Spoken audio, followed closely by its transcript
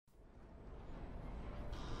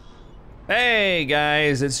Hey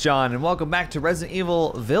guys, it's John and welcome back to Resident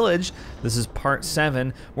Evil Village. This is part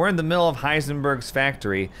 7. We're in the middle of Heisenberg's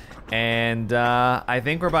factory and I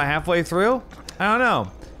think we're about halfway through? I don't know.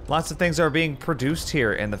 Lots of things are being produced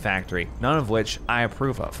here in the factory, none of which I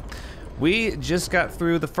approve of. We just got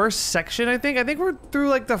through the first section, I think. I think we're through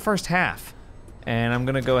like the first half. And I'm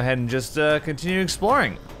gonna go ahead and just continue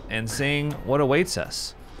exploring and seeing what awaits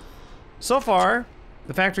us. So far,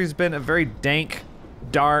 the factory's been a very dank,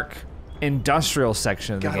 dark, industrial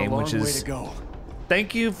section of the game, which is,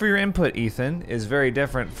 thank you for your input, Ethan, is very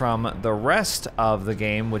different from the rest of the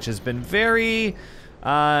game, which has been very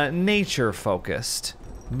nature focused.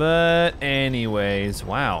 But anyways,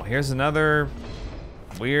 wow, here's another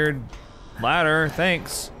weird ladder,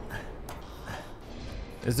 thanks.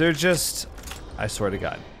 Is there just, I swear to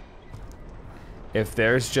God, if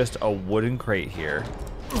there's just a wooden crate here,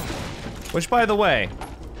 which by the way,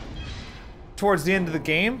 towards the end of the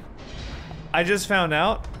game, I just found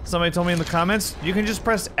out, somebody told me in the comments, you can just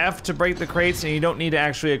press F to break the crates and you don't need to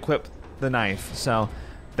actually equip the knife. So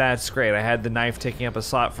that's great. I had the knife taking up a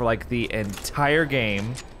slot for like the entire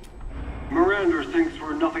game. Miranda thinks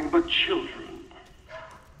we're nothing but children.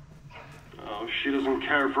 Oh, she doesn't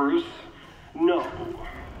care for us. No.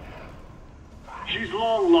 She's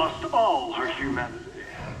long lost all her humanity.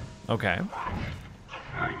 Okay.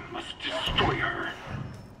 I must destroy her.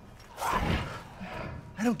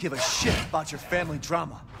 I don't give a shit about your family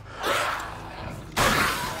drama.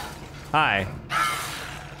 Hi.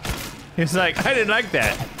 He's like, I didn't like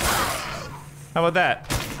that. How about that?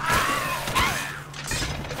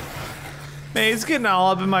 Man, he's getting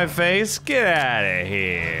all up in my face. Get out of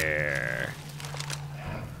here.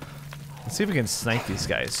 Let's see if we can snipe these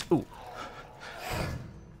guys. Ooh.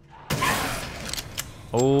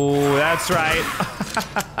 Oh, that's right.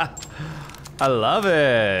 I love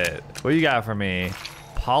it. What do you got for me?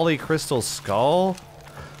 Polycrystal skull,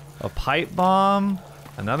 a pipe bomb,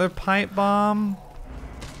 another pipe bomb,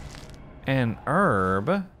 an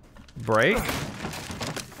herb, break,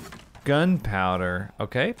 gunpowder.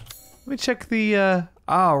 Okay, let me check the,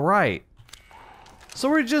 all right. So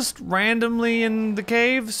we're just randomly in the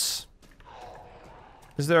caves?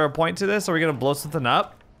 Is there a point to this? Are we gonna blow something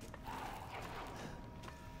up?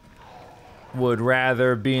 Would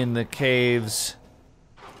rather be in the caves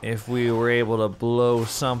if we were able to blow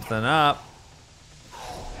something up.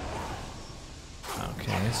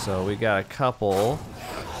 Okay, so we got a couple.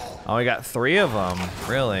 Oh, we got 3 of them,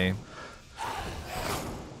 really.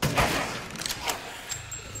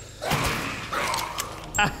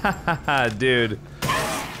 Dude,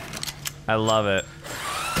 I love it.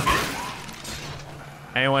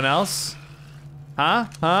 Anyone else? Huh?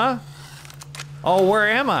 Huh? Oh, where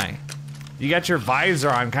am I? You got your visor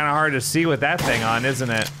on, kind of hard to see with that thing on, isn't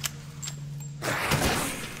it?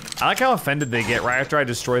 I like how offended they get right after I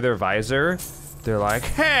destroy their visor. They're like,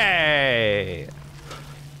 hey!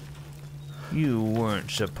 You weren't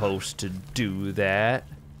supposed to do that.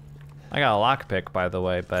 I got a lockpick, by the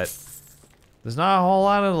way, but there's not a whole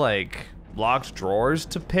lot of, like, locked drawers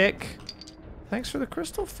to pick. Thanks for the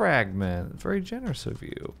crystal fragment. Very generous of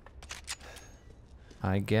you.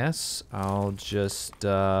 I guess I'll just,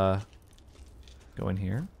 go in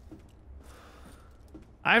here.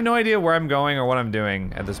 I have no idea where I'm going or what I'm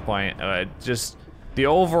doing at this point. Just the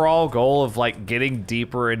overall goal of like getting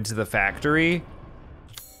deeper into the factory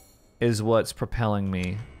is what's propelling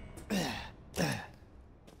me.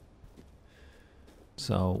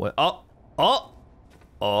 So what? Oh!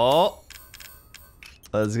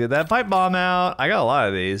 Let's get that pipe bomb out. I got a lot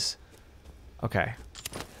of these. Okay.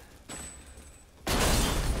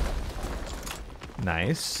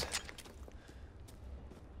 Nice.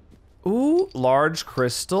 Ooh, large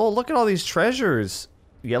crystal. Look at all these treasures.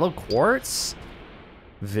 Yellow quartz.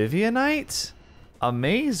 Vivianite.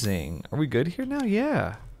 Amazing. Are we good here now?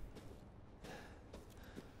 Yeah.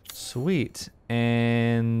 Sweet.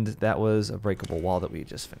 And that was a breakable wall that we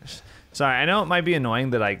just finished. Sorry, I know it might be annoying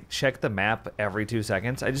that I check the map every 2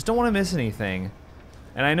 seconds. I just don't want to miss anything.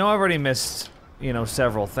 And I know I've already missed, you know,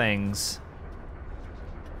 several things.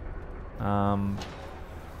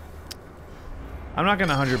 I'm not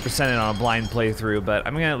gonna 100% it on a blind playthrough, but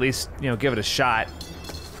I'm gonna at least, you know, give it a shot.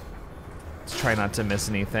 Let's try not to miss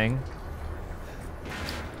anything.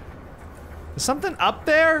 Is something up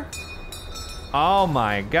there? Oh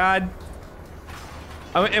my God.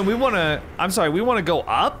 Oh, and we wanna, I'm sorry, we wanna go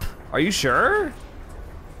up? Are you sure?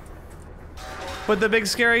 But the big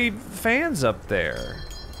scary fan's up there.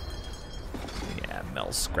 Yeah,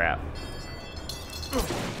 Mel scrap.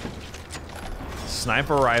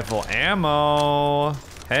 Sniper rifle ammo.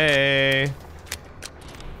 Hey.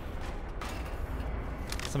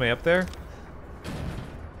 Somebody up there?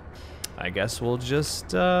 I guess we'll just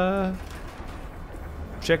check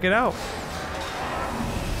it out.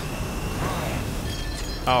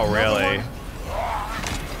 Oh, really?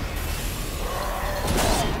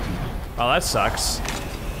 Oh, that sucks.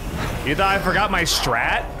 You thought I forgot my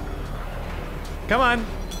strat? Come on.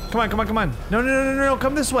 Come on, come on, come on. No, no, no, no, no,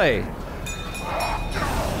 come this way.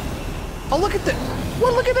 Oh, look at this.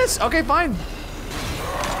 Well, look at this. Okay, fine.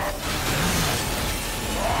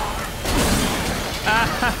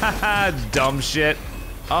 Dumb shit.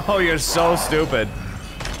 Oh, you're so stupid.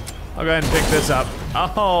 I'll go ahead and pick this up.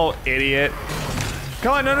 Oh, idiot.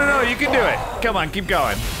 Come on, no, no, no, you can do it. Come on, keep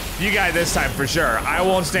going. You got it this time for sure. I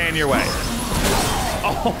won't stand in your way.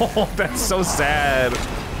 Oh, that's so sad.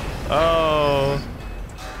 Oh.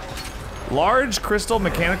 Large crystal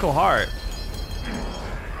mechanical heart.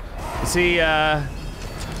 See,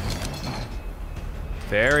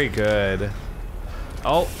 very good.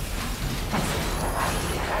 Oh.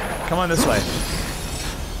 Come on this way.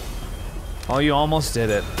 Oh, you almost did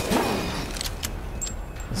it.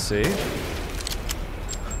 Let's see.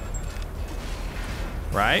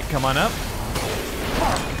 Right, come on up.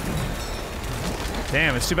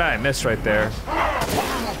 Damn, it's too bad I missed right there.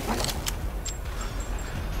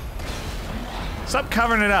 Stop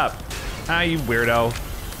covering it up. Ah, you weirdo.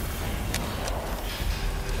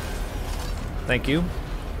 Thank you.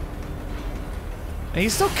 And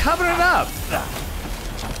he's still covering it up.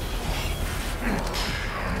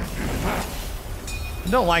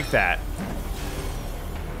 Don't like that.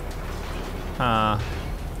 Huh.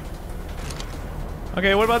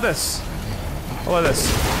 Okay, what about this? What about this?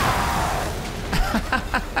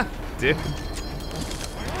 Dude.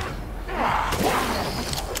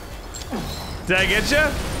 Did I get you?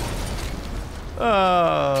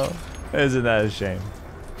 Oh, isn't that a shame?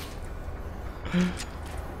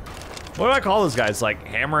 What do I call those guys? Like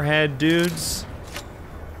hammerhead dudes?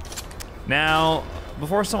 Now,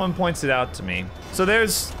 before someone points it out to me, so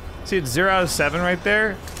there's, see it's 0 out of 7 right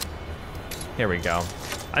there? Here we go.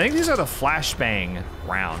 I think these are the flashbang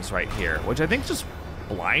rounds right here, which I think just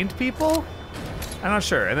blind people? I'm not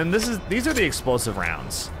sure. And then these are the explosive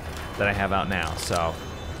rounds that I have out now, so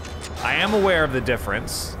I am aware of the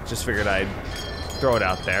difference. Just figured I'd throw it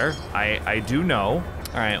out there. I do know.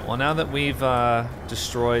 All right, well now that we've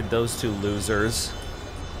destroyed those two losers,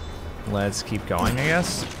 let's keep going, I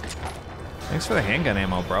guess. Thanks for the handgun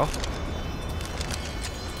ammo, bro.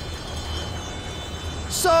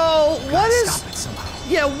 So, what is...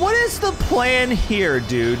 Yeah, what is the plan here,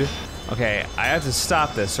 dude? Okay, I have to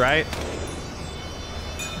stop this, right?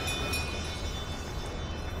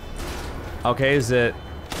 Okay, is it...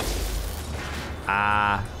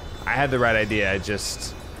 I had the right idea, I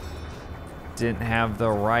just didn't have the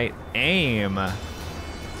right aim.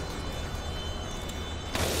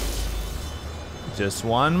 Just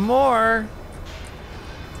one more.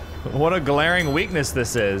 What a glaring weakness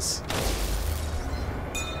this is.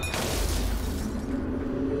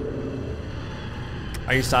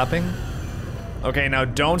 Are you stopping? Okay, now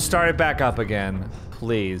don't start it back up again,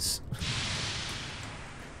 please.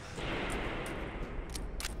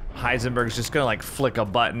 Heisenberg's just gonna like flick a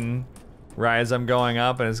button right as I'm going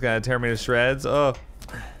up and it's gonna tear me to shreds. Oh.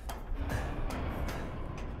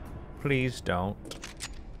 Please don't.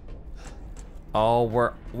 Oh,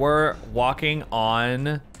 we're walking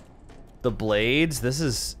on the blades. This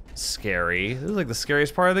is scary. This is like the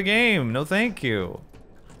scariest part of the game. No, thank you.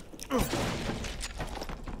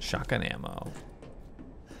 Shotgun ammo.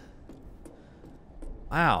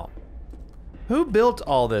 Wow. Who built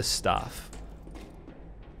all this stuff?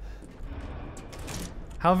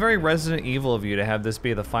 How very Resident Evil of you to have this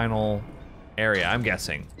be the final area, I'm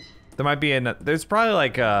guessing. There might be there's probably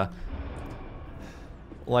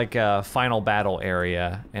like a final battle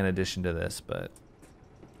area in addition to this, but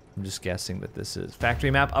I'm just guessing that this is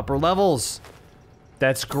factory map upper levels.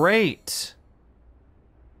 That's great.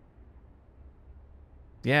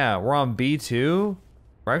 Yeah, we're on B2.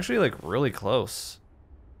 We're actually like really close.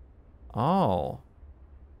 Oh.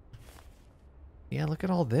 Yeah, look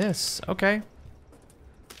at all this. Okay.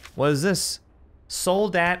 What is this?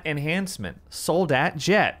 Soldat enhancement. Soldat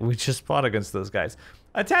jet. We just fought against those guys.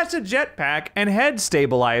 Attach a jetpack and head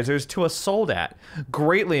stabilizers to a Soldat.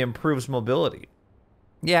 Greatly improves mobility.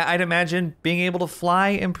 Yeah, I'd imagine being able to fly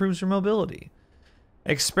improves your mobility.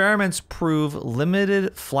 Experiments prove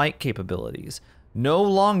limited flight capabilities. No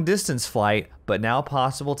long distance flight, but now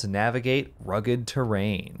possible to navigate rugged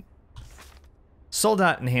terrain.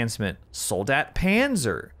 Soldat enhancement, Soldat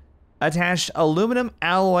Panzer. Attached aluminum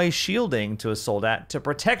alloy shielding to a Soldat to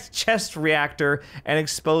protect chest reactor and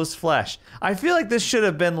exposed flesh. I feel like this should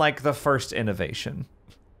have been like the first innovation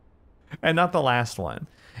and not the last one.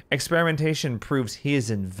 Experimentation proves he is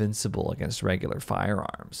invincible against regular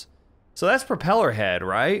firearms. So that's propeller head,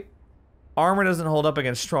 right? Armor doesn't hold up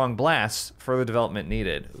against strong blasts. Further development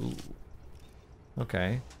needed. Ooh.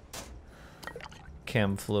 Okay.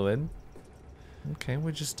 Chem fluid. Okay,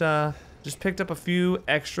 we just picked up a few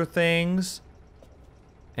extra things.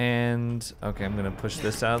 And okay, I'm gonna push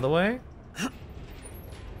this out of the way.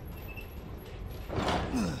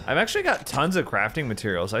 I've actually got tons of crafting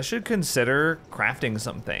materials. I should consider crafting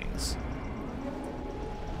some things.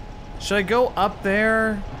 Should I go up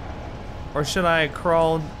there? Or should I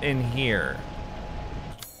crawl in here?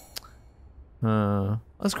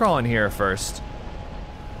 Let's crawl in here first,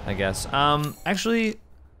 I guess. Actually,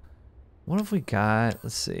 what have we got?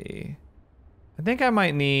 Let's see. I think I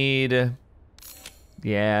might need,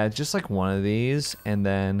 yeah, just like one of these, and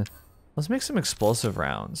then let's make some explosive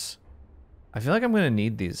rounds. I feel like I'm gonna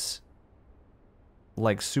need these,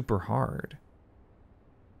 like, super hard.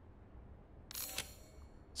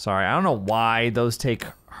 Sorry, I don't know why those take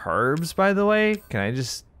herbs, by the way. Can I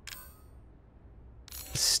just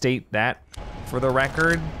state that for the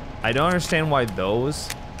record? I don't understand why those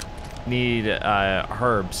need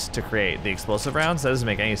herbs to create the explosive rounds. That doesn't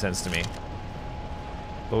make any sense to me.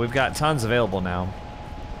 But we've got tons available now.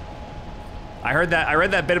 I read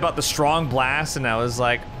that bit about the strong blast, and I was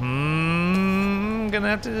like, gonna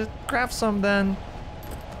have to craft some then.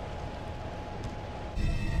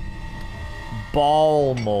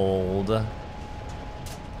 Ball mold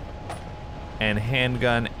and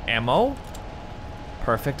handgun ammo.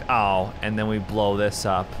 Perfect. Oh, and then we blow this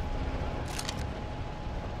up.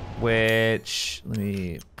 Which, let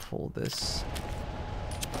me pull this.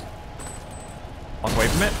 Walk away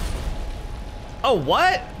from it. Oh,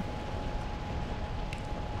 what?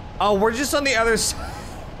 Oh, we're just on the other side.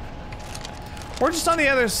 We're just on the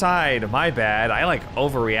other side. My bad. I like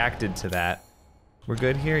overreacted to that. We're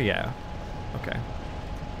good here? Yeah. Okay.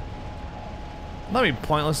 Let me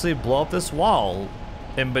pointlessly blow up this wall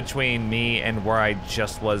in between me and where I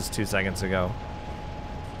just was 2 seconds ago.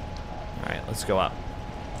 Alright, let's go up.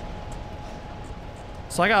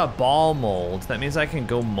 So I got a ball mold. That means I can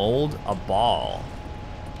go mold a ball.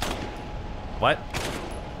 What?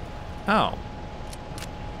 Oh.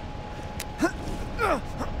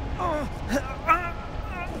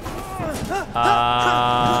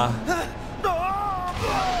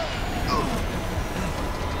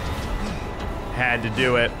 Had to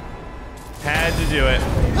do it. Had to do it.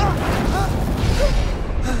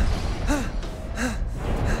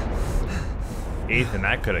 Ethan,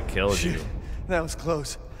 that could have killed you. That was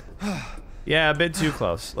close. Yeah, a bit too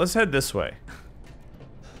close. Let's head this way.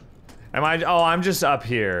 Am I? Oh, I'm just up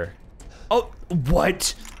here. Oh,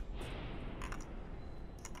 what?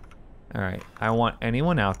 All right, I want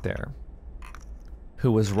anyone out there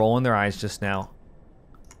who was rolling their eyes just now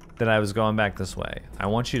that I was going back this way. I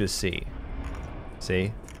want you to see.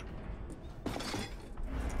 See?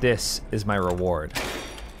 This is my reward.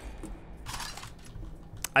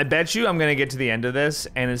 I bet you I'm gonna get to the end of this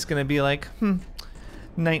and it's gonna be like,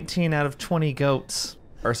 19 out of 20 goats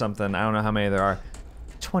or something. I don't know how many there are.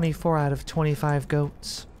 24 out of 25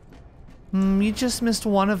 goats. You just missed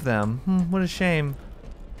one of them. What a shame.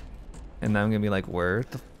 And then I'm gonna be like, where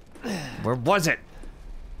was it?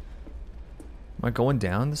 Am I going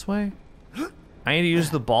down this way? I need to use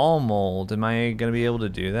the ball mold. Am I gonna be able to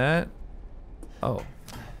do that? Oh,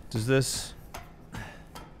 does this?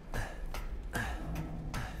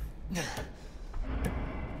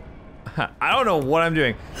 I don't know what I'm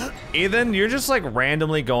doing. Ethan, you're just like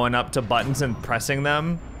randomly going up to buttons and pressing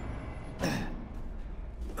them.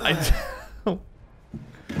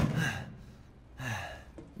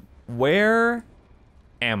 Where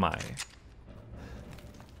am I?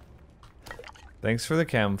 Thanks for the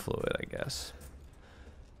chem fluid, I guess.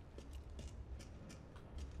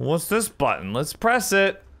 What's this button? Let's press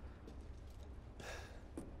it.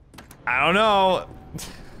 I don't know.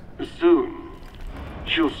 Soon,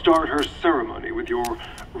 she'll start her ceremony with your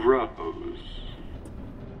rose.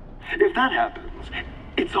 If that happens,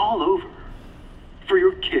 it's all over. For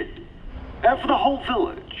your kid, and for the whole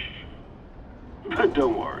village. But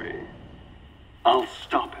don't worry, I'll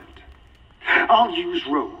stop it. I'll use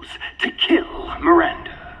Rose to kill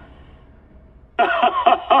Miranda.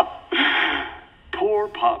 Poor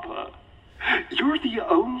Papa. You're the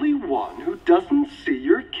only one who doesn't see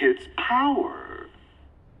your kid's power.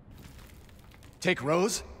 Take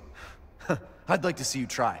Rose? I'd like to see you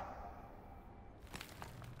try.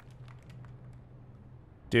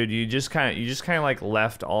 Dude, you just kind of like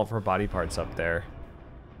left all of her body parts up there.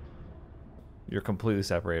 You're completely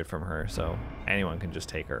separated from her, so anyone can just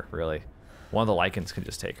take her, really. One of the lichens can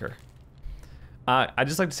just take her. I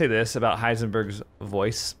just like to say this about Heisenberg's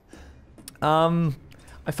voice. I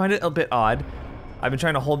find it a bit odd. I've been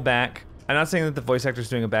trying to hold back. I'm not saying that the voice actor's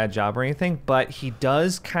doing a bad job or anything, but he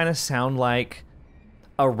does kind of sound like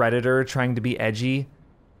a Redditor trying to be edgy.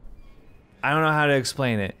 I don't know how to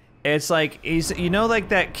explain it. It's like, you know, like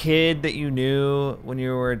that kid that you knew when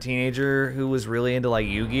you were a teenager who was really into like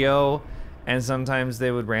Yu-Gi-Oh! And sometimes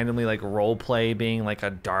they would randomly like role play being like a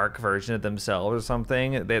dark version of themselves or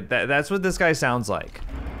something. That's what this guy sounds like.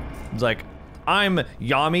 It's like, I'm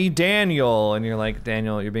Yami Daniel, and you're like,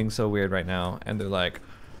 Daniel, you're being so weird right now. And they're like,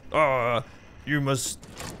 I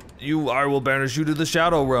will banish you to the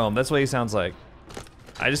Shadow Realm. That's what he sounds like.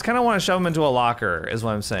 I just kind of want to shove him into a locker, is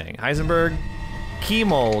what I'm saying. Heisenberg, key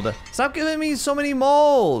mold. Stop giving me so many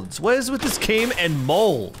molds. What is with this game and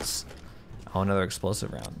molds? Oh, another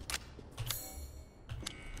explosive round.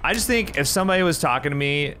 I just think if somebody was talking to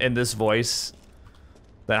me in this voice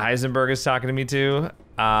that Heisenberg is talking to me to,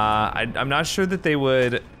 I'm not sure that they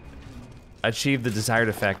would achieve the desired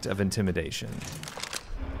effect of intimidation.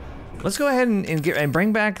 Let's go ahead and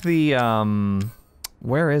bring back the,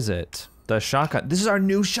 where is it? The shotgun. This is our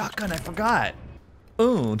new shotgun, I forgot.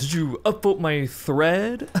 Oh, did you upvote my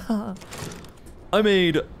thread? I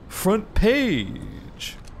made front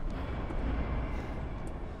page.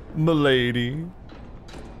 Milady.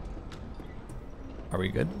 Are we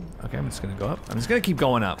good? Okay, I'm just gonna go up. I'm just gonna keep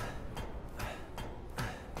going up.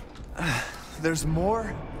 There's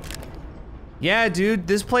more? Yeah, dude,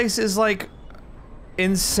 this place is like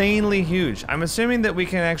insanely huge. I'm assuming that we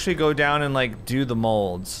can actually go down and like do the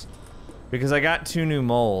molds. Because I got 2 new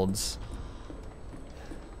molds.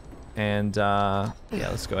 And yeah,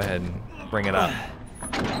 let's go ahead and bring it up.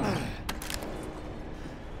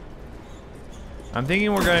 I'm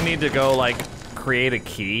thinking we're gonna need to go like create a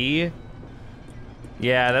key.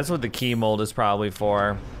 Yeah, that's what the key mold is probably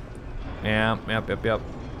for. Yeah, yep.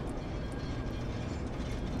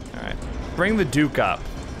 Alright. Bring the Duke up.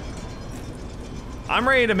 I'm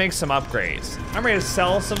ready to make some upgrades. I'm ready to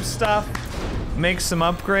sell some stuff, make some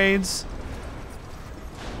upgrades.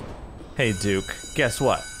 Hey Duke, guess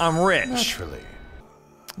what? I'm rich. Naturally.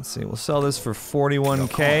 Let's see, we'll sell this for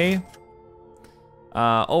 41K.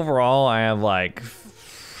 Overall, I have like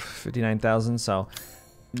 59,000, so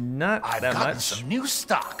not that much. Some new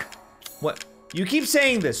stock. What? You keep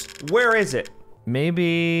saying this. Where is it?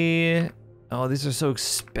 Maybe. Oh, these are so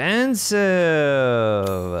expensive.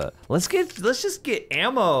 Let's just get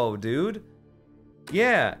ammo, dude.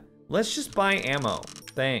 Yeah, let's just buy ammo.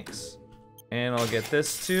 Thanks. And I'll get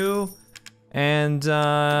this too. And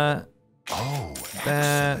that.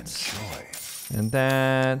 And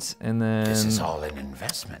that. And then. This is all an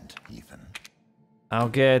investment, Ethan. I'll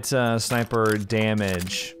get sniper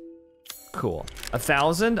damage. Cool.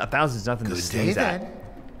 1,000? 1,000 is nothing to sneeze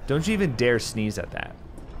at. Don't you even dare sneeze at that.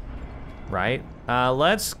 Right?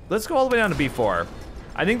 Let's go all the way down to B4.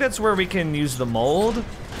 I think that's where we can use the mold,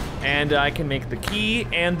 and I can make the key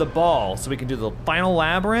and the ball, so we can do the final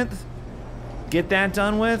labyrinth, get that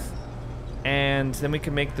done with, and then we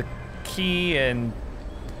can make the key and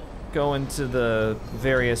go into the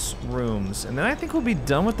various rooms. And then I think we'll be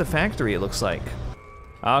done with the factory, it looks like.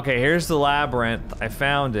 Okay, here's the labyrinth. I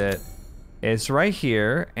found it. It's right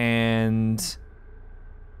here, and...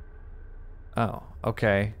 Oh,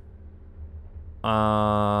 okay.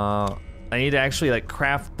 I need to actually, like,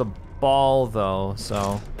 craft the ball, though,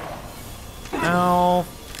 so... Ow,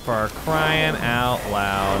 for crying out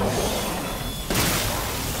loud.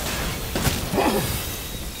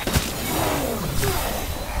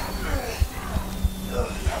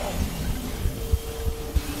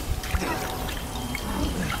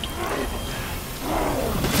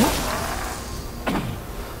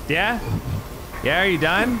 Yeah? Yeah, are you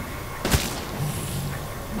done?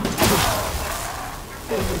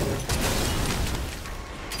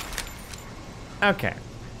 Okay.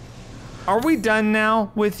 Are we done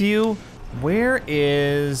now with you? Where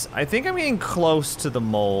is... I think I'm getting close to the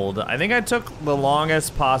mold. I think I took the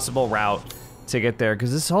longest possible route to get there,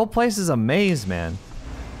 because this whole place is a maze, man.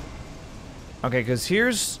 Okay, because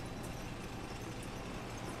here's...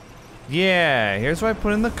 Yeah, here's where I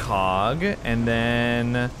put in the cog, and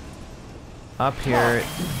then... Up here...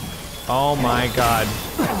 Oh my god.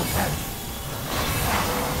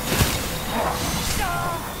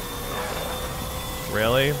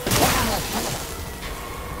 Really?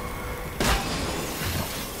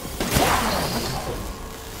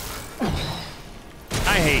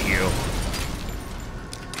 I hate you.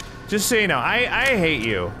 Just so you know, I hate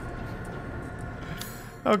you.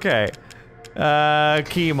 Okay.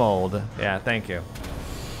 Key mold. Yeah, thank you.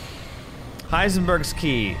 Heisenberg's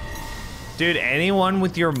key. Dude, anyone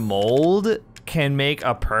with your mold can make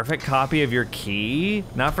a perfect copy of your key.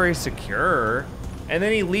 Not very secure. And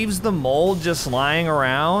then he leaves the mold just lying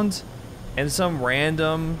around in some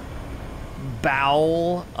random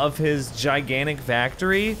bowel of his gigantic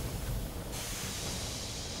factory.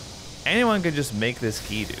 Anyone could just make this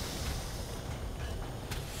key, dude.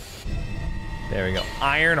 There we go.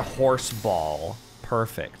 Iron horse ball.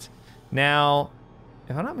 Perfect. Now,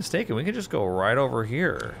 if I'm not mistaken, we can just go right over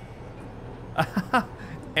here.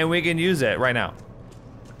 And we can use it right now.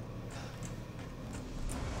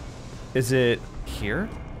 Is it here?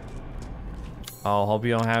 Oh, hope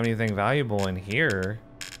you don't have anything valuable in here.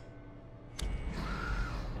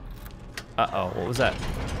 Uh-oh, what was that?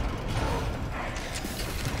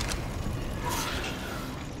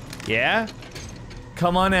 Yeah?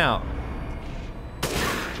 Come on out.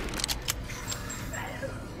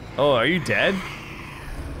 Oh, are you dead?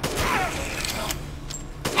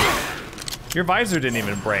 Your visor didn't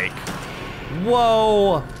even break.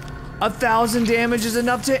 Whoa! 1,000 damage is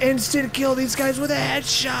enough to instant kill these guys with a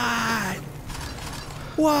headshot!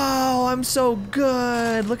 Whoa, I'm so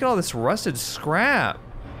good! Look at all this rusted scrap.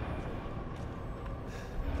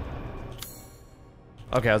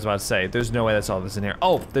 Okay, I was about to say, there's no way that's all that's in here.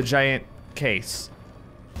 Oh, the giant case.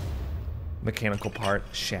 Mechanical part,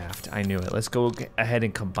 shaft, I knew it. Let's go ahead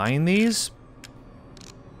and combine these.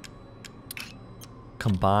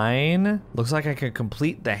 Combine. Looks like I can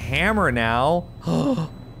complete the hammer now.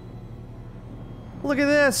 Look at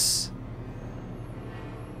this.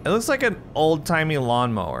 It looks like an old-timey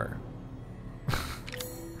lawnmower.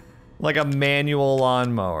 Like a manual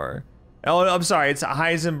lawnmower. Oh, I'm sorry, it's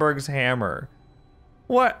Heisenberg's hammer.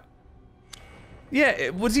 What? Yeah,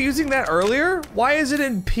 was he using that earlier? Why is it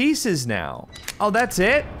in pieces now? Oh, that's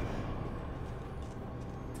it?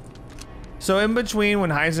 So in between when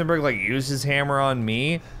Heisenberg like used his hammer on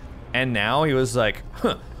me, and now he was like,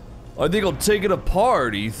 huh, I think I'll take it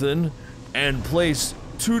apart, Ethan, and place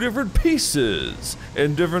 2 different pieces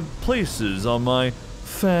in different places on my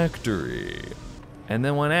factory. And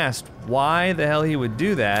then when asked why the hell he would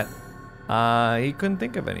do that, he couldn't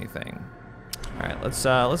think of anything. All right, let's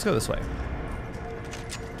go this way.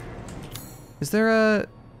 Is there a,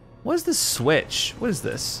 what is this switch? What is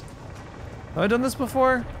this? Have I done this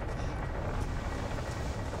before?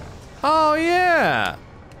 Oh yeah.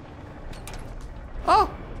 Oh,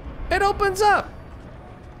 it opens up.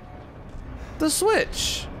 The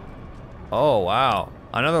switch. Oh wow,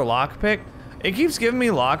 another lockpick. It keeps giving me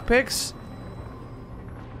lockpicks,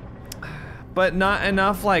 but not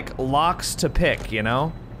enough like locks to pick, you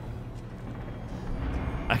know?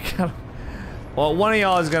 I gotta, well, one of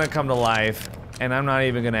y'all is gonna come to life, and I'm not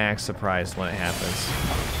even gonna act surprised when it happens.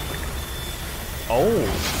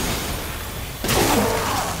 Oh.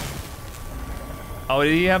 Oh,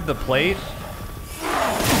 did he have the plate?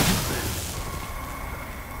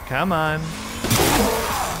 Come on.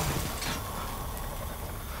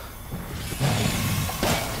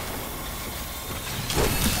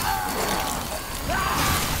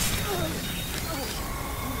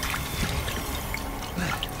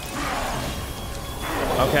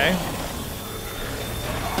 Okay.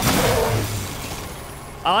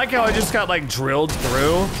 I like how I just got like drilled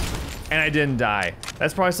through and I didn't die.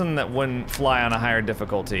 That's probably something that wouldn't fly on a higher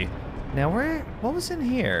difficulty. Now what was in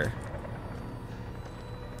here?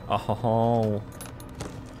 Oh.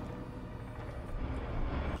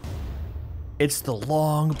 It's the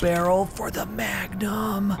long barrel for the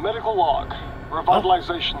Magnum. Medical log.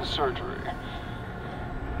 Revitalization surgery.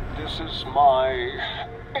 This is my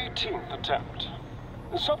 18th attempt.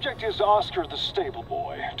 The subject is Oscar the stable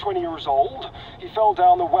boy, 20 years old. He fell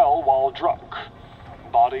down the well while drunk.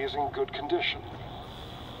 Body is in good condition.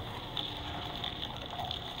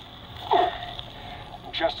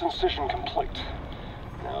 Chest incision complete.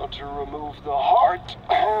 Now to remove the heart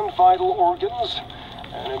and vital organs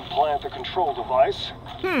and implant the control device.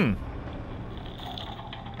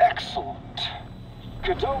 Excellent.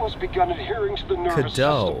 Cadeau has begun adhering to the nervous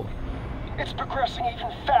system. It's progressing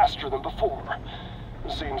even faster than before.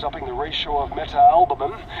 Seems upping the ratio of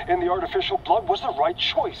meta-albumin in the artificial blood was the right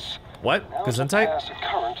choice. What? Now Gesundheit? to pass a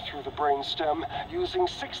current through the brain stem using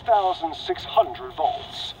 6,600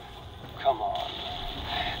 volts. Come on.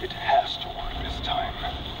 It has to work this time.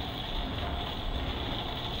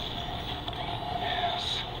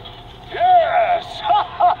 Yes. Yes! Ha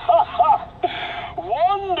ha ha ha!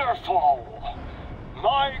 Wonderful!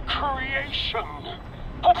 My creation!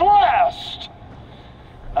 At last!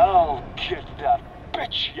 I'll get that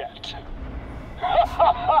bitch yet. Ha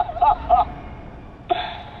ha ha ha!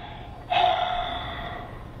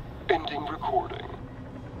 Ending recording.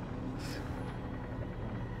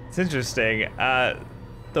 It's interesting.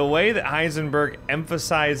 The way that Heisenberg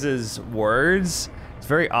emphasizes words, it's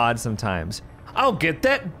very odd sometimes. I'll get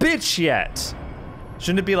that bitch yet.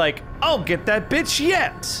 Shouldn't it be like, I'll get that bitch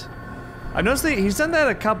yet? I noticed that he's done that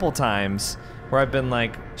a couple times where I've been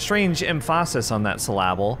like, strange emphasis on that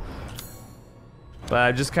syllable. But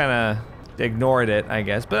I just kind of ignored it, I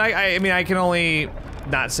guess. But I mean, I can only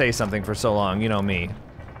not say something for so long, you know me.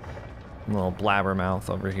 Little blabbermouth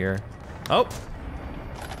over here. Oh.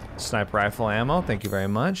 Sniper rifle ammo, thank you very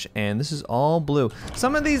much. And this is all blue.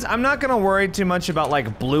 Some of these, I'm not gonna worry too much about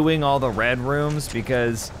like bluing all the red rooms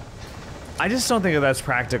because I just don't think that that's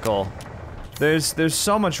practical. There's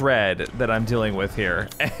so much red that I'm dealing with here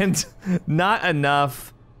and not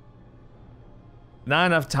enough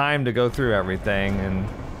time to go through everything. And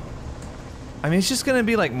I mean, it's just gonna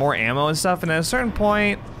be like more ammo and stuff. And at a certain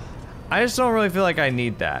point, I just don't really feel like I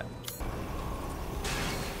need that.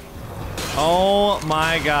 Oh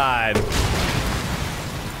my God.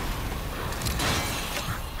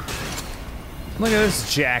 Look at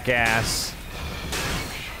this jackass.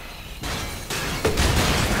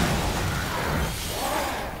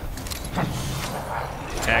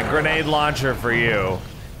 Yeah, grenade launcher for you.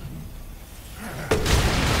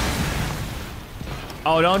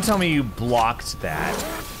 Oh, don't tell me you blocked that.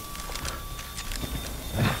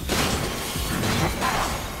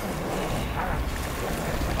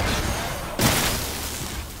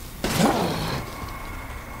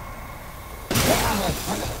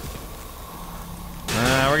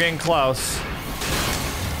 We're getting close.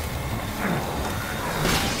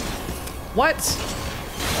 What?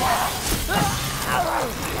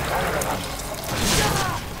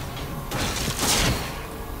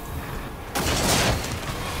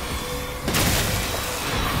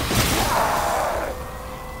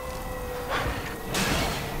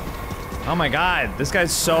 Oh my God, this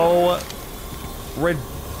guy's so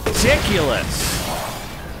ridiculous.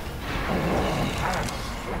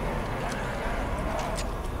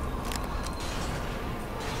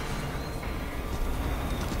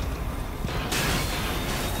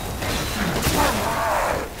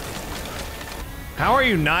 How are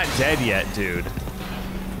you not dead yet, dude?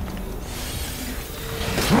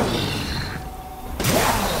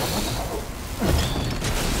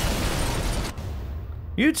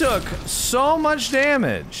 You took so much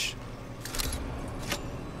damage.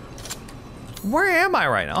 Where am I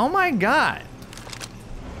right now? Oh my God.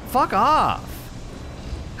 Fuck off.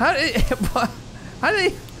 How did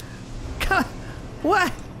he, God,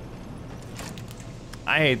 what?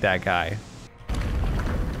 I hate that guy.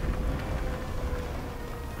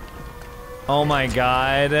 Oh my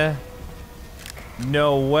God.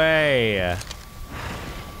 No way.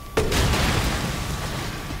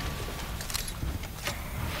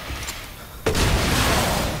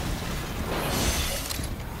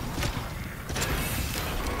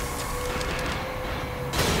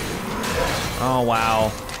 Oh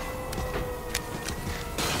wow.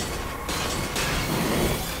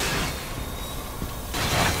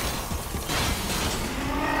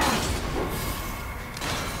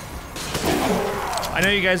 I know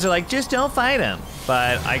you guys are like, just don't fight him,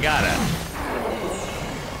 but I gotta.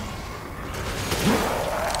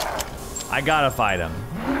 I gotta fight him.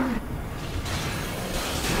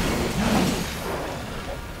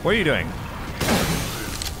 What are you doing?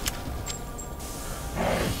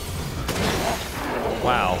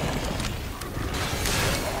 Wow.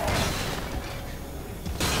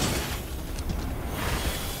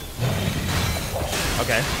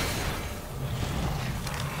 Okay.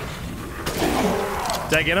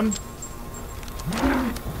 Did I get him?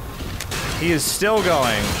 He is still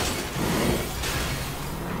going.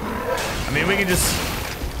 I mean, we can just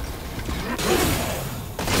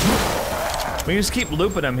keep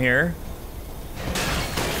looping him here.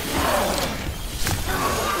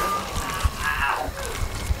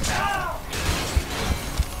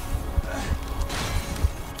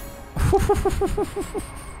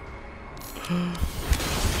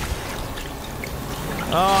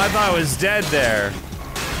 Oh, I thought I was dead there.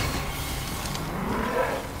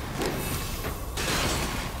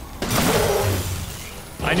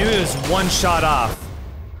 I knew it was one shot off.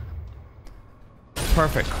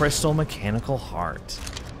 Perfect crystal mechanical heart.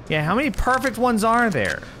 Yeah, how many perfect ones are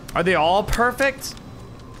there? Are they all perfect?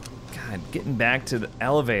 God, getting back to the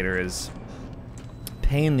elevator is a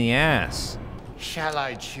pain in the ass. Shall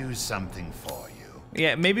I choose something for you?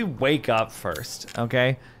 Yeah, maybe wake up first,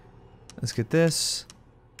 okay? Let's get this,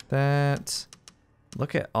 that.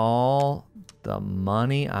 Look at all the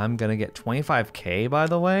money I'm gonna get. 25K, by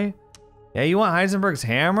the way. Yeah, you want Heisenberg's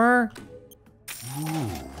hammer? Ooh,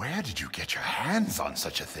 where did you get your hands on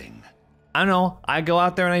such a thing? I don't know, I go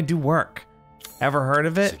out there and I do work. Ever heard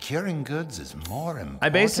of it? Securing goods is more important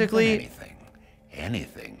than anything.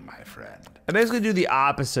 Anything, my friend. I basically do the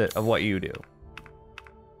opposite of what you do.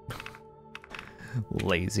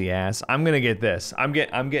 Lazy ass. I'm gonna get this. I'm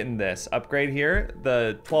getting this upgrade here.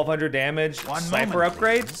 The 1200 damage sniper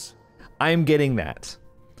upgrade. Please. I'm getting that.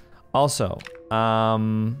 Also,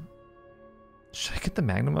 should I get the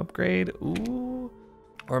Magnum upgrade? Ooh,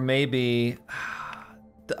 or maybe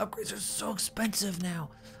the upgrades are so expensive now.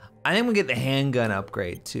 I think I'm gonna get the handgun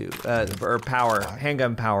upgrade too, or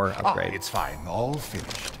handgun power upgrade. Oh, it's fine. All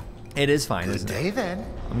finished. It is fine, Good isn't it? day then.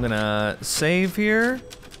 I'm gonna save here.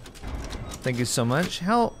 Thank you so much.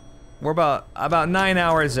 Hell, we're about 9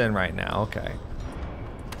 hours in right now. Okay.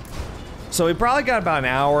 So we probably got about an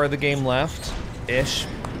hour of the game left-ish.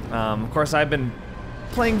 Of course, I've been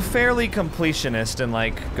playing fairly completionist and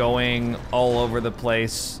like going all over the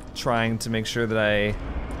place, trying to make sure that I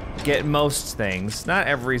get most things. Not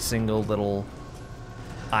every single little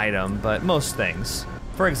item, but most things.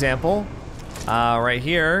 For example, right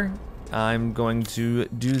here, I'm going to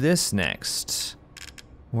do this next.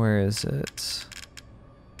 Where is it?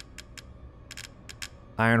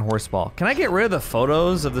 Iron Horseball. Can I get rid of the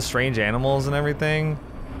photos of the strange animals and everything?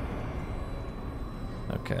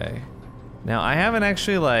 Okay. Now, I haven't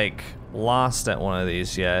actually, like, lost at one of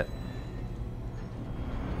these yet.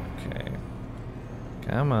 Okay.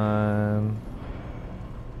 Come on.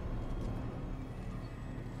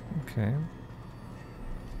 Okay.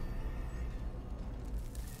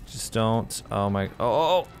 Just don't. Oh my.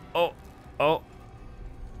 Oh.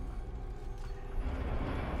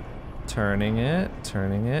 Turning it,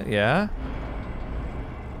 yeah.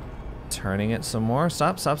 Turning it some more.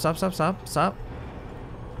 Stop.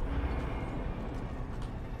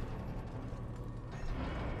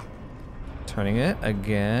 Turning it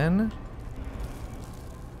again.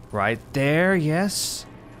 Right there, yes.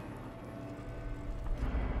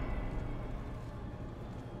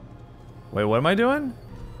 Wait, what am I doing?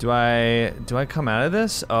 Do I come out of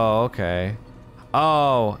this? Oh, okay.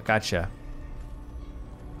 Oh, gotcha.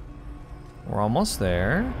 We're almost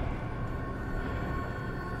there.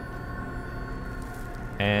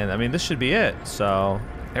 And I mean, this should be it. So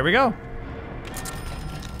here we go.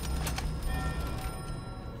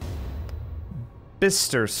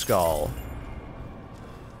 Bister Skull.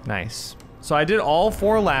 Nice. So I did all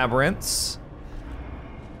 4 labyrinths.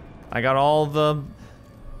 I got all the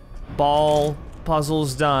ball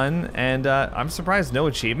puzzles done, and I'm surprised no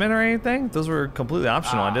achievement or anything. Those were completely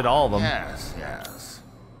optional. I did all of them. Yes.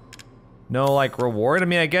 No, like, reward? I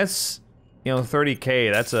mean, I guess, you know,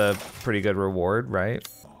 30K, that's a pretty good reward, right?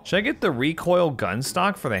 Should I get the recoil gun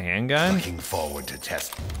stock for the handgun? Looking forward to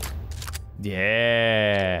testing.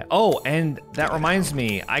 Yeah. Oh, and that reminds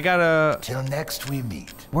me, I gotta... Till next we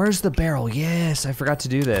meet. Where's the barrel? Yes, I forgot to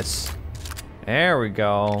do this. There we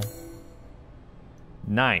go.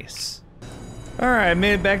 Nice. All right, I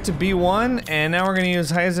made it back to B1, and now we're gonna use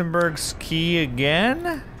Heisenberg's key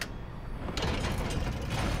again.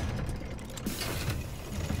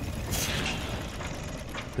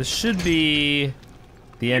 This should be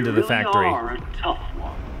the end of the factory. You really are a tough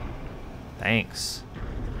one. Thanks.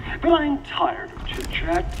 But I'm tired of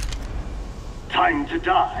chit-chat. Time to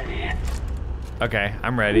die. Okay,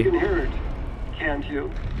 I'm You ready. can hear it, can't you?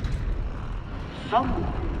 Someone's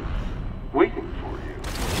waiting for you.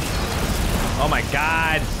 Oh my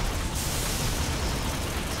god.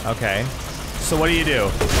 Okay. So what do you do?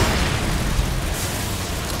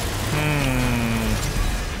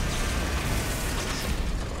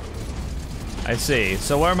 I see.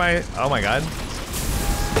 So where am I? Oh my god.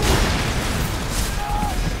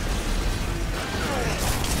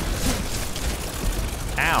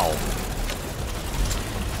 Ow.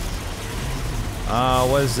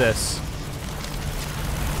 What is this?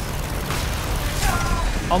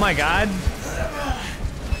 Oh my god.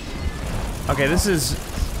 Okay, this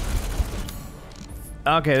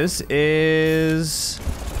is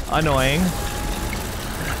annoying.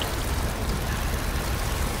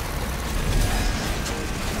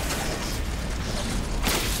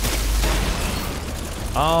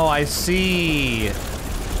 Oh, I see.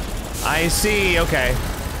 I see, okay.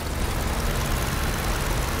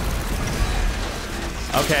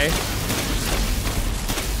 Okay.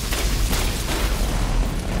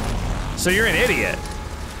 So you're an idiot.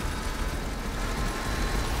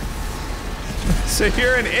 So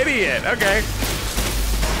you're an idiot, okay.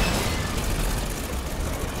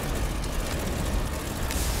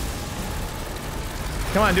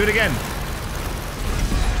 Come on, do it again.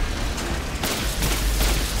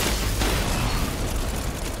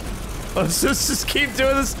 Let's just keep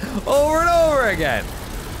doing this over and over again.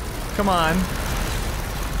 Come on.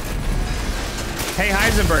 Hey,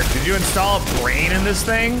 Heisenberg, did you install a brain in this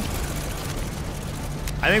thing?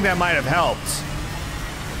 I think that might have helped.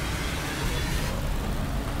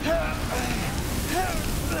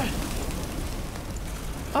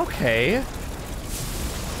 Okay.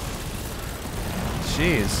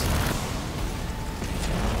 Jeez.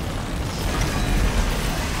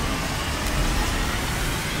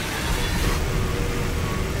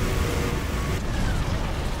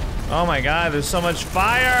 Oh my god, there's so much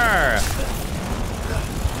fire!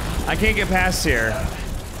 I can't get past here.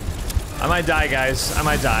 I might die, guys. I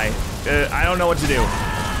might die. I don't know what to do.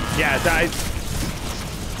 Yeah, die.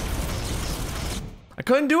 I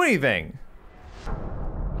couldn't do anything.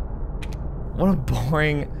 What a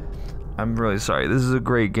boring... I'm really sorry. This is a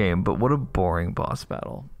great game, but what a boring boss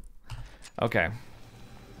battle. Okay.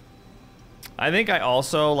 I think I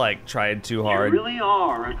also, like, tried too hard. You really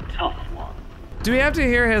are a tough one. Do we have to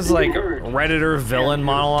hear his, like, Redditor villain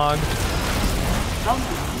monologue? Someone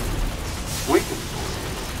waiting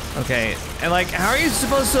for you. Okay, and like, how are you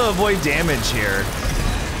supposed to avoid damage here?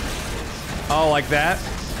 Oh, like that?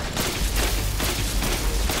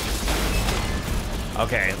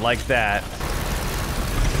 Okay, like that.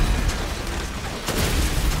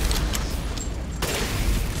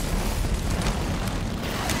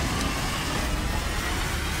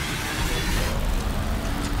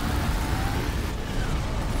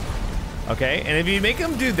 Okay, and if you make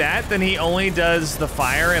him do that, then he only does the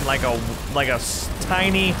fire in like a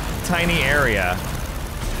tiny, tiny area.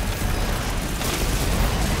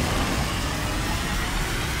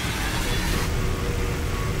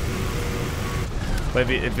 But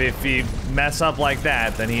if you mess up like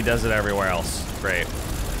that, then he does it everywhere else. Great.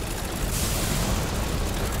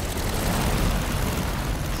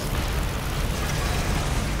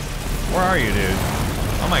 Where are you, dude?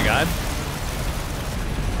 Oh my god.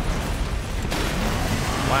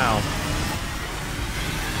 Wow.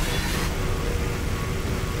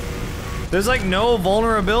 There's like no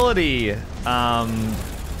vulnerability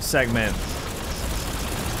segment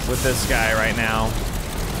with this guy right now.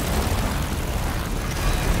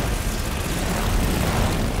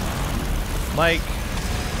 Like,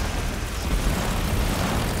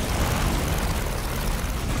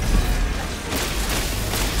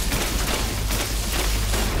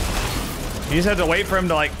 you just have to wait for him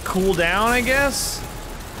to like cool down, I guess?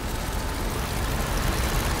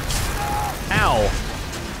 Ow.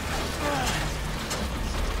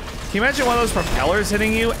 Can you imagine one of those propellers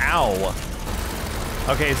hitting you? Ow.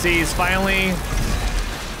 Okay, see, he's finally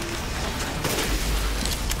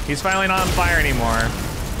not on fire anymore,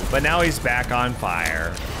 but now he's back on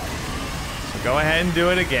fire. So go ahead and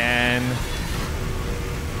do it again.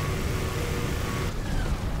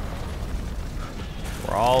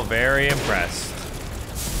 We're all very impressed.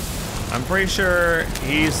 I'm pretty sure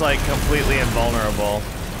he's like completely invulnerable.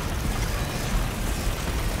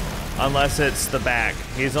 Unless it's the back.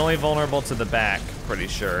 He's only vulnerable to the back, pretty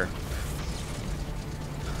sure.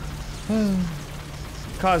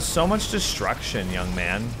 Caused so much destruction, young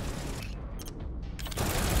man.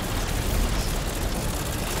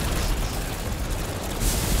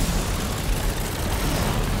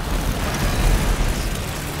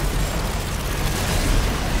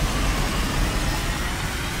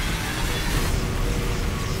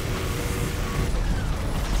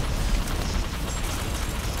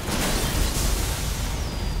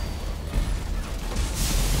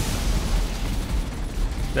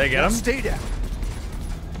 Did I get him? Stay down.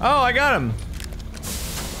 Oh, I got him.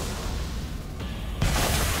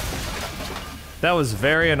 That was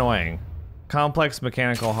very annoying. Complex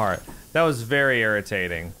mechanical heart. That was very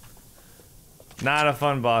irritating. Not a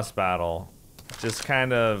fun boss battle. Just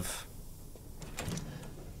kind of...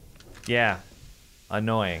 yeah.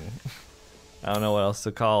 Annoying. I don't know what else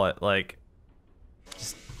to call it. Like...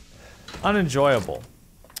 just... unenjoyable.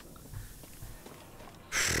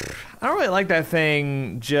 I don't really like that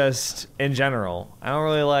thing just in general. I don't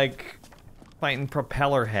really like fighting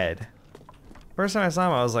Propeller Head. First time I saw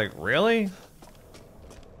him, I was like, really?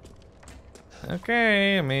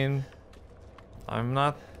 Okay, I mean, I'm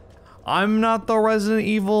not the Resident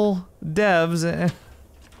Evil devs.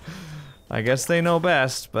 I guess they know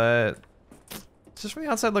best, but just from the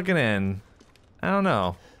outside looking in, I don't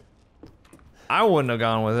know. I wouldn't have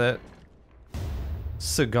gone with it.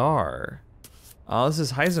 Cigar. Oh, this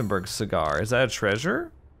is Heisenberg's cigar. Is that a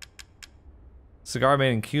treasure? Cigar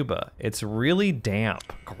made in Cuba. It's really damp.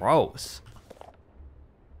 Gross.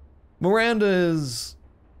 Miranda is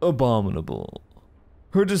abominable.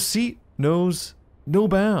 Her deceit knows no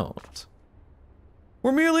bounds.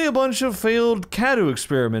 We're merely a bunch of failed Cadu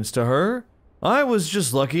experiments to her. I was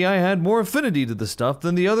just lucky I had more affinity to the stuff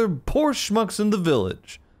than the other poor schmucks in the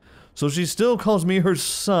village. So she still calls me her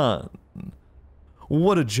son.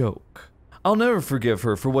 What a joke. I'll never forgive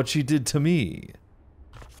her for what she did to me.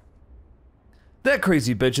 That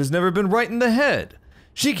crazy bitch has never been right in the head.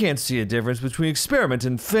 She can't see a difference between experiment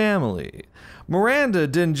and family. Miranda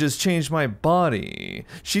didn't just change my body.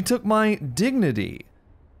 She took my dignity.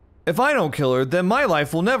 If I don't kill her, then my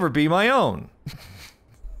life will never be my own.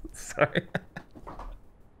 Sorry.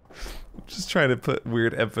 I'm just trying to put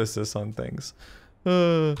weird emphasis on things.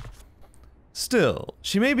 Still,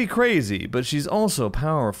 she may be crazy, but she's also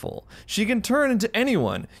powerful. She can turn into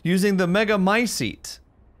anyone using the Mega Mycete.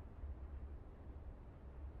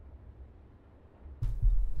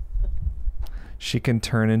 She can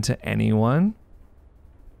turn into anyone?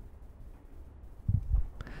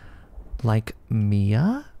 Like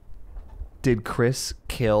Mia? Did Chris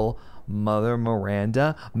kill Mother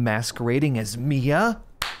Miranda masquerading as Mia?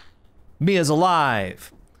 Mia's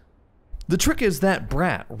alive! The trick is that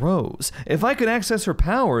brat, Rose. If I could access her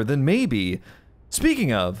power, then maybe...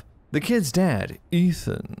 Speaking of, the kid's dad,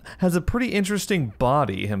 Ethan, has a pretty interesting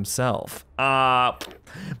body himself.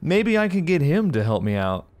 Maybe I can get him to help me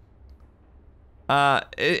out.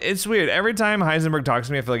 It's weird. Every time Heisenberg talks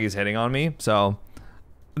to me, I feel like he's hitting on me, so...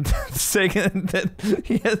 saying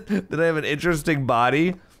that I have an interesting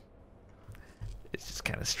body... It's just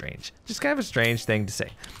kind of strange. Just kind of a strange thing to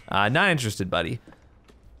say. Not interested, buddy.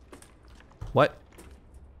 What?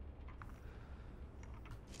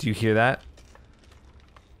 Do you hear that?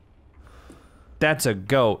 That's a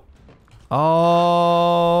goat.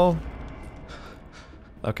 Oh.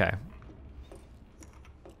 Okay.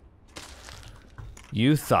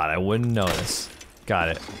 You thought I wouldn't notice. Got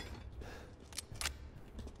it.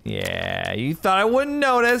 Yeah, you thought I wouldn't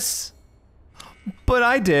notice. But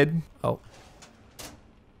I did. Oh.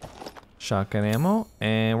 Shotgun ammo,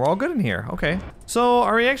 and we're all good in here. Okay. So,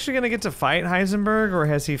 are we actually gonna get to fight Heisenberg, or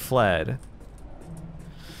has he fled?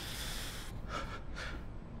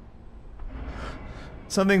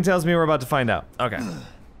 Something tells me we're about to find out. Okay.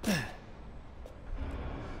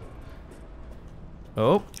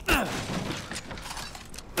 Oh.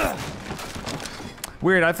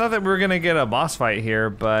 Weird, I thought that we were gonna get a boss fight here,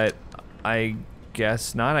 but I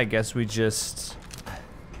guess not. I guess we just...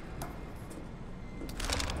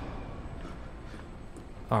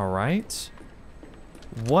 Alright.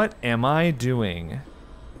 What am I doing?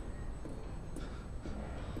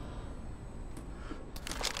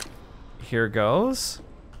 Here goes.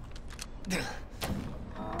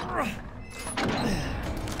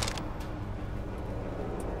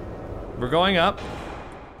 We're going up.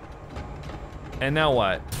 And now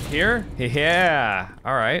what? Here? Yeah.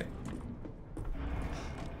 Alright.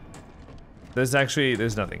 There's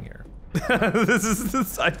nothing here.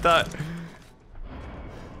 This, I thought...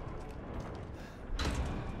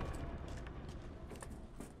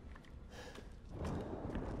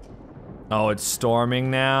 Oh, it's storming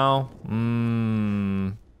now?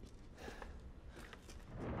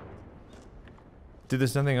 Dude,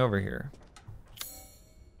 there's nothing over here.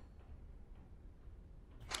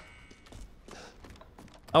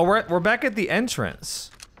 Oh, we're back at the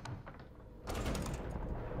entrance.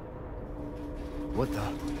 What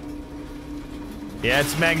the? Yeah,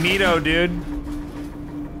 it's Magneto, dude.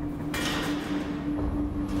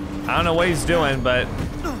 I don't know what he's doing, but...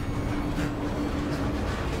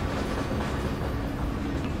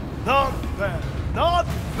 Not bad. Not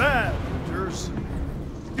bad, Rangers.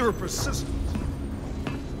 You're persistent.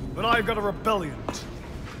 But I've got a rebellion.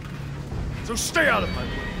 So stay out of my way.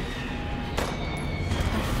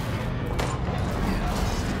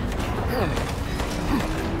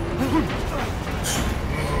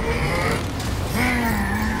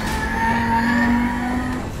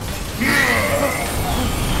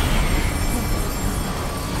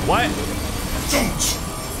 What? Don't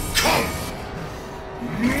come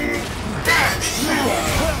back.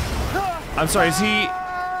 I'm sorry,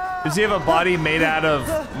 does he have a body made out of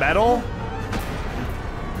metal?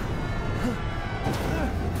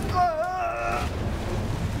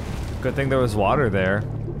 Good thing there was water there.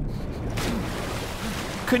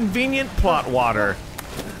 Convenient plot water.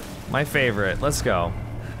 My favorite. Let's go.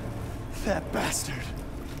 That bastard.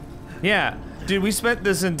 Yeah, dude, we spent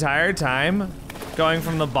this entire time going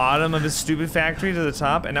from the bottom of his stupid factory to the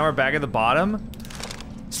top, and now we're back at the bottom.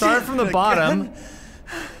 Started from the bottom.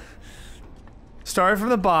 Started from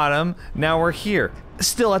the bottom, now we're here.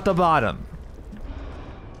 Still at the bottom.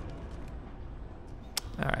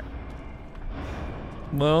 Alright.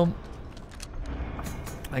 Well,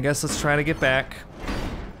 I guess let's try to get back.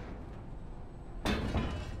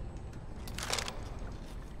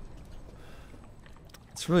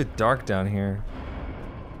 really dark down here.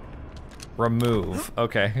 Remove.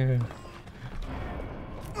 Okay.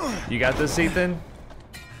 You got this, Ethan?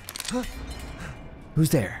 Who's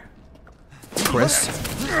there? Chris?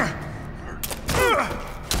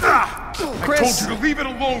 I told you to leave it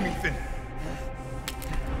alone, Ethan.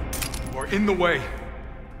 You are in the way.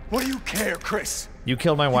 What do you care, Chris? You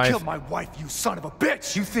killed my You wife. killed my wife, you son of a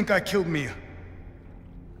bitch! You think I killed Mia?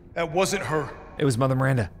 That wasn't her. It was Mother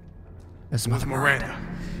Miranda. It was It was Mother Miranda.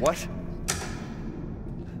 What?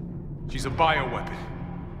 She's a bioweapon.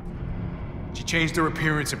 She changed her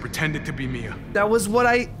appearance and pretended to be Mia. That was what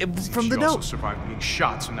from the She also note. survived being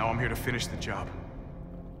shot, so now I'm here to finish the job.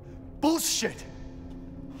 Bullshit!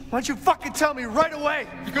 Why don't you fucking tell me right away?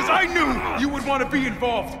 Because I knew you would want to be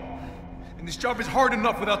involved. And this job is hard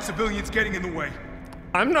enough without civilians getting in the way.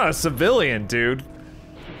 I'm not a civilian, dude.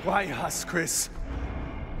 Why us, Chris?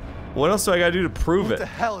 What else do I gotta do to prove What it? the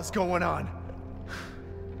hell is going on?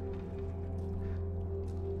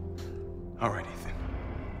 All right, Ethan.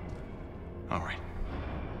 All right.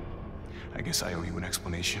 I guess I owe you an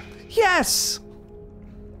explanation. Yes!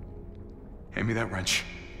 Hand me that wrench.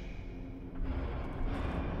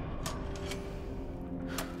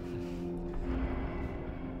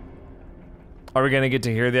 Are we gonna get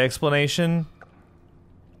to hear the explanation?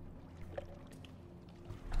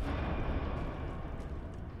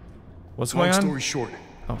 What's going Long on? story short,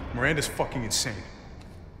 Miranda's fucking insane.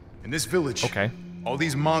 In this village, Okay. all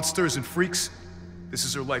these monsters and freaks, this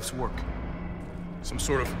is her life's work. Some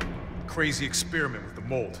sort of crazy experiment with the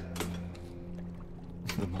mold.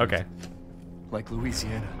 Okay. Like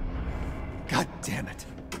Louisiana. God damn it.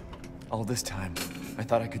 All this time, I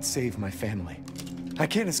thought I could save my family. I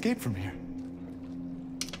can't escape from here.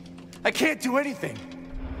 I can't do anything.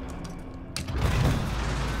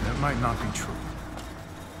 That might not be true.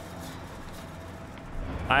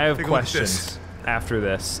 I have Take a look at questions after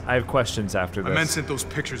this. I have questions after My men this. sent those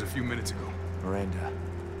pictures a few minutes ago. Miranda.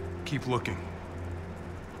 Keep looking.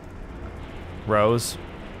 Rose?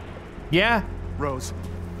 Yeah? Rose.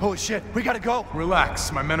 Holy shit, we gotta go!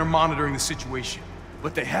 Relax, my men are monitoring the situation.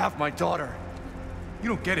 But they have my daughter. You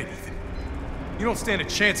don't get it, Ethan. You don't stand a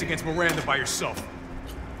chance against Miranda by yourself.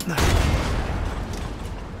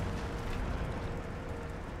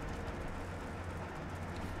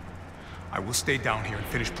 I will stay down here and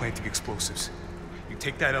finish planting explosives. You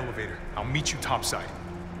take that elevator. I'll meet you topside.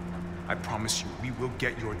 I promise you, we will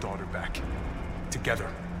get your daughter back. Together.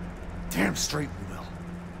 Damn straight we will.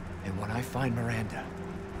 And when I find Miranda,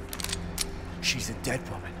 she's a dead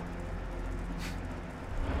woman.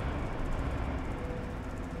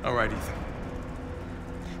 All right, Ethan.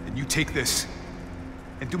 Then you take this,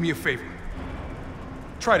 and do me a favor.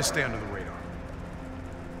 Try to stay under the radar.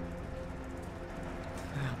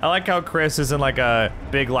 I like how Chris is in like a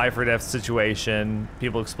big life or death situation,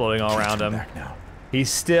 people exploding all around him. Back now. He's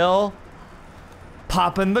still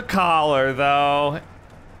popping the collar though.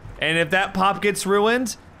 And if that pop gets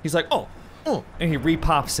ruined, he's like, oh, and he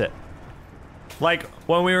repops it. Like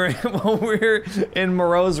when we were in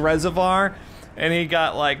Moreau's Reservoir and he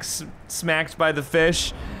got like smacked by the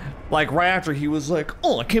fish, like right after he was like,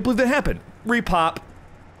 oh, I can't believe that happened. Repop.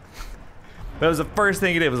 That was the first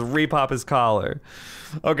thing he did, was repop his collar.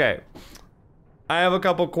 Okay, I have a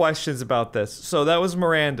couple questions about this. So that was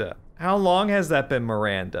Miranda. How long has that been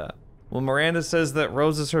Miranda? Well, Miranda says that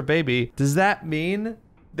Rose is her baby. Does that mean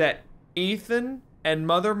that Ethan and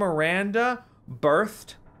Mother Miranda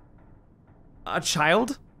birthed a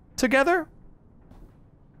child together?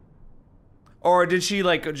 Or did she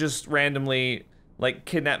like just randomly like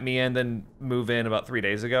kidnap me and then move in about 3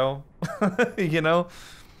 days ago? You know?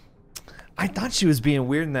 I thought she was being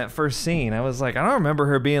weird in that first scene. I was like, I don't remember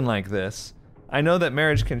her being like this. I know that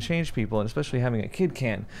marriage can change people, and especially having a kid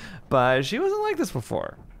can, but she wasn't like this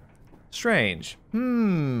before. Strange.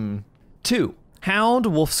 2. Hound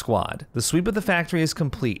Wolf Squad. The sweep of the factory is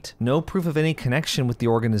complete. No proof of any connection with the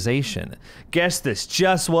organization. Guess this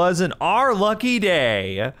just wasn't our lucky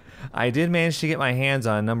day. I did manage to get my hands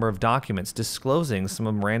on a number of documents disclosing some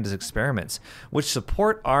of Miranda's experiments, which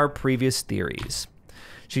support our previous theories.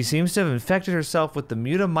 She seems to have infected herself with the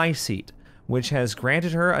mutamycete, which has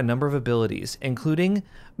granted her a number of abilities, including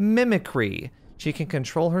mimicry. She can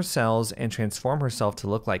control her cells and transform herself to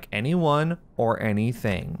look like anyone or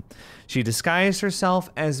anything. She disguised herself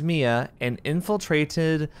as Mia and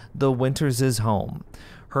infiltrated the Winters' home.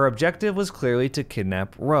 Her objective was clearly to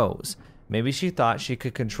kidnap Rose. Maybe she thought she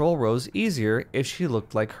could control Rose easier if she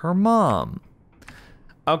looked like her mom.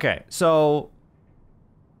 Okay, so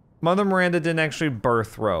Mother Miranda didn't actually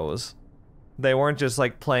birth Rose. They weren't just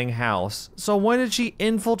like playing house. So when did she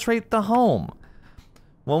infiltrate the home?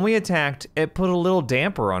 When we attacked, it put a little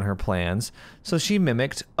damper on her plans, so she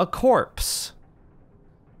mimicked a corpse.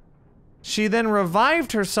 She then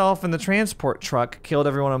revived herself in the transport truck, killed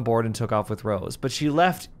everyone on board, and took off with Rose. But she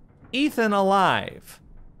left Ethan alive.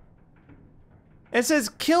 It says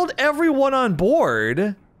killed everyone on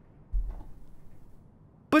board.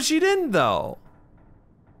 But she didn't, though.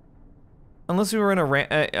 Unless we were in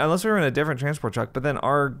a different transport truck, but then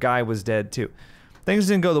our guy was dead too. Things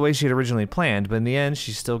didn't go the way she had originally planned, but in the end,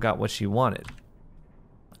 she still got what she wanted.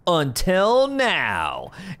 Until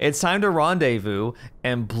now. It's time to rendezvous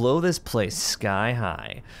and blow this place sky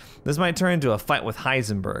high. This might turn into a fight with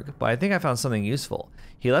Heisenberg, but I think I found something useful.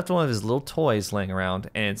 He left one of his little toys laying around,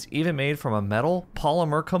 and it's even made from a metal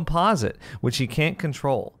polymer composite, which he can't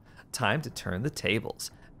control. Time to turn the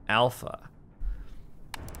tables. Alpha.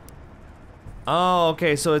 Oh,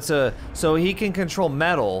 okay, so he can control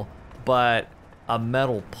metal, but a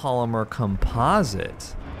metal polymer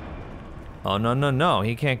composite. Oh, no,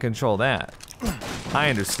 he can't control that. I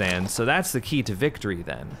understand, so that's the key to victory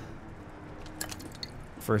then.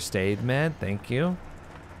 First aid med, thank you.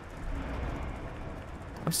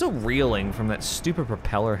 I'm still reeling from that stupid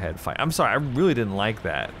propeller head fight. I'm sorry, I really didn't like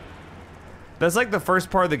that. That's like the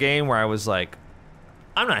first part of the game where I was like,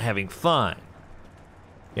 I'm not having fun.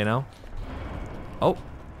 You know? Oh.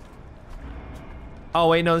 Oh,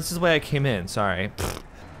 wait, no, this is the way I came in, sorry.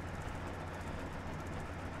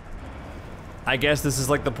 I guess this is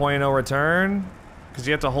like the point of no return? Because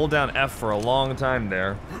you have to hold down F for a long time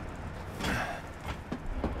there.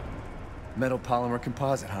 Metal polymer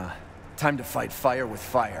composite, huh? Time to fight fire with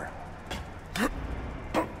fire.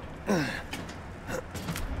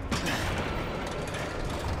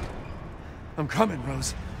 I'm coming,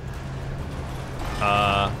 Rose.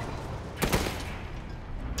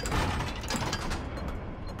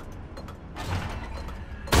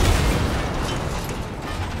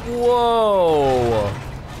 Whoa.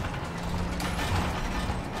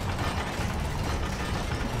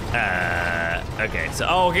 Okay, so,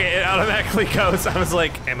 oh, okay, it automatically goes. I was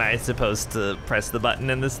like, am I supposed to press the button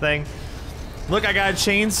in this thing? Look, I got a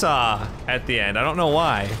chainsaw at the end. I don't know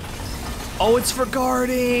why. Oh, it's for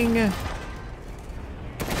guarding.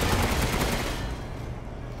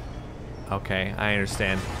 Okay, I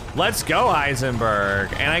understand. Let's go,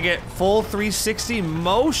 Heisenberg. And I get full 360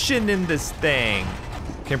 motion in this thing.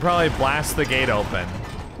 Can probably blast the gate open.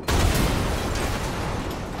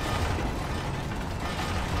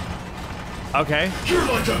 Okay. You're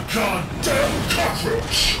like a goddamn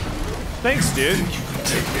cockroach. Thanks, dude. Think you can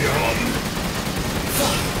take me on?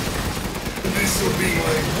 Fine. This will be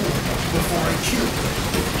my rule before I kill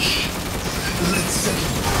the bitch. Let's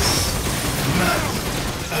settle this. Man,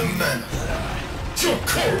 a man. Your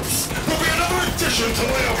corpse will be another addition to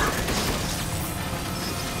my army.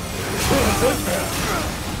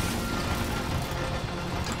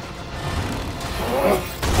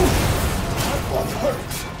 One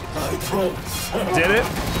hurt. I promise. Did it?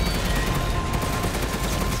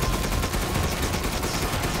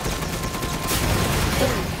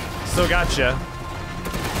 Still gotcha.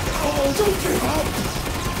 Oh, don't give up!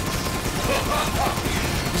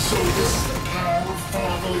 So this is the power of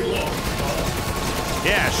fatherly love, huh?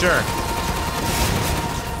 Yeah, sure.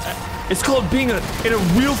 It's called being in a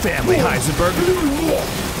real family, Heisenberg.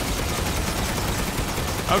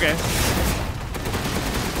 Okay.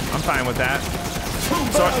 I'm fine with that.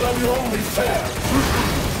 So I'm your only fan.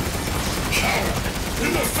 Coward,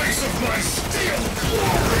 in the face of my steel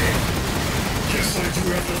glory. Guess I do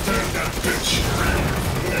have to thank that bitch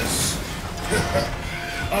for this.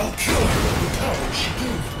 I'll kill her with the power she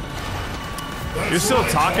gave me. You're still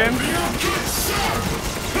talking? Be a good son.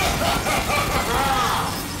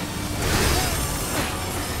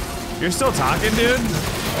 You're still talking, dude?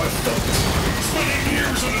 I felt spending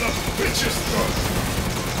years under the bitch's throat.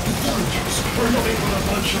 We're nothing but a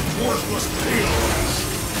bunch of worthless peons.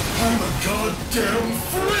 I'm a goddamn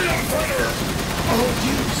freedom fighter. I'll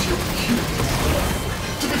use your cute life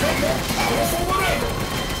to become more powerful than ever.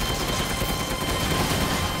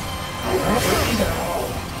 Now,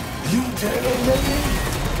 you dead already?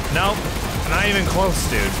 Nope, not even close,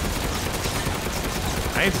 dude.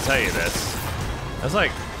 I hate to tell you this. That's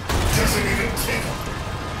like... Doesn't even tickle.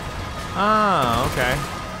 Oh, okay.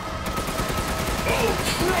 I'll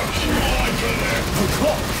crush you like an egg. The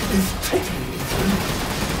clock is ticking, Ethan.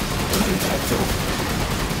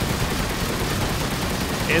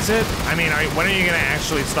 Is it? I mean, when are you gonna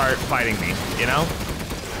actually start fighting me, you know?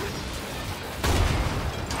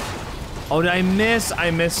 Oh, did I miss?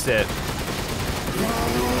 I missed it.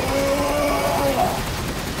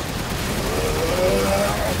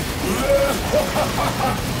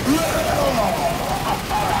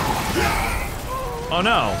 Oh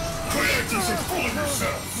no. Creators are full of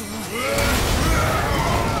yourselves.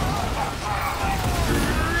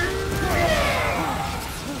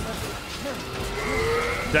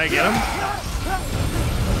 Did I get him?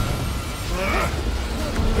 No!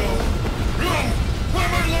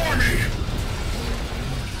 I'm an army!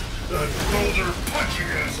 That boulder punching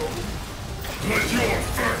asshole! But you're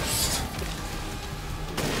first!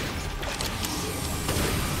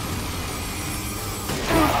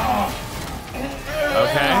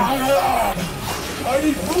 Okay. I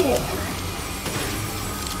need more!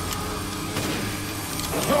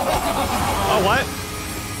 Oh, what?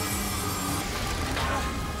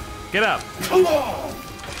 Get up. Come on!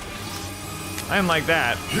 I didn't like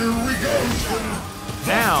that. Here we go!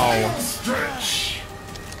 Ow. Stretch!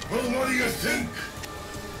 Well, what do you think?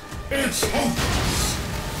 It's hopeless,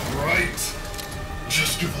 right?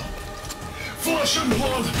 Just give up. Flesh and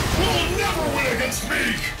blood will never win against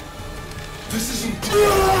me! This isn't...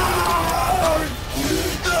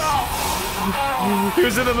 He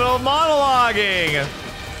was in the middle of monologuing.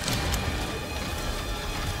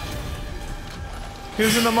 He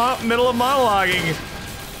was in the middle of monologuing,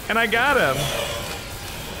 and I got him.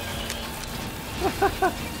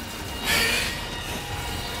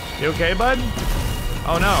 You okay, bud?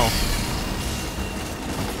 Oh no.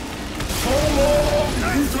 So long,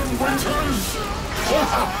 Ethan Winters!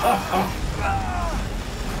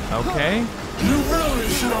 Okay. You really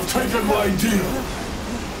should have taken my deal.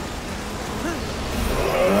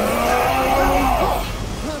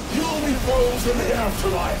 You'll be froze in the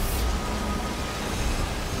afterlife.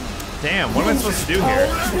 Damn, what am I supposed to do here?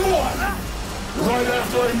 Right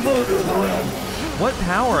after I murder Miranda. What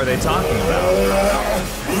power are they talking about?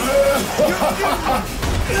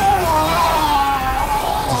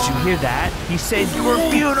 Did you hear that? He said your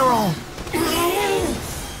funeral!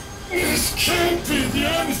 This can't be the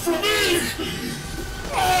end for me!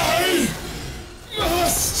 I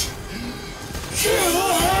must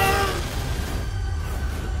kill her!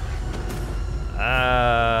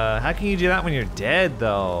 How can you do that when you're dead,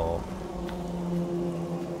 though?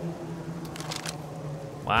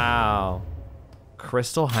 Wow.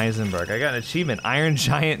 Crystal Heisenberg. I got an achievement. Iron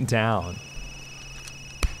Giant down.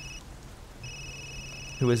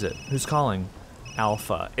 Who is it? Who's calling?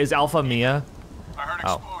 Alpha. Is Alpha Mia? I heard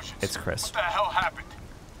Oh, explosions. it's Chris. What the hell happened?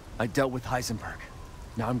 I dealt with Heisenberg.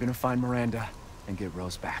 Now I'm gonna find Miranda and get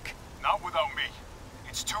Rose back. Not without me.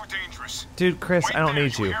 It's too dangerous. Dude, Chris, Wait I don't there,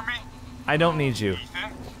 need you. hear me? I don't need you.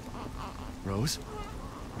 Ethan? Rose?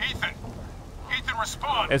 Ethan! Ethan,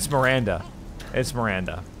 respond! It's Miranda. It's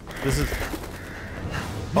Miranda. This is...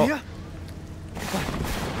 Oh. Mia?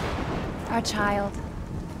 Our child.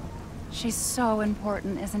 She's so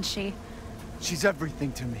important, isn't she? She's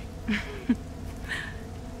everything to me.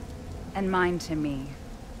 And mine to me.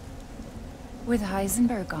 With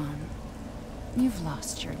Heisenberg gone, you've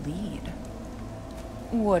lost your lead.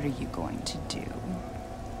 What are you going to do?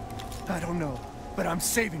 I don't know, but I'm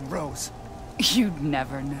saving Rose. You'd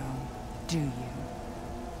never know, do you?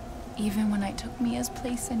 Even when I took Mia's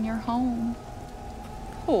place in your home.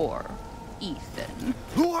 Poor Ethan.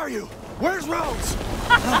 Who are you? Where's Rose?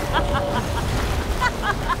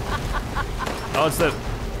 Oh,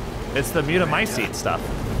 it's the mute of my seat stuff.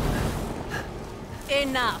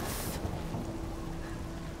 Enough.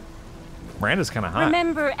 Miranda's kind of hot.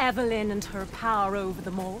 Remember Evelyn and her power over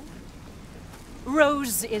them all?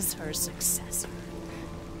 Rose is her successor.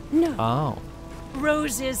 No. Oh.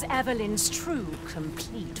 Rose is Evelyn's true,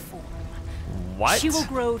 complete form. What? She will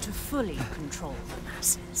grow to fully control the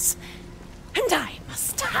masses. And I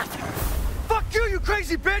must have her. Fuck you, you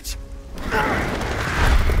crazy bitch!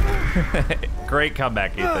 Great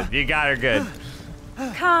comeback, Ethan. You got her good.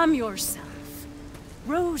 Calm yourself.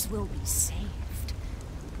 Rose will be saved.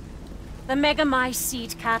 The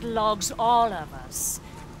Megamycete catalogs all of us.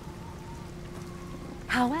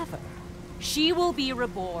 However, she will be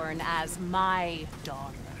reborn as my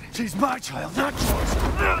daughter. She's my child, not yours.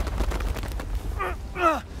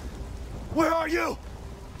 Where are you?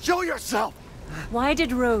 Show yourself! Why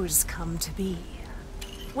did Rose come to be?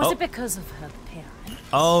 Was Oh. it because of her parents?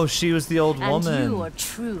 Oh, she was the old woman. And you are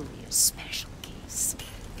truly a special case.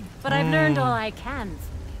 But I've learned all I can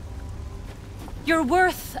from you. Your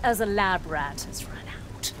worth as a lab rat has run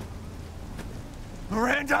out.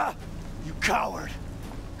 Miranda! You coward!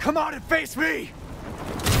 Come out and face me!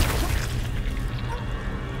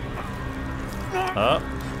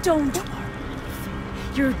 Don't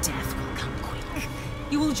worry. Your death will come quick.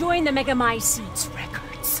 You will join the Megamycete's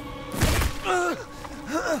records.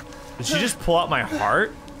 Did she just pull out my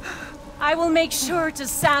heart? I will make sure to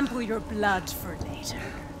sample your blood for later.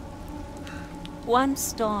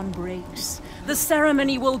 Once dawn breaks, the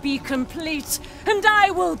ceremony will be complete, and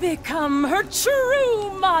I will become her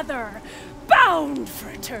true mother, bound for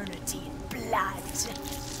eternity in blood.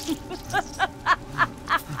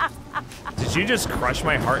 Did you just crush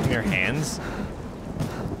my heart in your hands?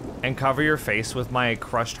 And cover your face with my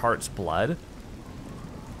crushed heart's blood?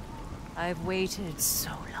 I've waited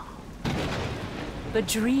so long. But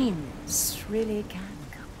dreams really can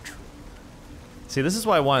come true. See, this is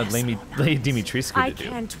what I wanted Lady Dimitrescu I to do.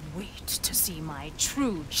 can't wait to see my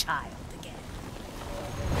true child again.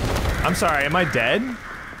 I'm sorry, am I dead?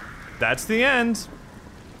 That's the end.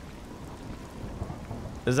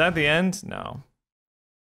 Is that the end? No.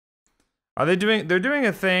 Are they doing, they're doing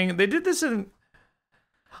a thing. They did this in,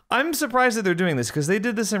 I'm surprised that they're doing this because they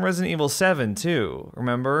did this in Resident Evil 7 too,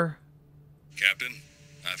 remember? Captain,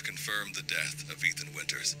 I've confirmed the death of Ethan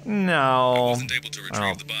Winters. No. I wasn't able to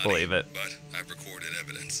retrieve the body, believe it. but I've recorded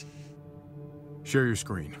evidence. Share your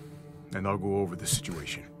screen, and I'll go over the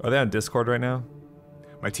situation. Are they on Discord right now?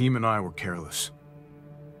 My team and I were careless.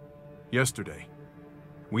 Yesterday,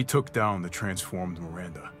 we took down the transformed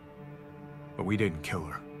Miranda, but we didn't kill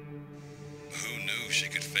her. Who knew she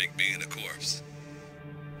could fake being a corpse?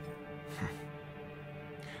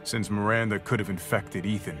 Since Miranda could have infected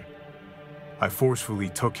Ethan, I forcefully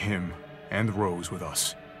took him and Rose with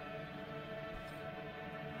us.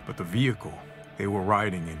 But the vehicle they were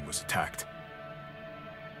riding in was attacked.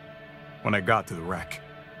 When I got to the wreck,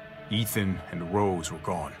 Ethan and Rose were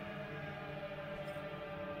gone.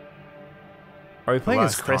 Are we playing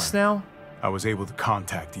as last Chris time, now? I was able to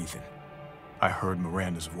contact Ethan. I heard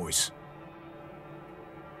Miranda's voice.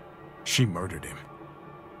 She murdered him.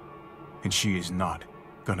 And she is not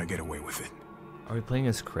gonna get away with it. Are we playing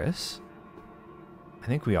as Chris? I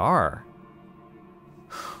think we are.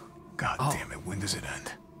 God damn it, when does it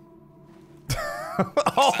end?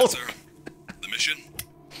 Oh, That, sir? The mission?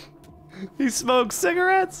 he smokes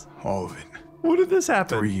cigarettes? All of it. When did this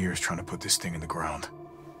happen? 3 years trying to put this thing in the ground.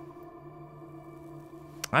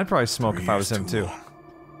 I'd probably smoke 3 if I was years him too. long.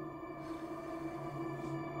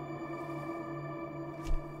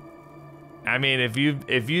 I mean, if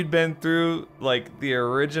you'd been through like the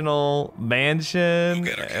original mansion Go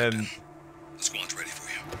get her, and Captain. The squad's ready for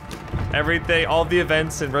you. everything, all the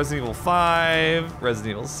events in Resident Evil 5,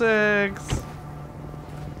 Resident Evil 6,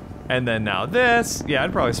 and then now this, yeah,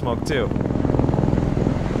 I'd probably smoke too.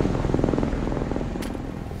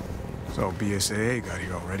 So BSAA got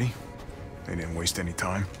here already. They didn't waste any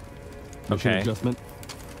time. Okay. Adjustment.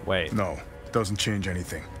 Wait. No, doesn't change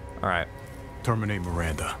anything. All right. Terminate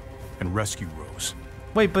Miranda and rescue Rose.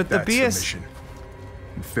 Wait, but That's the the BS. mission.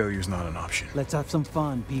 And failure's not an option. Let's have some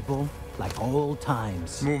fun, people. Like old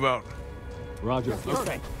times. Move out. Roger.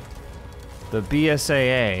 The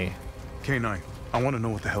BSAA. K9, I want to know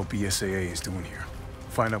what the hell BSAA is doing here.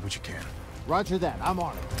 Find out what you can. Roger that. I'm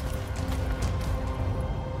on it.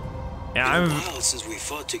 Yeah, Been a I'm. while since we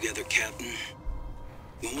fought together, Captain.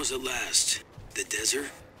 When was it last? The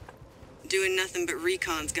desert? Doing nothing but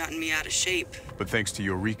recon's gotten me out of shape. But thanks to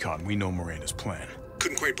your recon, we know Miranda's plan.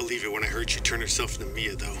 Couldn't quite believe it when I heard she turned herself into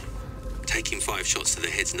Mia, though. Taking 5 shots to the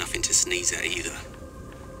head's nothing to sneeze at either.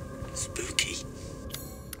 Spooky.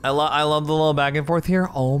 I love the little back and forth here.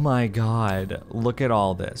 Oh my god. Look at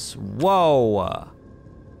all this. Whoa.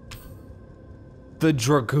 The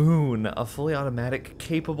Dragoon, a fully automatic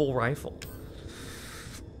capable rifle.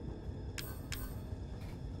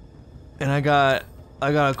 And I got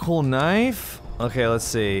a cool knife. Okay, let's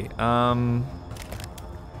see. I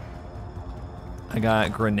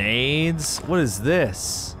got grenades. What is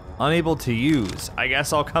this? Unable to use. I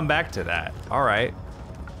guess I'll come back to that. All right.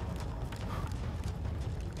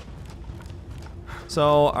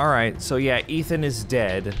 So, all right. So yeah, Ethan is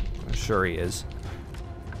dead. I'm sure he is.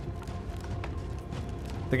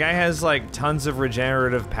 The guy has like tons of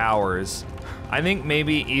regenerative powers. I think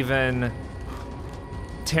maybe even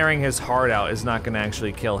tearing his heart out is not gonna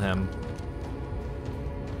actually kill him.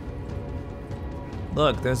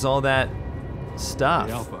 Look, there's all that stuff.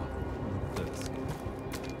 The Alpha. This.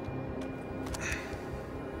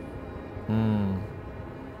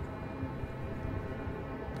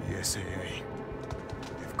 BSAA.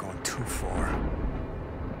 They've gone too far.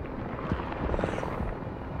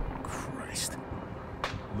 Christ.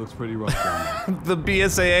 Looks pretty rough down The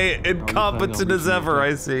BSAA incompetent as ever,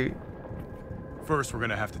 I see. First, we're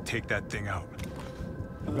gonna have to take that thing out. there.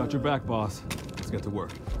 I've got your back, boss. Let's get to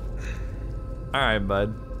work. All right,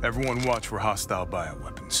 bud. Everyone watch for hostile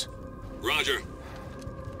bioweapons. Roger.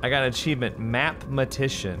 I got an achievement,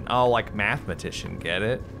 mathematician. Oh, like mathematician, get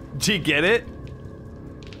it? Do you get it?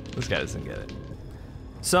 This guy doesn't get it.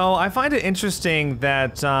 So I find it interesting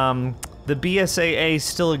that the BSAA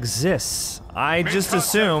still exists. I Make just contact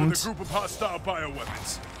assumed. with a group of hostile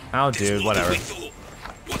bioweapons. Oh, dude, whatever.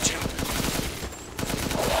 Watch out.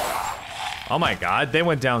 Oh my god, they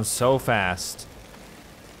went down so fast.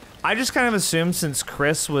 I just kind of assumed since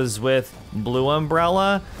Chris was with Blue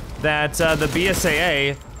Umbrella that the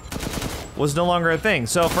BSAA was no longer a thing.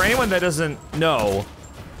 So for anyone that doesn't know,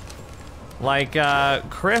 like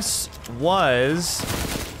Chris was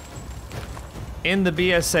in the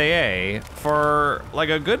BSAA for like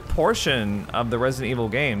a good portion of the Resident Evil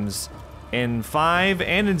games. In 5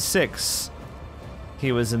 and in 6,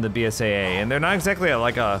 he was in the BSAA, and they're not exactly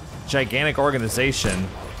like a gigantic organization.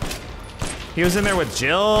 He was in there with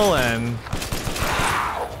Jill and...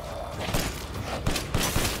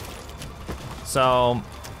 So...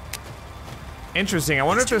 Interesting. I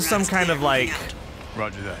wonder if there's some kind of like...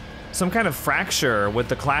 Roger that. Some kind of fracture with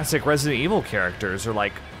the classic Resident Evil characters, or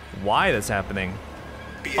like, why that's happening.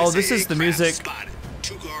 Oh, this is the music... Spotted.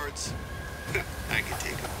 2 guards. I can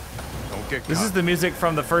take them. Don't get This caught. is the music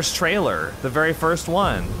from the first trailer, the very first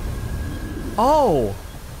one. Oh!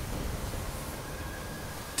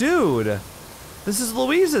 Dude! This is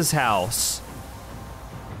Louisa's house.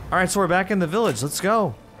 Alright, so we're back in the village. Let's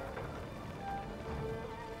go.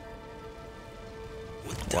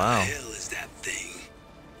 What the Wow. hell is that thing?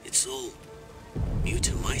 It's all new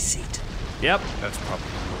to my seat. Yep. That's probably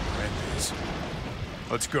what Miranda is.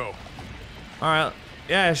 Let's go. Alright.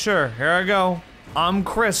 Yeah, sure. Here I go. I'm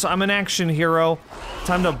Chris. I'm an action hero.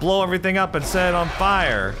 Time to blow everything up and set it on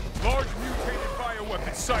fire. Large mutated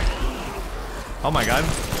bioweapon sighted. Oh my god.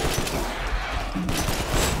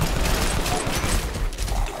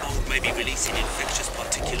 The mold may be releasing infectious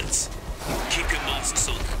particulates. Keep your masks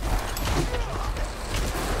on.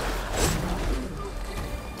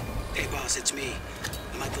 Hey boss, it's me.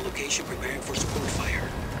 I'm at the location preparing for support fire.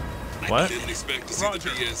 What? I didn't expect to see Roger.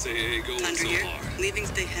 the BSAA going Thunder so here. far. Leaving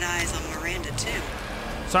they had eyes on Miranda too.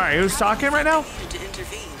 Sorry, who's talking right now? To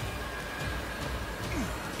intervene.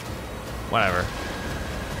 Whatever.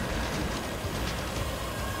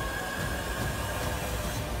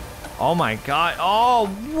 Oh my god. Oh,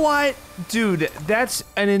 what? Dude, that's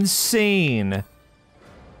an insane...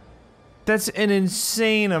 That's an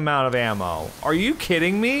insane amount of ammo. Are you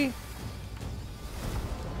kidding me?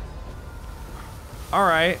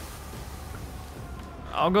 Alright.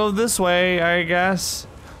 I'll go this way, I guess.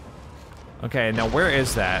 Okay, now where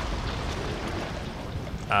is that?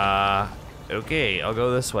 Okay, I'll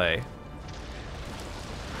go this way.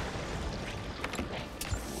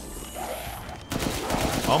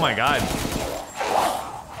 Oh my god.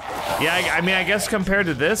 Yeah, I mean, I guess compared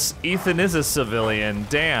to this, Ethan is a civilian.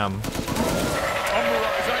 Damn. Mirage,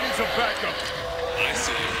 I need some backup. I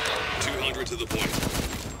see you. 200 to the point.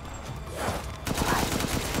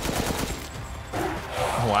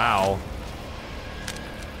 Wow.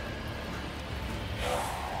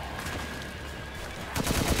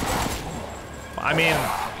 I mean,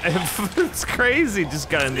 it's crazy just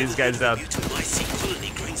gunning these guys down. New to my seat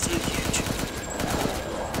colony growing so huge.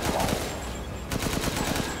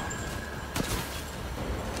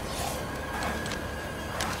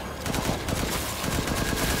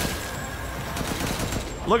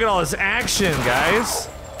 Look at all this action, guys.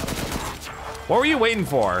 What were you waiting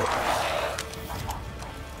for?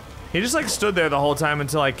 He just like stood there the whole time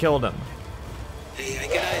until I killed him. Hey, I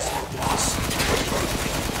get eyes on the boss.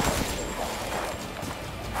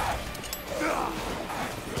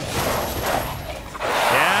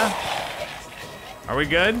 Yeah? Are we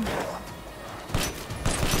good?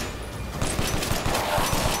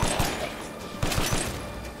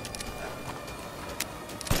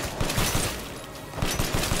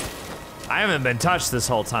 I haven't been touched this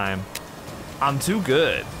whole time. I'm too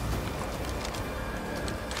good.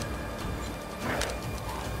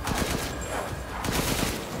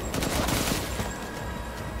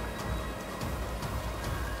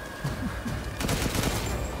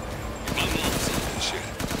 My mom's on this shit.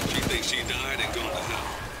 She thinks she died and gone to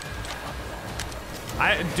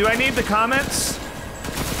hell. Do I need the comments?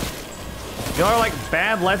 Y'all are like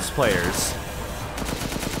bad Let's Players.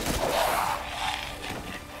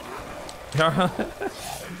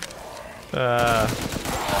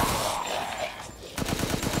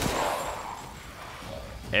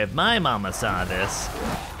 If my mama saw this.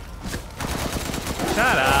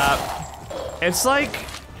 Shut up. It's like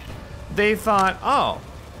they thought, oh,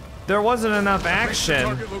 there wasn't enough action.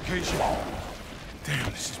 Target location. Damn,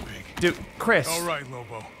 this is big. Dude, Chris. All right,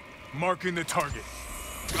 Lobo. Marking the target.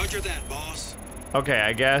 Roger that, boss. Okay,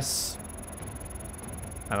 I guess.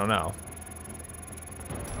 I don't know.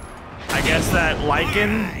 I guess that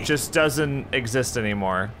lichen just doesn't exist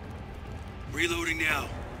anymore. Reloading now.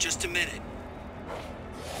 Just a minute.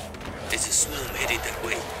 There's a swarm headed that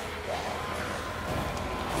way.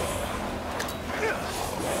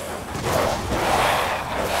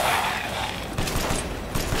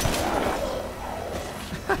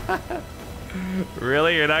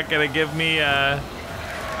 Really? You're not gonna give me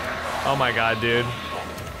Oh my god, dude.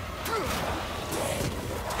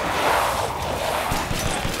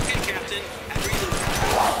 Okay, Captain.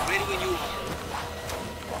 Ready when you are.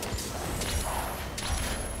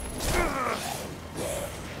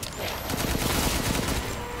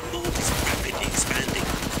 Mold is rapidly expanding.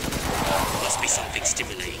 Must be something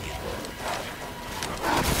stimulating it.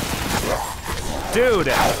 Dude.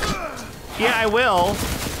 Yeah, I will.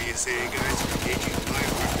 PSA, guys, engaging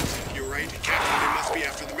bioweapons. You're right, Captain, they must be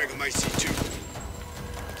after the Megamycete too.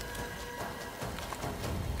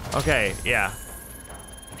 Okay, yeah.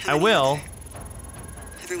 I will.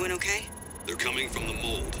 Everyone okay? They're coming from the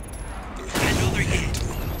mold. There's another hit.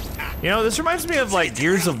 You know, this reminds me of like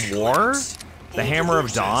Gears of War. The Hammer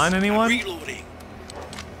of Dawn, anyone? Reloading.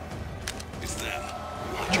 It's them.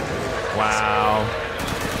 Wow.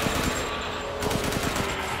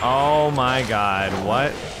 Oh my god,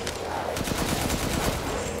 what?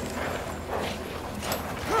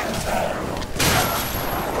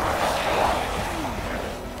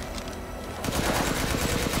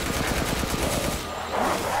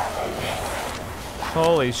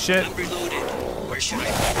 Holy shit. I'm reloaded. Where should I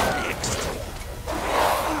go next?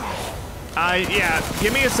 Yeah,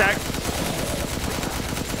 give me a sec.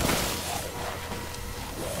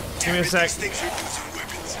 Give me a sec. These things are using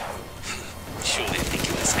weapons. Sure, they're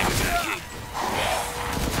thinking the same about you.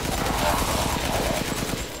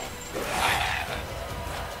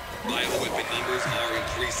 Bioweapon numbers are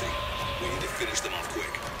increasing. We need to finish them off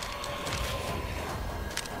quick.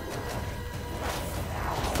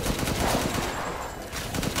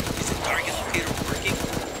 Is the target locator working?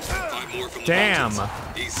 5 more from the Damn.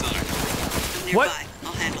 mountains. East side. I'm nearby. What?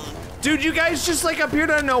 I'll handle him. Dude, you guys just like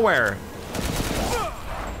appeared out of nowhere.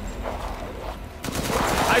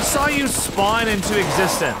 I saw you spawn into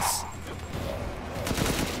existence.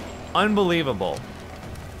 Unbelievable.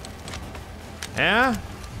 Yeah?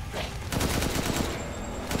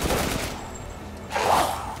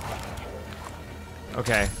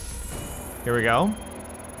 Okay. Here we go.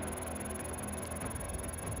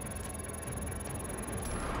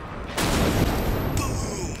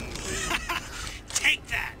 Take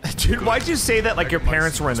that. Dude, why'd you say that like your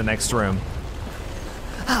parents were in the next room?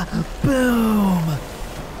 Boom!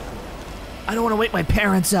 I don't want to wake my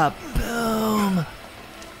parents up. Boom!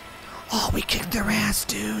 Oh, we kicked their ass,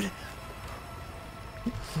 dude.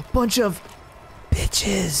 Bunch of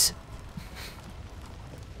bitches.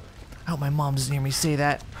 I hope my mom doesn't hear me say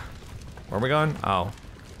that. Where are we going? Oh.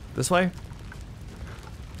 This way?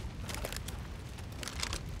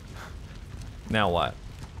 Now what?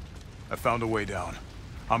 I found a way down.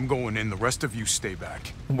 I'm going in, the rest of you stay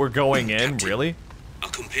back. We're going in? Captain, Really? I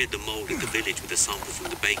compared the mold in the village with a sample from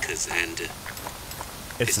the bakers, and It's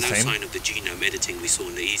there's the no same? sign of the genome editing we saw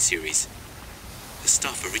in the E-series. The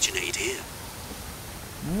stuff originated here.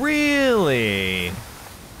 Really?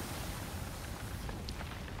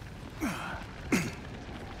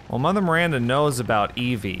 Well, Mother Miranda knows about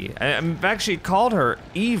Evie. In fact, she called her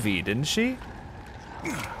Evie, didn't she?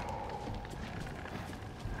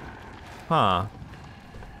 Huh.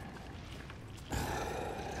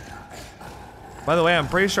 By the way, I'm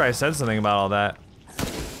pretty sure I said something about all that.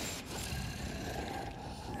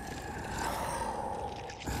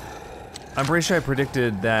 I'm pretty sure I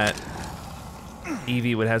predicted that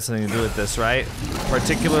Evie would have something to do with this, right?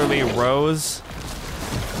 Particularly Rose.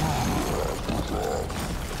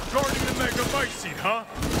 Guarding the Megamycete, huh?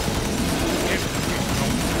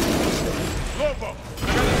 Lobo,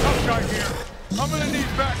 I got a tough guy here. I'm gonna need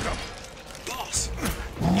backup. Boss,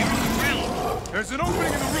 you're on the ground. There's an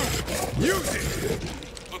opening in the roof. Use it.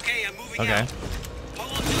 Okay, I'm moving Okay. out.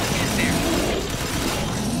 Hold on till I get there.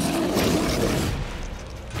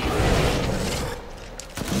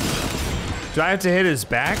 Do I have to hit his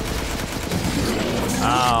back?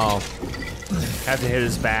 Oh. Have to hit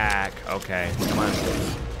his back. Okay, come on.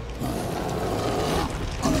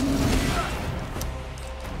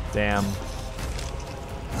 Damn.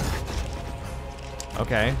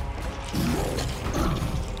 Okay.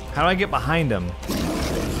 How do I get behind him?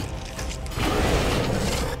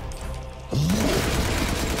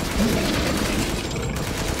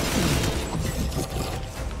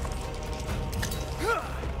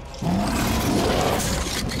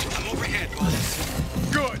 I'm overhead,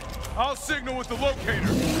 boss. Good. I'll signal with the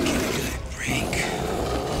locator. Break.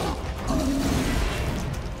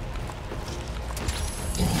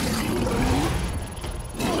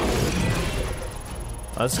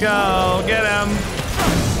 Let's go. Get him.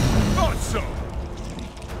 Thought so.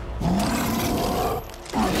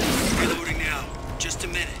 Reloading now. Just a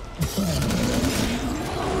minute.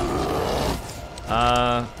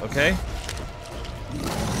 Okay.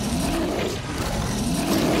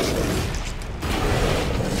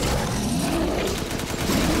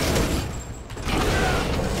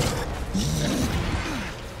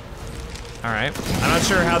 All right. I'm not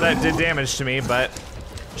sure how that did damage to me, but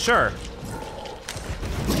sure.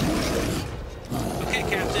 Okay,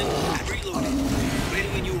 Captain. I'm reloading. Ready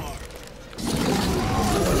when you are.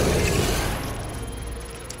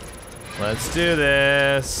 Let's do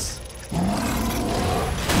this.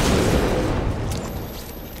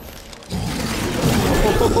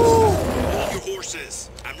 Hold your horses.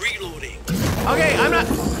 I'm reloading. Okay, I'm not.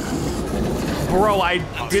 Bro, I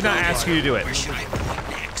did not ask you to do it. Where should I point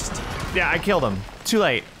next? Yeah, I killed him. Too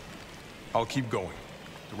late. I'll keep going.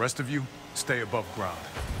 The rest of you, stay above ground.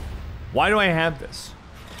 Why do I have this?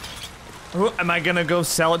 Am I gonna go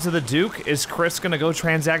sell it to the Duke? Is Chris gonna go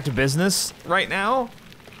transact business right now?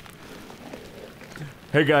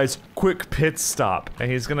 Hey guys, quick pit stop.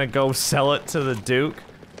 And he's gonna go sell it to the Duke.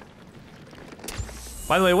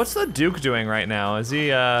 By the way, what's the Duke doing right now? Is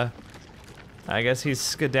he, I guess he's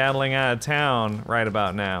skedaddling out of town right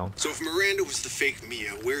about now. So if Miranda was the fake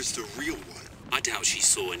Mia, where's the real one? I doubt she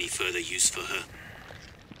saw any further use for her.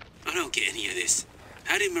 I don't get any of this.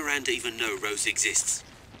 How did Miranda even know Rose exists?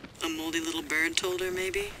 A moldy little bird told her,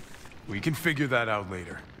 maybe? We can figure that out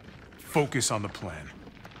later. Focus on the plan.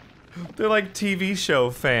 They're like TV show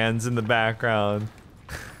fans in the background.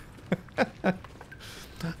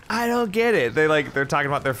 I don't get it. They're talking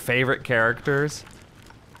about their favorite characters.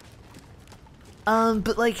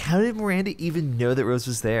 But like, how did Miranda even know that Rose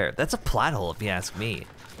was there? That's a plot hole, if you ask me.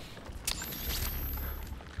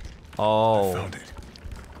 Oh. I found it.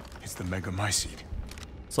 It's the Megamycete.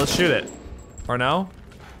 So let's shoot it. Or no?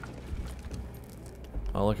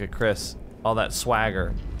 Oh, look at Chris. All that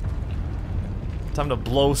swagger. Time to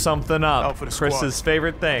blow something up. Alpha to Chris's squad.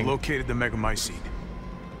 favorite thing. Located the Megamycete.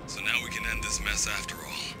 So now we can end this mess after all.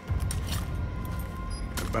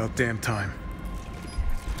 About damn time.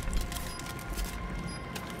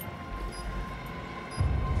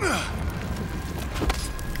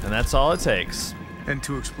 And that's all it takes. And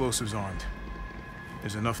 2 explosives armed.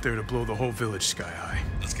 There's enough there to blow the whole village sky high.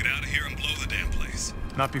 Let's get out of here and blow the damn place.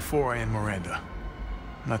 Not before I end Miranda.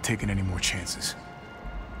 I'm not taking any more chances.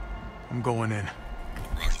 I'm going in.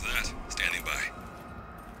 Roger that. Standing by.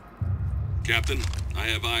 Captain, I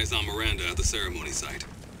have eyes on Miranda at the ceremony site.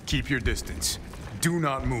 Keep your distance. Do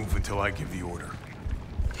not move until I give the order.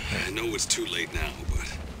 I know it's too late now,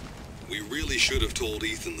 but we really should have told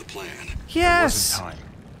Ethan the plan. There Yes! wasn't time.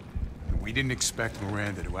 We didn't expect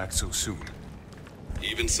Miranda to act so soon.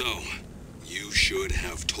 Even so, you should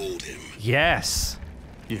have told him. Yes.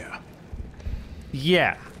 Yeah.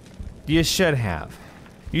 Yeah. You should have.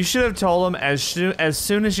 You should have told him as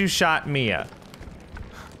soon as you shot Mia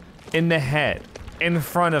in the head, in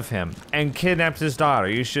front of him, and kidnapped his daughter.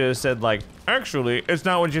 You should have said, like, actually, it's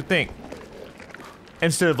not what you think.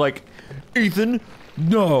 Instead of like, Ethan,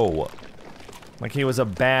 no. Like he was a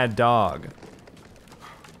bad dog.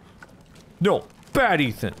 No, bad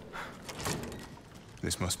Ethan.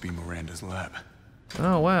 This must be Miranda's lab.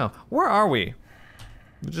 Oh, wow. Where are we?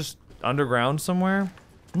 We're just underground somewhere?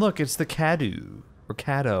 Look, it's the Cadu. Or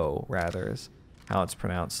Cato, rather, is how it's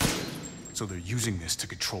pronounced. So they're using this to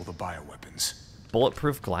control the bioweapons.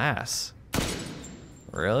 Bulletproof glass.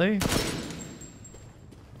 Really?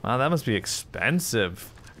 Wow, that must be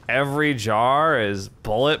expensive. Every jar is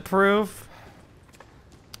bulletproof?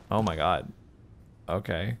 Oh my god.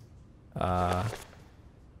 Okay.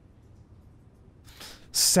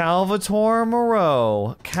 Salvatore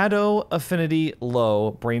Moreau. Cato affinity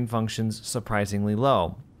low. Brain functions surprisingly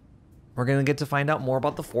low. We're gonna get to find out more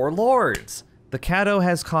about the Four Lords. The Cato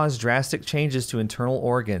has caused drastic changes to internal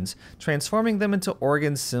organs, transforming them into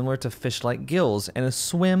organs similar to fish-like gills and a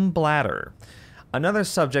swim bladder. Another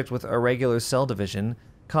subject with irregular cell division,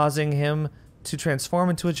 causing him to transform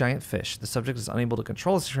into a giant fish. The subject is unable to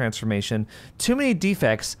control his transformation. Too many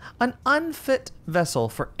defects. An unfit vessel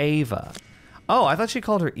for Ava. Oh, I thought she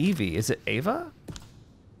called her Evie. Is it Ava?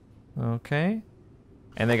 Okay.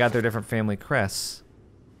 And they got their different family crests.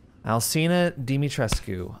 Alcina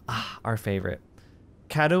Dimitrescu. Ah, our favorite.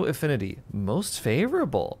 Cato affinity. Most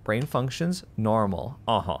favorable. Brain functions. Normal.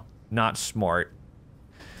 Not smart.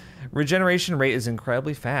 Regeneration rate is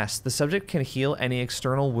incredibly fast. The subject can heal any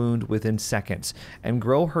external wound within seconds and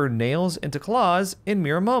grow her nails into claws in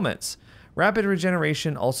mere moments. Rapid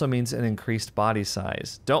regeneration also means an increased body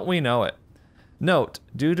size. Don't we know it? Note,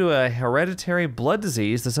 due to a hereditary blood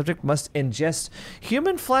disease, the subject must ingest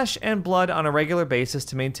human flesh and blood on a regular basis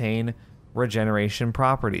to maintain regeneration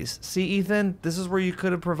properties. See, Ethan, this is where you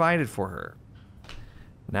could have provided for her.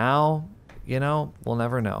 Now, you know, we'll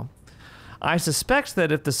never know. I suspect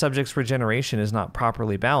that if the subject's regeneration is not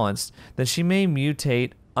properly balanced, then she may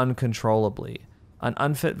mutate uncontrollably. An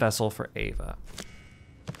unfit vessel for Ava.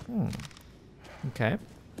 Okay.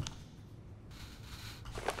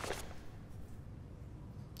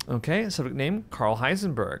 Okay, subject name, Carl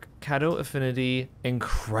Heisenberg. Cato affinity,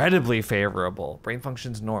 incredibly favorable. Brain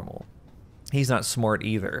functions normal. He's not smart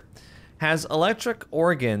either. Has electric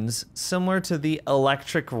organs similar to the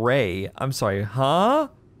electric ray. I'm sorry, huh?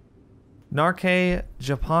 Narque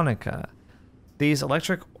japonica. These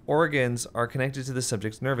electric organs are connected to the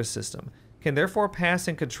subject's nervous system, can therefore pass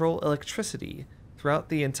and control electricity throughout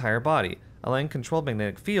the entire body, allowing controlled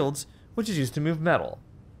magnetic fields, which is used to move metal.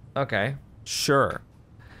 Okay, sure.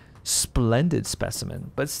 Splendid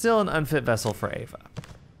specimen, but still an unfit vessel for Ava.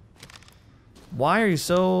 Why are you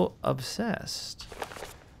so obsessed?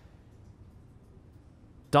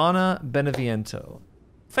 Donna Beneviento.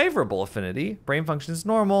 Favorable affinity, brain functions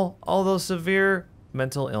normal, although severe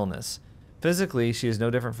mental illness. Physically, she is no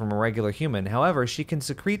different from a regular human. However, she can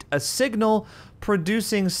secrete a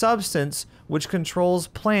signal-producing substance which controls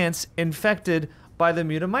plants infected by the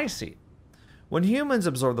mutamycete. When humans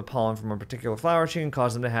absorb the pollen from a particular flower, she can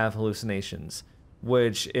cause them to have hallucinations,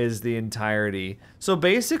 which is the entirety. So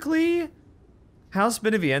basically, House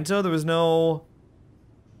Beneviento, there was no...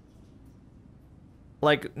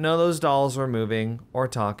 Like, none of those dolls were moving or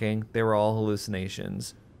talking. They were all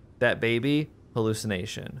hallucinations. That baby,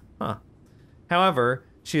 hallucination. Huh. However,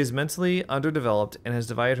 she is mentally underdeveloped and has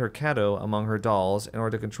divided her Cato among her dolls in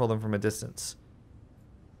order to control them from a distance.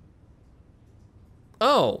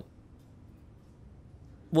 Oh.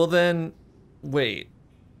 Well then, wait.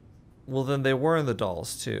 Well then they were in the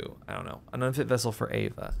dolls too. I don't know. An unfit vessel for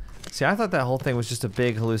Ava. See, I thought that whole thing was just a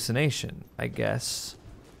big hallucination. I guess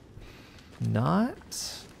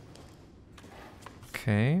not.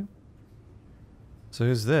 Okay. So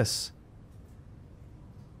who's this?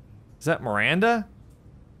 Is that Miranda?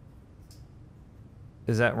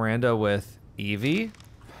 Is that Miranda with Evie?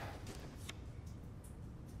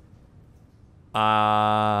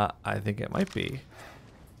 I think it might be.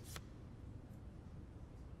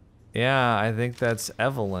 Yeah, I think that's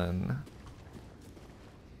Evelyn.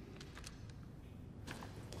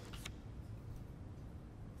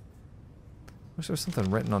 Wish there was something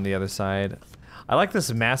written on the other side. I like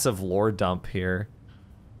this massive lore dump here.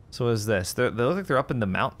 So what is this? They look like they're up in the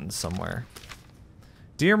mountains somewhere.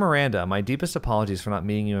 Dear Miranda, my deepest apologies for not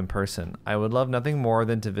meeting you in person. I would love nothing more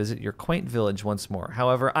than to visit your quaint village once more.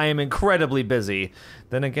 However, I am incredibly busy.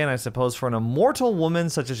 Then again, I suppose for an immortal woman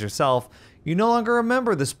such as yourself, you no longer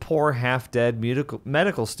remember this poor half-dead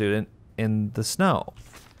medical student in the snow.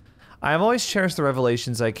 I have always cherished the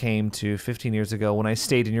revelations I came to 15 years ago when I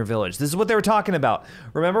stayed in your village. This is what they were talking about.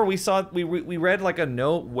 Remember, we read like a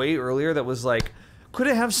note way earlier that was like, could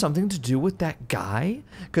it have something to do with that guy?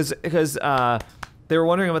 Because they were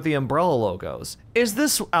wondering about the umbrella logos. Is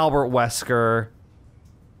this Albert Wesker?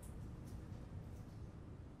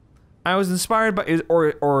 I was inspired by,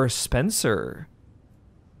 or Spencer.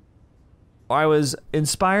 I was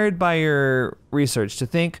inspired by your research to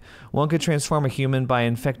think one could transform a human by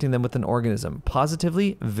infecting them with an organism.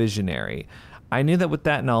 Positively visionary. I knew that with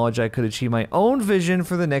that knowledge I could achieve my own vision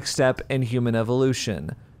for the next step in human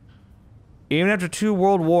evolution. Even after 2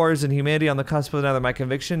 world wars and humanity on the cusp of another, my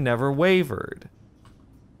conviction never wavered.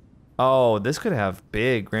 Oh, this could have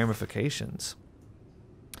big ramifications.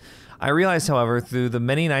 I realized, however, through the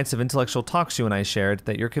many nights of intellectual talks you and I shared,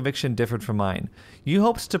 that your conviction differed from mine. You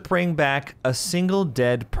hoped to bring back a single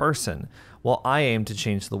dead person, while I aimed to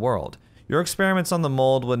change the world. Your experiments on the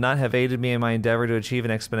mold would not have aided me in my endeavor to achieve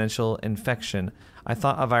an exponential infection. I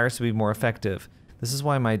thought a virus would be more effective. This is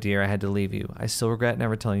why, my dear, I had to leave you. I still regret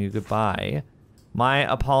never telling you goodbye. My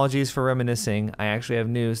apologies for reminiscing. I actually have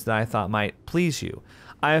news that I thought might please you.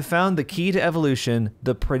 I have found the key to evolution,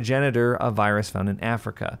 the progenitor of virus found in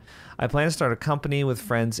Africa. I plan to start a company with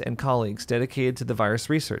friends and colleagues dedicated to the virus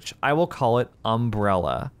research. I will call it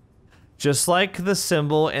Umbrella. Just like the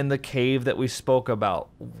symbol in the cave that we spoke about.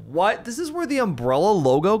 What? This is where the Umbrella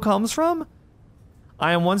logo comes from?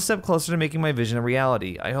 I am one step closer to making my vision a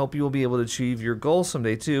reality. I hope you will be able to achieve your goal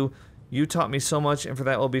someday too. You taught me so much, and for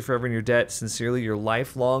that will be forever in your debt. Sincerely, your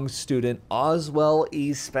lifelong student, Oswell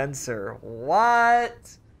E. Spencer.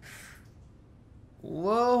 What?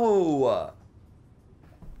 Whoa.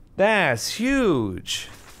 That's huge.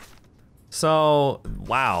 So,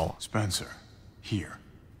 wow. Spencer, here.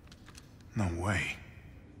 No way.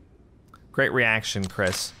 Great reaction,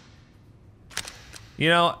 Chris. You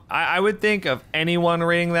know, I would think of anyone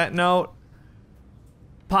reading that note,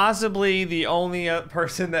 possibly the only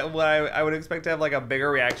person that I would expect to have like a bigger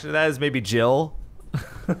reaction to that is maybe Jill.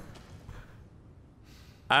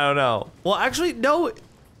 I don't know. Well, actually, no.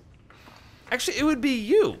 Actually, it would be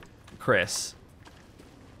you, Chris.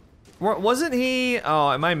 Wasn't he?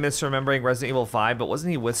 Oh, am I misremembering Resident Evil 5? But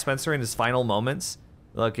wasn't he with Spencer in his final moments?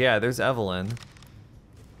 Look, yeah, there's Evelyn.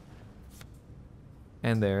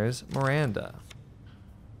 And there's Miranda.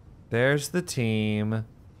 There's the team.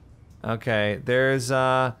 Okay, there's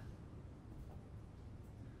so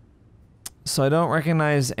I don't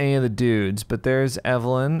recognize any of the dudes, but there's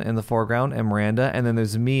Evelyn in the foreground and Miranda, and then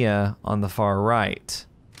there's Mia on the far right.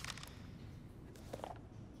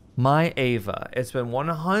 My Ava, it's been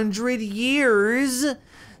 100 years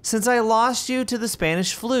since I lost you to the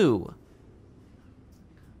Spanish flu.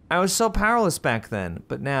 I was so powerless back then,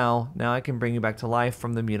 but now I can bring you back to life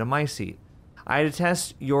from the Mutamycete. I had to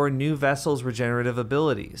test your new vessel's regenerative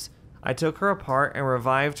abilities. I took her apart and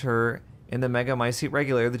revived her in the Megamycete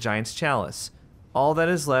Regulator, the Giant's Chalice. All that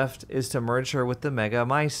is left is to merge her with the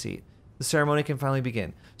Megamycete. The ceremony can finally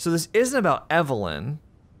begin. So this isn't about Evelyn,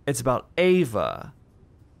 it's about Ava.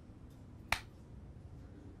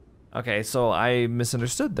 Okay, so I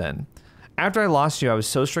misunderstood then. After I lost you, I was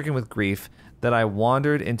so stricken with grief that I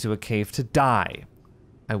wandered into a cave to die.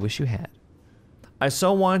 I wish you had. I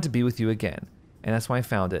so wanted to be with you again, and that's why I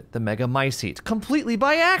found it, the Megamycete, completely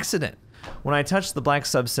by accident. When I touched the black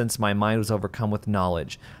substance, my mind was overcome with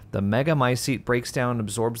knowledge. The Megamycete breaks down and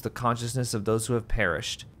absorbs the consciousness of those who have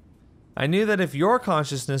perished. I knew that if your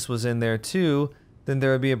consciousness was in there too, then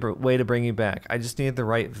there would be a way to bring you back. I just needed the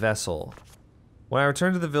right vessel. When I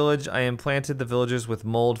returned to the village, I implanted the villagers with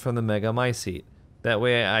mold from the Megamycete. That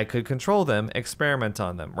way I could control them, experiment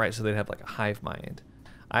on them, right? So they'd have like a hive mind.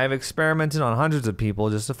 I have experimented on hundreds of people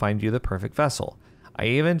just to find you the perfect vessel. I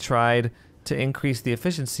even tried to increase the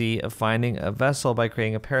efficiency of finding a vessel by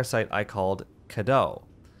creating a parasite I called Cadeau.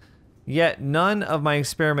 Yet none of my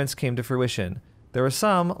experiments came to fruition. There were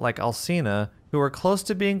some, like Alcina, who were close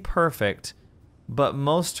to being perfect, but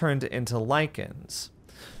most turned into lichens.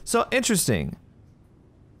 So interesting.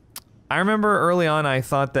 I remember early on I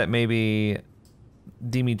thought that maybe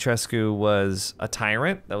Dimitrescu was a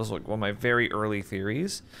tyrant. That was like one of my very early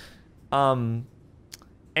theories. And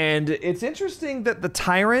it's interesting that the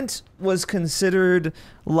tyrant was considered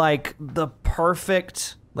like the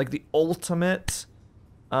perfect, like the ultimate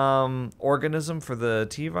organism for the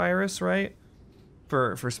T-virus, right?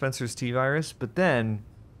 For Spencer's T-virus. But then,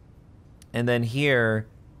 and then here,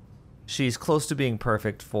 she's close to being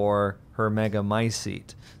perfect for her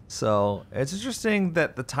Megamycete. So it's interesting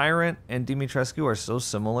that the Tyrant and Dimitrescu are so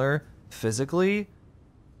similar physically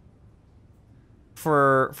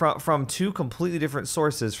from two completely different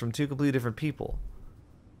sources, from two completely different people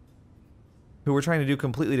who were trying to do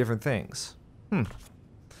completely different things.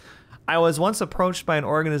 I was once approached by an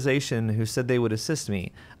organization who said they would assist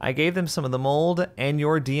me. I gave them some of the mold and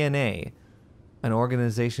your DNA. An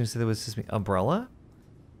organization said they would assist me. Umbrella?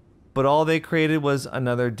 But all they created was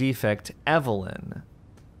another defect, Evelyn.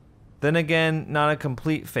 Then again, not a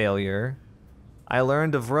complete failure. I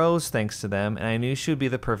learned of Rose thanks to them, and I knew she would be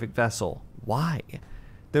the perfect vessel. Why?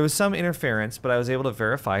 There was some interference, but I was able to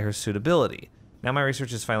verify her suitability. Now my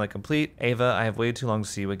research is finally complete. Ava, I have waited too long to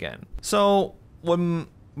see you again. So, when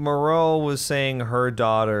Moreau was saying her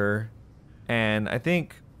daughter, and I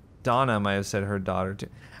think Donna might have said her daughter too.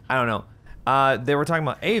 I don't know. They were talking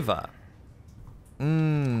about Ava.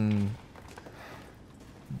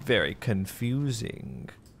 Very confusing.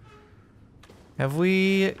 Have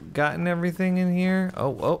we gotten everything in here?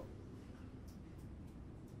 Oh.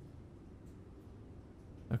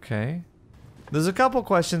 Okay. There's a couple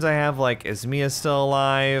questions I have, like, is Mia still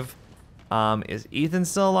alive? Is Ethan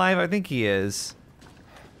still alive? I think he is.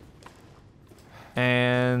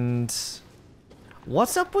 And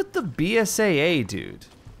what's up with the BSAA, dude?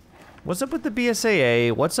 What's up with the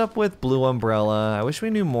BSAA? What's up with Blue Umbrella? I wish we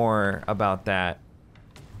knew more about that.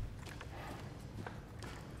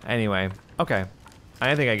 Anyway, okay.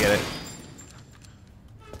 I think I get it.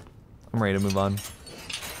 I'm ready to move on.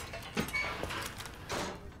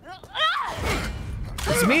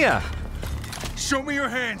 It's Mia! Show me your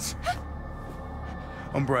hands!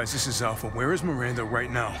 Umbrise, this is Alpha. Where is Miranda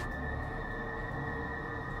right now?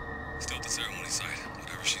 Still at the ceremony site.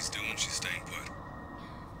 Whatever she's doing, she's staying put.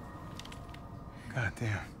 God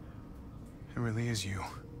damn. It really is you.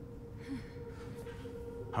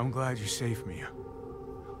 I'm glad you're safe, Mia.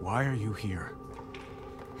 Why are you here?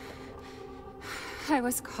 I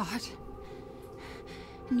was caught.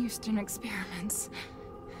 Houston experiments.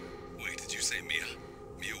 Wait, did you say Mia?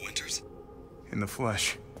 Mia Winters? In the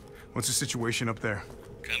flesh. What's the situation up there?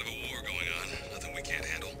 Kind of a war going on. Nothing we can't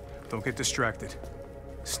handle. Don't get distracted.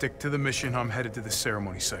 Stick to the mission. I'm headed to the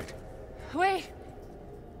ceremony site. Wait!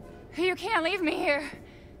 You can't leave me here.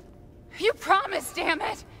 You promised, damn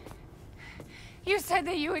it! You said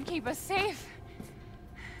that you would keep us safe.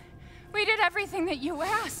 We did everything that you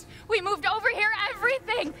asked. We moved over here,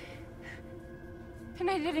 everything! And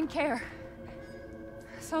I didn't care.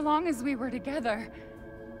 So long as we were together.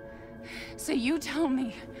 So you tell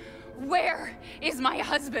me, where is my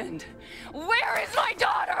husband? Where is my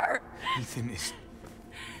daughter? Ethan is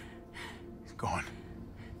gone.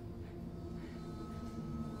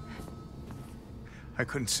 I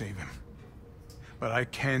couldn't save him. But I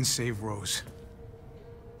can save Rose.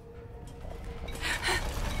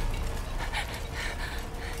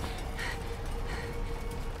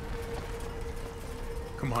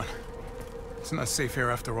 Come on. It's not safe here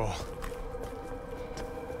after all.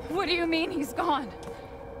 What do you mean he's gone?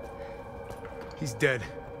 He's dead.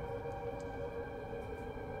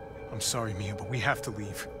 I'm sorry, Mia, but we have to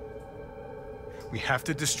leave. We have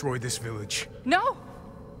to destroy this village. No!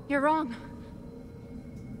 You're wrong.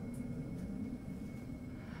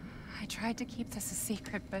 I tried to keep this a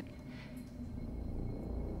secret, but...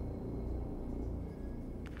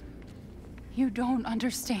 you don't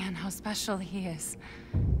understand how special he is.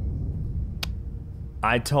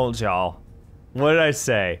 I told y'all. What did I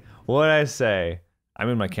say? What did I say? I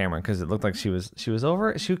moved my camera because it looked like she was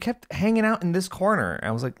over. She kept hanging out in this corner.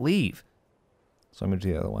 I was like, leave. So I moved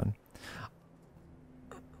to the other one.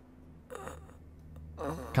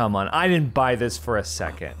 Come on. I didn't buy this for a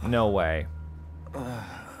second. No way.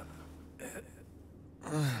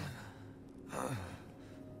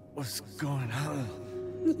 What's going on?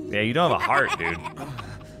 Yeah, you don't have a heart, dude.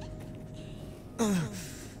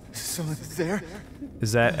 Someone's there?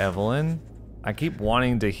 Is that Evelyn? I keep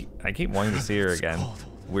wanting to see her again.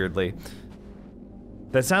 Weirdly.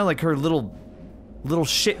 That sounded like her little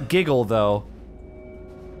shit giggle though.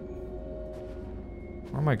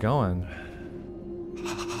 Where am I going?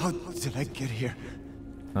 How did I get here?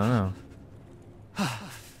 I don't know.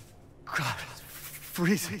 God, it's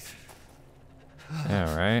freezing.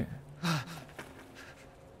 Yeah, right?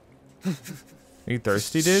 Are you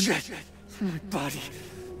thirsty, dude? Shit. My body.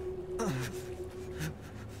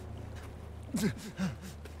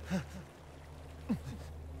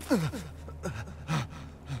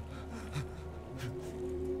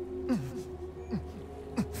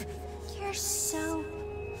 You're so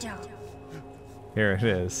dumb. Here it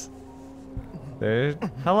is. There.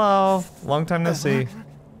 Hello. Long time no see.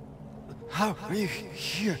 How are you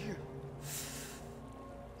here?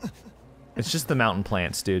 It's just the mountain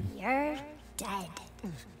plants, dude. You're dead.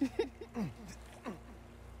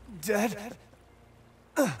 Dead?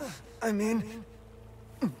 I mean,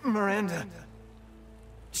 Miranda.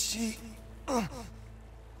 She...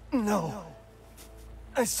 no.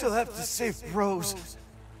 I still have to save Rose.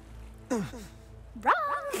 Wrong!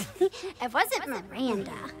 It wasn't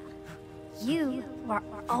Miranda. You were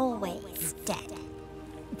always dead.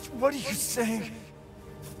 What are you saying?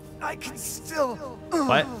 I can still...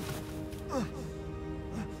 What?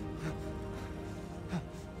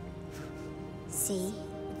 See?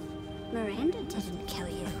 Miranda didn't kill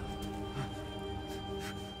you.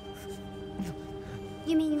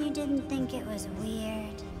 You mean you didn't think it was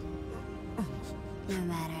weird? No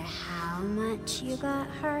matter how much you got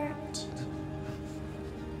hurt?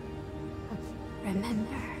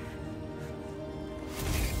 Remember.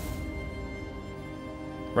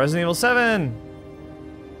 Resident Evil 7!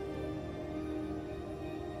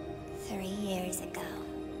 3 years ago.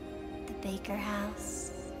 The Baker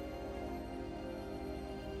house.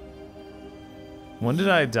 When did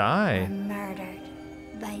I die? Murdered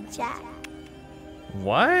by Jack.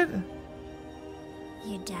 What?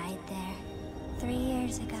 You died there 3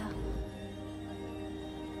 years ago.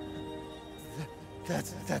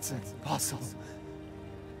 That's impossible.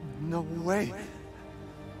 No way.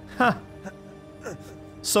 Huh.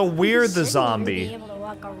 So weird, the zombie. Be able to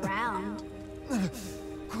walk around.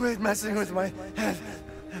 Quit messing with my head.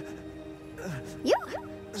 You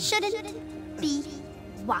shouldn't be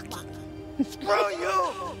walking. Screw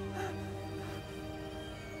you!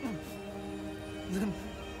 Then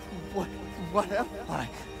what am I?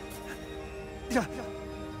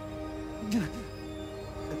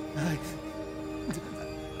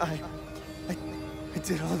 I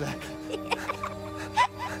did all that.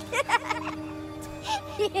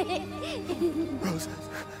 Rose.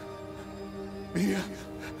 Mia.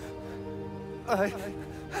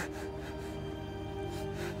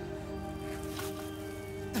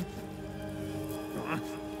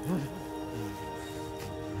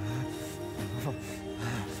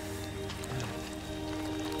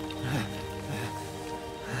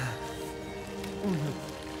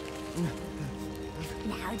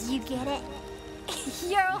 Do you get it?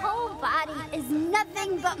 Your whole body is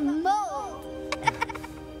nothing but mold.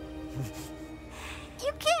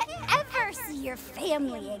 You can't ever see your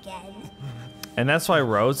family again. And that's why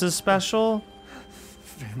Rose is special?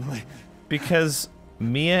 Family. Because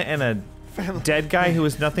Mia and a dead guy who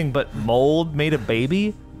is nothing but mold made a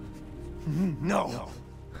baby? No.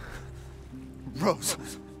 Rose.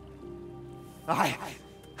 I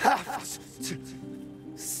have to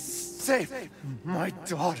save my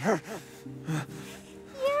daughter.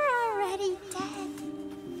 You're already dead.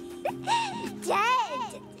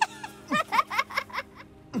 Dead.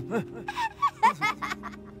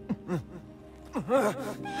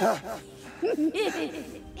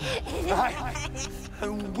 I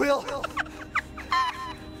will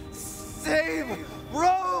save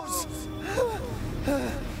Rose.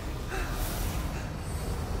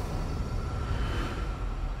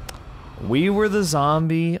 We were the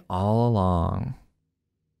zombie all along.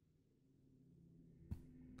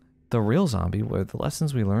 The real zombie were the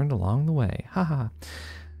lessons we learned along the way. Haha.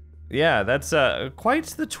 Yeah, that's quite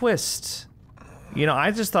the twist. You know,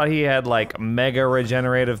 I just thought he had like mega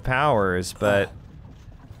regenerative powers, but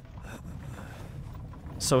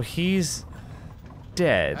so he's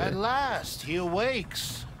dead. At last, he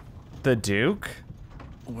awakes. The Duke?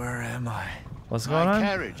 Where am I? What's going on? My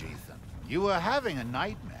carriage, Ethan. You were having a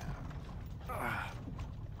nightmare.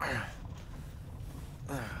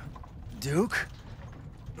 Duke?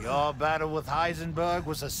 Your battle with Heisenberg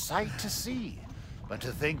was a sight to see. But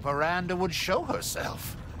to think Miranda would show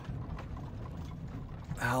herself.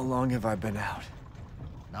 How long have I been out?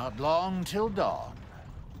 Not long till dawn.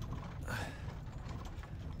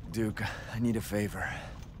 Duke, I need a favor.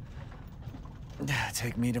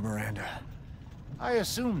 Take me to Miranda. I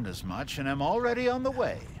assumed as much and am already on the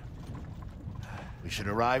way. We should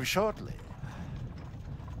arrive shortly.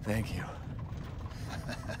 Thank you.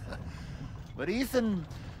 But Ethan,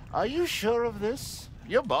 are you sure of this?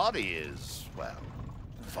 Your body is, well,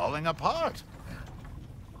 falling apart.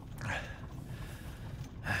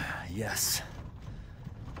 Yes.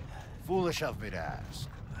 Foolish of me to ask.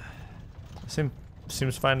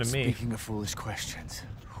 Seems fine to me. Speaking of foolish questions,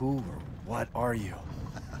 who or what are you?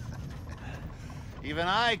 Even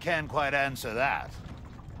I can't quite answer that.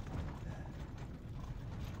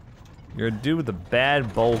 You're a dude with a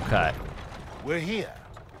bad bowl cut. We're here.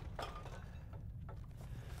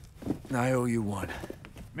 I owe you one.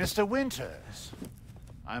 Mr. Winters,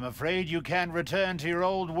 I'm afraid you can't return to your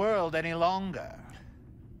old world any longer.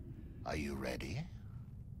 Are you ready?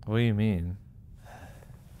 What do you mean?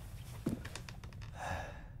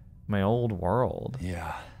 My old world.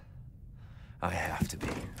 Yeah. I have to be.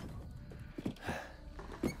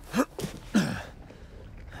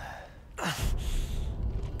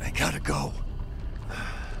 I gotta go.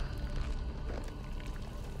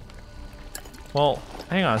 Well,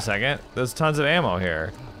 hang on a second. There's tons of ammo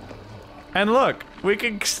here. And look, we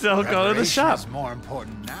can still go to the shop. Preparation is more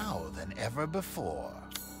important now than ever before.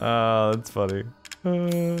 Oh, that's funny.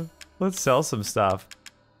 Let's sell some stuff.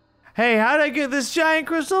 Hey, how'd I get this giant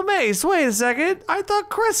crystal mace? Wait a second. I thought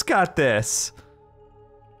Chris got this.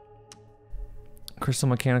 Crystal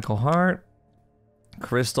mechanical heart.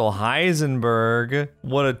 Crystal Heisenberg.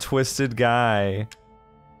 What a twisted guy.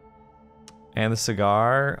 And the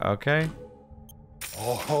cigar. Okay.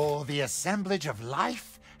 Oh, the assemblage of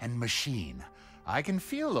life and machine. I can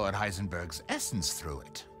feel Lord Heisenberg's essence through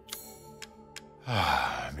it.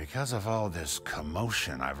 Because of all this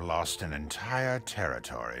commotion, I've lost an entire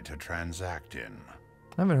territory to transact in.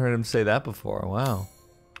 I haven't heard him say that before. Wow.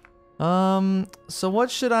 So what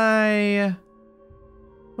should I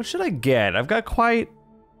get? I've got quite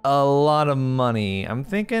a lot of money. I'm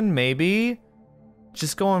thinking maybe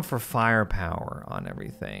just going for firepower on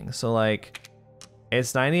everything. So like,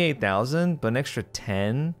 it's 98,000, but an extra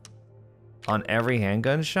 10 on every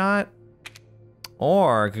handgun shot.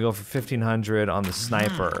 Or I could go for 1,500 on the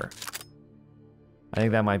sniper. I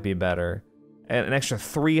think that might be better. And an extra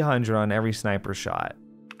 300 on every sniper shot.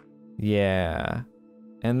 Yeah.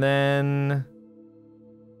 And then...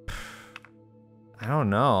 I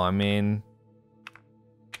don't know, I mean...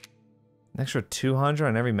 An extra 200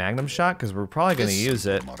 on every magnum shot? Because we're probably going to use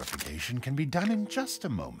it. Modification can be done in just a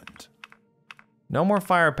moment. No more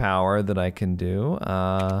firepower that I can do.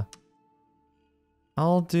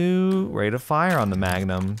 I'll do rate of fire on the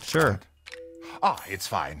Magnum. Sure. Ah, it's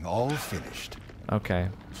fine. All finished. Okay.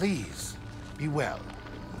 Please, be well.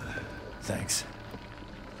 Thanks.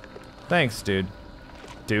 Thanks, dude.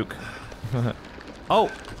 Duke. Oh!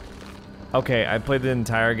 Okay, I played the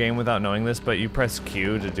entire game without knowing this, but you press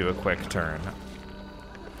Q to do a quick turn.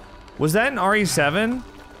 Was that an RE7?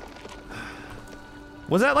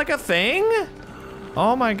 Was that like a thing?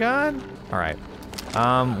 Oh my god. All right.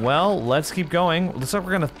 Well, let's keep going. Looks like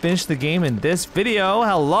we're gonna finish the game in this video.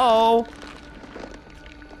 Hello.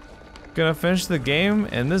 Gonna finish the game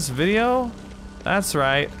in this video? That's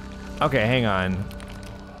right. Okay, hang on.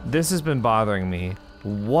 This has been bothering me.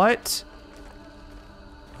 What?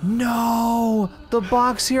 No, the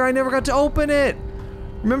box here, I never got to open it.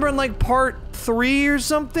 Remember in like part 3 or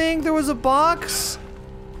something, there was a box?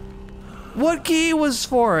 What key was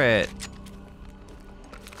for it?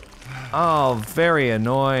 Oh, very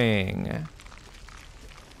annoying.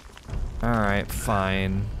 All right,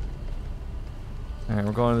 fine. All right,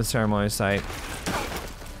 we're going to the ceremony site.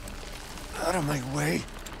 Out of my way.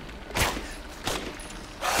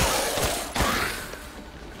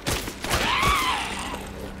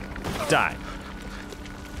 Die.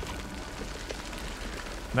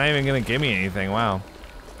 Not even gonna give me anything, wow.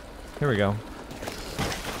 Here we go.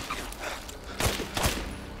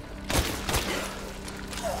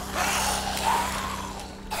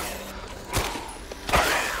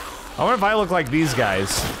 I wonder if I look like these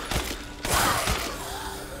guys.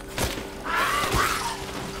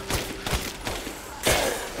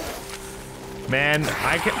 Man,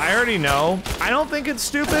 I already know. I don't think it's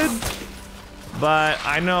stupid, but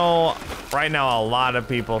I know right now a lot of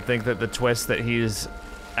people think that the twist that he's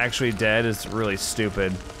actually dead is really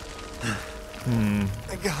stupid.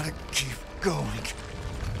 I gotta keep going.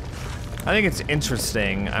 I think it's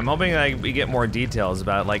interesting. I'm hoping like we get more details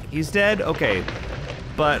about it. Like, he's dead, okay,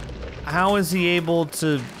 but how is he able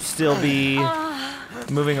to still be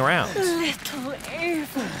moving around? Little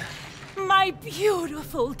Ava, my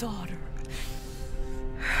beautiful daughter.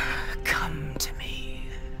 Come to me.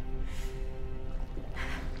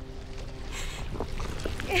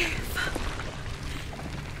 Ava,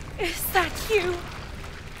 is that you?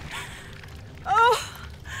 Oh,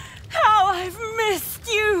 how I've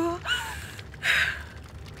missed you.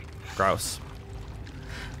 Gross.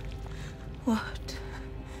 What?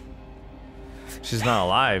 She's not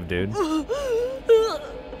alive, dude.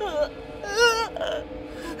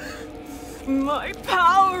 My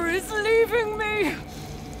power is leaving me.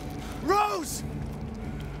 Rose!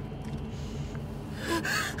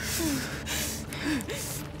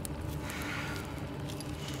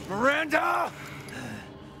 Miranda!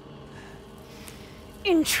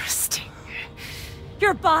 Interesting.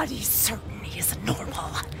 Your body certainly isn't normal.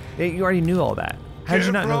 Hey, you already knew all that. How did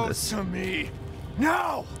you not know this? To me.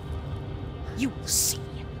 No! You will see.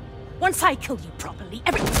 Once I kill you properly,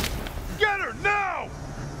 everything. Get her now!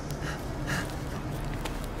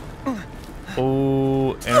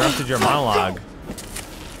 Oh, interrupted your monologue.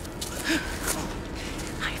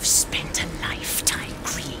 I've spent a lifetime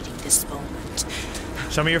creating this moment.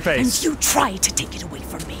 Show me your face. And you try to take it away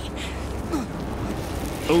from me.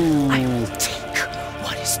 Ooh. I will take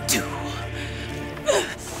what is due.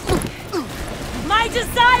 My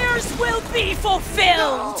desires will be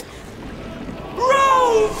fulfilled.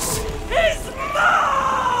 Rose is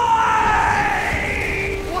mine!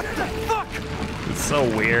 What the fuck? It's so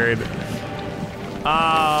weird.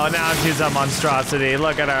 Oh, now she's a monstrosity.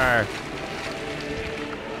 Look at her.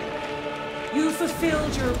 You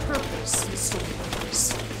fulfilled your purpose, Mr.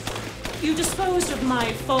 Wolfe. You disposed of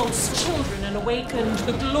my false children and awakened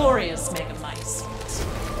the glorious Megamycete.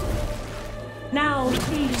 Now,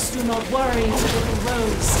 please do not worry, little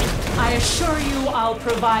Rose. I assure you I'll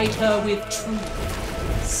provide her with true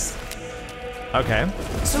peace. Okay.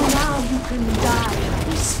 So now you can die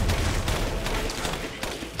peacefully.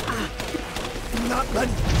 I'm not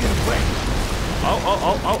letting you get away.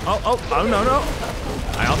 Oh, no, no.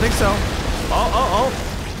 I don't think so. Oh.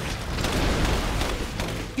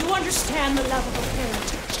 You understand the love of a parent,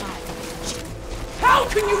 child. How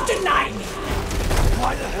can you deny me?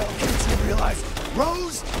 Why the hell can't you realize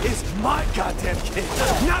Rose is my goddamn kid,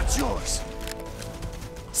 not yours?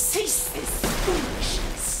 Cease this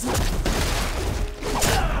foolishness.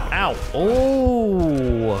 Ow.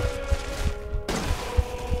 Oh.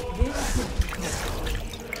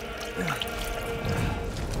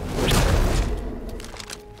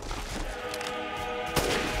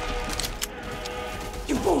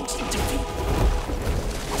 You won't intervene.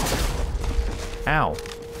 Ow.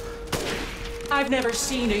 I've never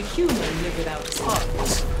seen a human live without his heart.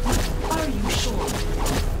 Are you sure?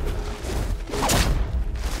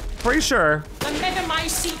 Pretty sure. The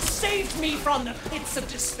Megamycete saved me from the pits of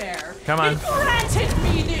despair. Come on. It granted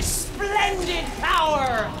me this splendid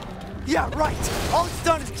power. Yeah, right. All it's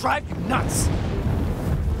done is drive you nuts.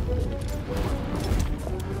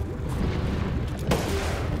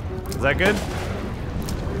 Is that good?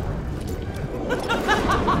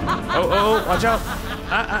 Oh, watch out.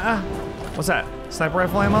 What's that? Sniper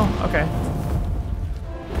rifle ammo? Okay.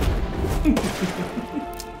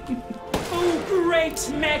 Oh,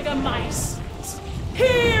 great Mega Mice!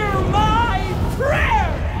 Hear my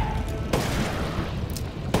prayer!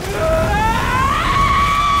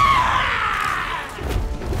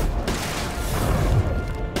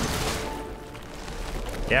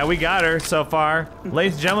 Yeah, we got her so far.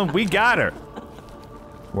 Ladies and gentlemen, we got her.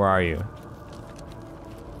 Where are you?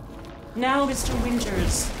 Now, Mr.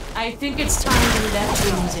 Winters, I think it's time you left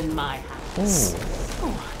rooms in my house. Ooh.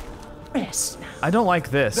 Oh, rest now. I don't like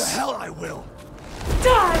this. The hell I will.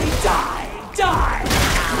 Die, die, die,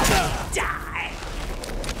 die.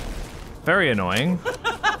 Very annoying.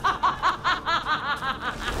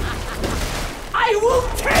 I will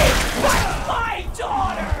take back my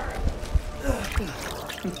daughter.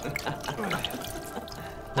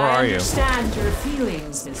 Where are you? I understand your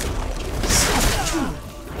feelings, Mr. Winters.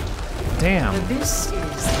 Damn. But this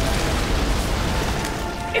is...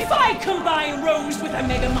 If I combine Rose with a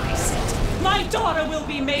Megamycete, my daughter will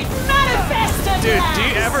be made manifest at Dude, last. do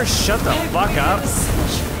you ever shut the fuck up?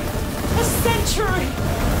 A century,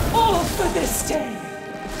 all for this day.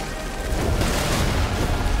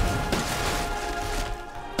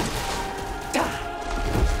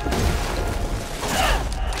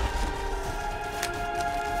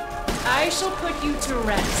 I shall put you to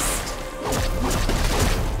rest.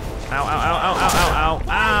 Ow, ow, ow, ow, ow,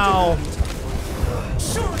 ow, ow,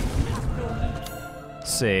 Sure.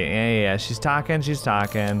 Let's see, yeah, she's talking.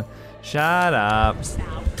 Shut up.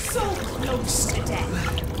 Now, so close to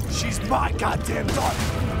death. She's my goddamn daughter,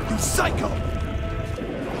 you psycho!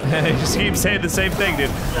 You just keep saying the same thing, dude.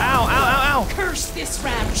 Ow, ow, ow, ow. Curse this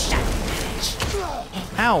ramshackle village.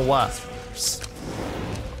 Ow, what?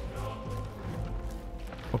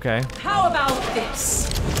 Okay. How about this?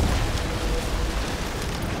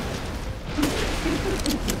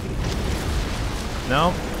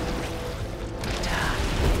 No.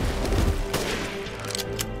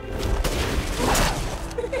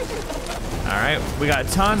 All right, we got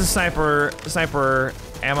tons of sniper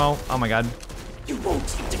ammo. Oh my god. You won't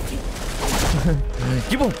defeat.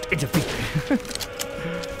 You won't defeat.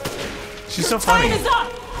 She's so funny. Time is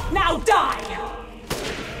up. Now die.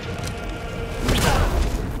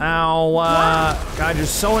 Ow, God, you're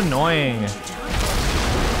so annoying.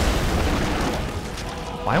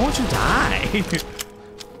 Why won't you die?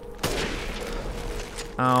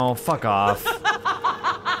 Oh, fuck off.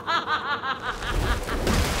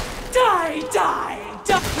 Die, die,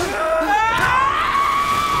 die.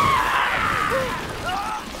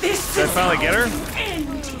 This Did I finally get her?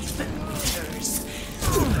 End the leaders.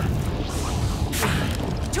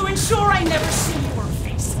 To ensure I never see your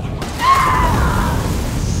face again.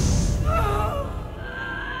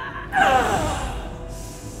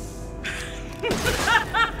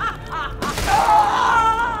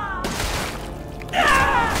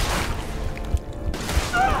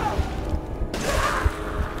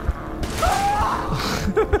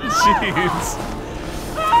 Jeez.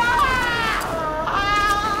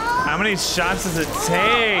 How many shots does it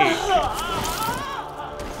take?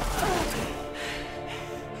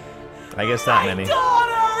 I guess that many.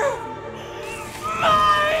 Daughter!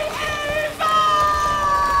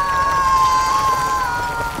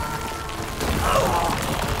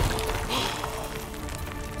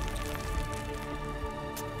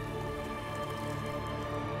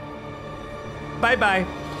 My Bye-bye.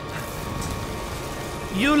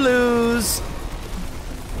 You lose.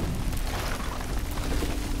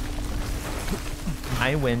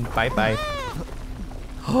 I win. Bye-bye.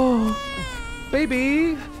 Oh,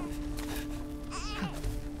 baby.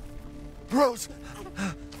 Rose!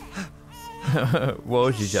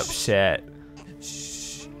 Rose is upset.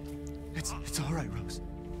 Shh. It's all right, Rose.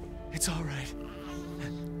 It's all right.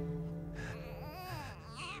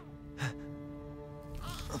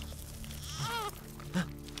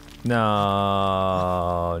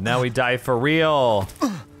 No. Now we die for real.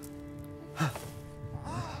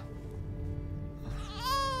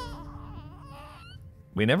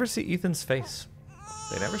 We never see Ethan's face.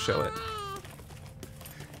 They never show it.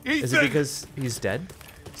 Ethan! Is it because he's dead?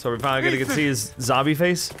 So we're finally gonna get to see his zombie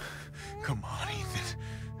face? Come on, Ethan.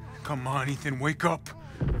 Come on, Ethan, wake up.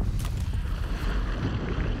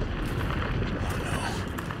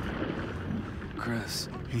 Chris.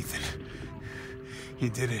 Ethan. You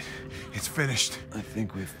did it. It's finished. I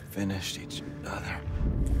think we've finished each other.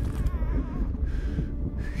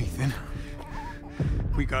 Ethan.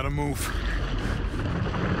 We gotta move.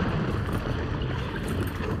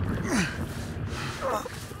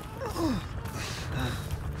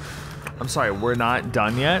 I'm sorry, we're not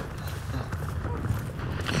done yet?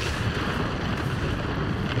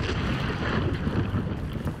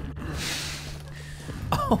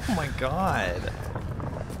 Oh my god.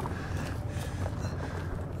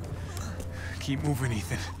 Keep moving,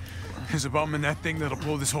 Ethan. There's a bomb in that thing that'll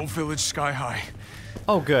blow this whole village sky high.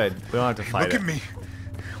 Oh good. We don't have to fight Look it. at me.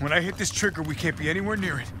 When I hit this trigger, we can't be anywhere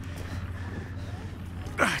near it.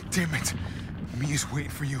 Ah, damn it. Mia's waiting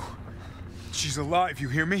for you. She's alive, you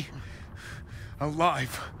hear me?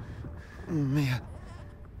 Alive. Mia,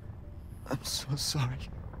 I'm so sorry.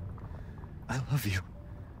 I love you.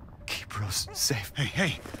 Keep Rose safe.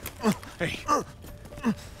 Hey. Hey.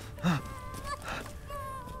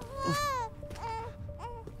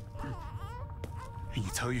 And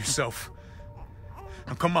you tell yourself.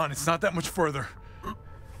 Now come on, it's not that much further.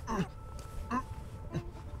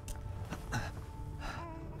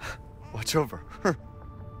 Watch over her.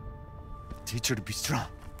 Teach her to be strong.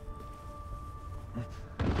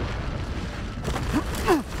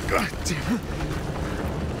 God damn it.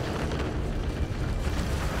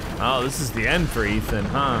 Oh, this is the end for Ethan,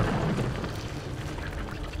 huh?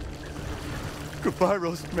 Goodbye,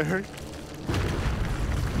 Rosemary.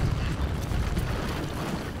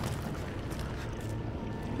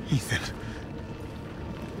 Ethan.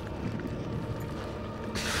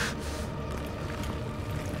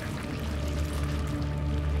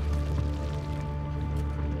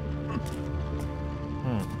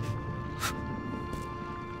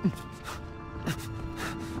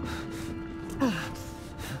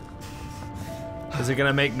 Is it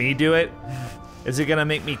gonna make me do it? Is it gonna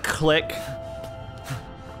make me click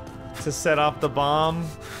to set off the bomb?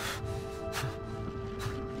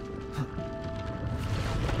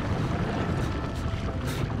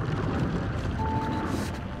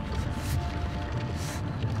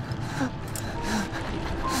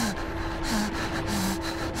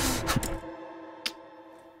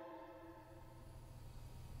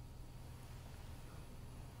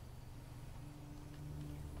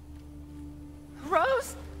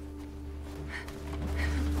 Rose?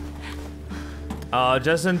 Oh,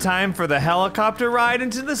 just in time for the helicopter ride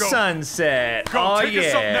into the sunset. Go, oh take yeah.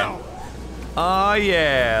 us up now. Oh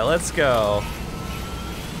yeah, let's go.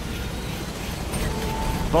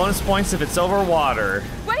 Bonus points if it's over water.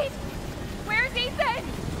 Wait! Where's Ethan?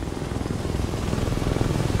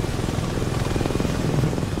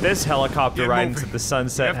 This helicopter Get ride moving. into the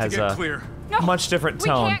sunset We have has to get a clear. No, much different we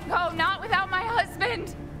tone. can't go, not without my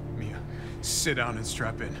husband. Mia, sit down and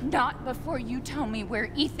strap in. Not before you tell me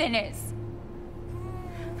where Ethan is.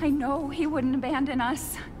 I know he wouldn't abandon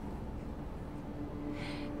us.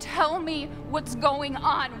 Tell me what's going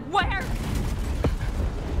on. Where?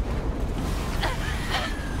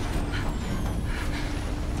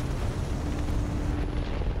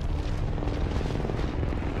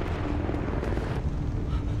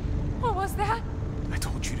 What was that? I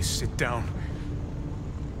told you to sit down.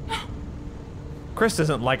 Chris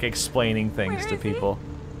doesn't like explaining things Where to is he? people.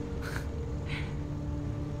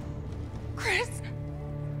 Chris?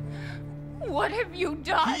 What have you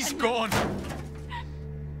done? He's gone.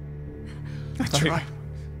 That's right.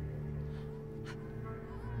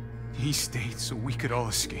 He stayed so we could all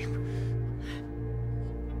escape.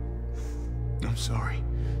 I'm sorry.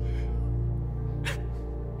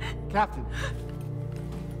 Captain,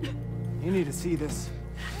 you need to see this.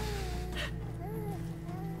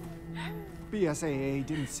 BSAA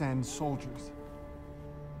didn't send soldiers.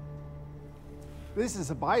 This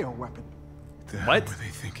is a bioweapon. The hell What? were they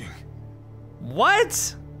thinking?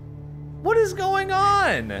 What? What is going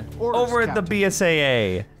on over at the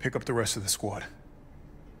BSAA? Pick up the rest of the squad.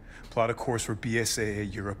 Plot a course for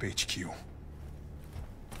BSAA Europe HQ.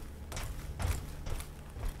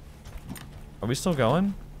 Are we still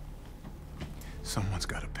going? Someone's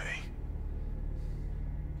got to pay.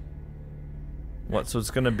 What, so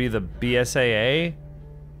it's gonna be the BSAA?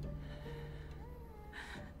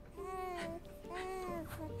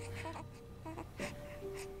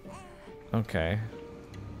 Okay.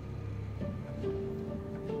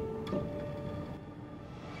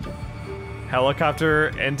 Helicopter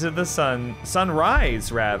into the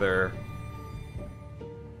sunrise rather.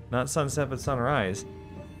 Not sunset, but sunrise.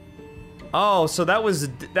 Oh, so that was a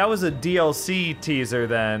DLC teaser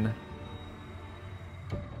then.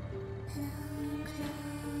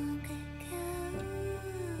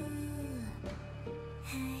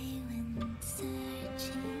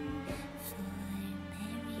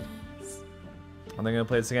 Are they gonna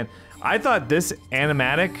play this again? I thought this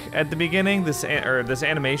animatic at the beginning, this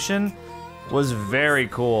animation, was very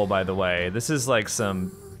cool. By the way, this is like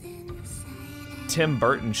some Tim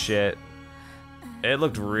Burton shit. It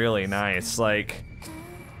looked really nice, like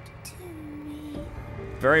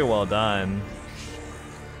very well done.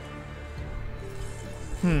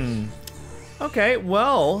 Okay,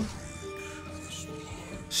 well,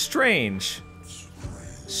 Strange.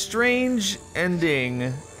 Strange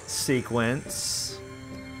ending sequence.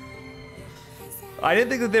 I didn't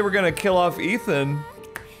think that they were gonna kill off Ethan.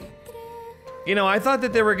 You know, I thought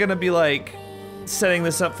that they were gonna be like setting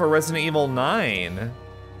this up for Resident Evil 9.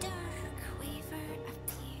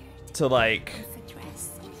 To like,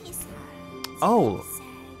 oh.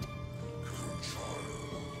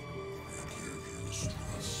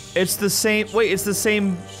 It's the same, wait, it's the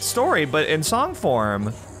same story, but in song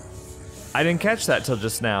form. I didn't catch that till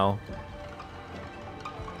just now.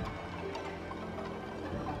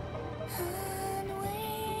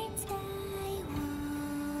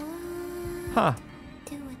 Huh.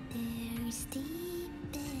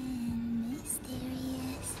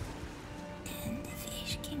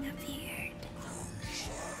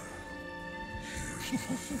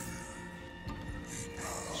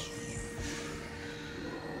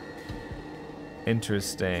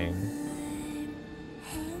 Interesting.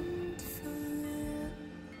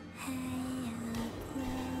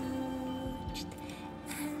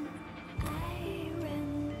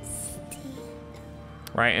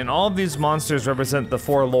 Right, and all of these monsters represent the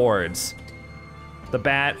four lords. The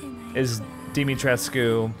bat is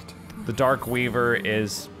Dimitrescu. The Dark Weaver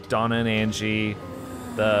is Donna and Angie.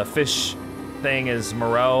 The fish thing is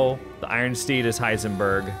Moreau. The Iron Steed is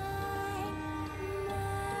Heisenberg.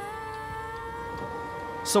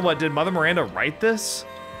 So what, did Mother Miranda write this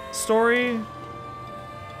story?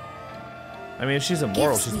 I mean, if she's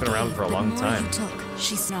immortal, she's been around for a long time.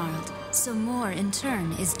 She snarled. So more, in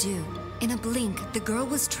turn, is due. In a blink, the girl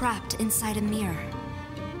was trapped inside a mirror.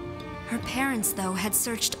 Her parents, though, had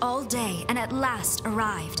searched all day and at last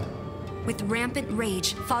arrived. With rampant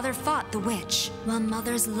rage, Father fought the witch, while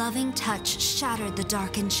Mother's loving touch shattered the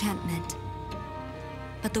dark enchantment.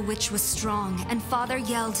 But the witch was strong, and Father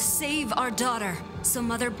yelled, "Save our daughter!" So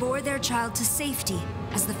Mother bore their child to safety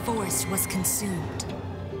as the forest was consumed.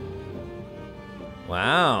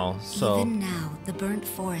 Wow, so... Even now, the burnt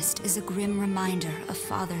forest is a grim reminder of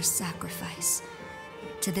Father's sacrifice.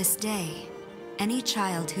 To this day, any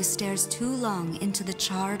child who stares too long into the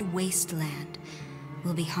charred wasteland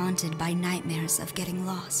will be haunted by nightmares of getting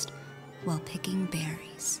lost while picking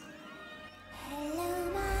berries.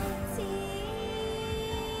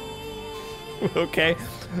 Okay,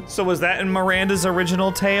 so was that in Miranda's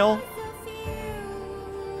original tale?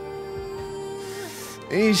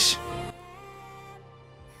 Eesh.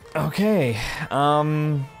 Okay,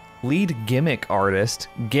 lead gimmick artist.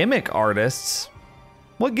 Gimmick artists?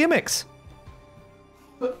 What gimmicks?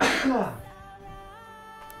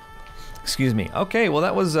 Excuse me. Okay, well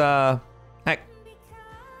that was, heck,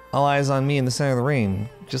 all eyes on me in the center of the ring,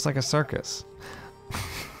 just like a circus.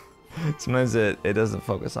 Sometimes it doesn't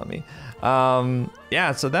focus on me.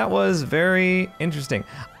 Yeah, so that was very interesting.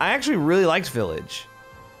 I actually really liked Village.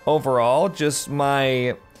 Overall, just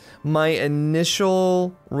my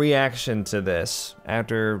initial reaction to this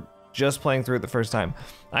after just playing through it the first time,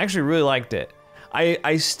 I actually really liked it. I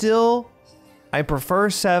prefer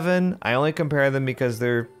 7. I only compare them because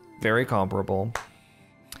they're very comparable.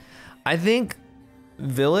 I think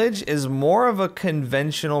Village is more of a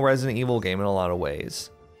conventional Resident Evil game in a lot of ways.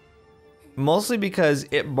 Mostly because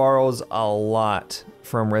it borrows a lot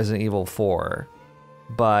from Resident Evil 4,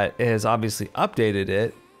 but it has obviously updated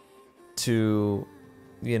it to,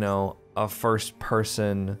 you know, a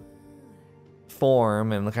first-person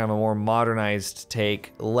form and kind of a more modernized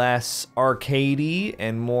take, less arcadey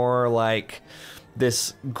and more like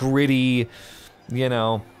this gritty, you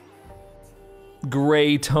know,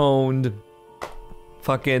 gray-toned,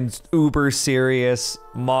 fucking uber serious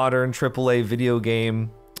modern AAA video game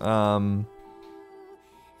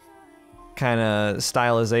kind of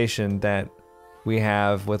stylization that we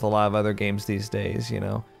have with a lot of other games these days, you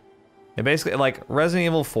know. And basically, like, Resident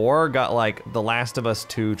Evil 4 got, like, The Last of Us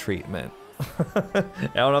 2 treatment. I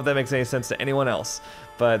don't know if that makes any sense to anyone else,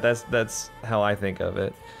 but that's how I think of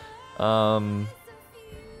it.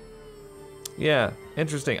 Yeah,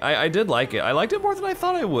 interesting. I did like it. I liked it more than I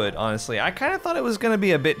thought I would, honestly. I kind of thought it was going to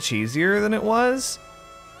be a bit cheesier than it was,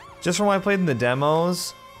 just from what I played in the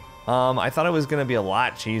demos. I thought it was going to be a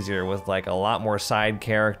lot cheesier with like a lot more side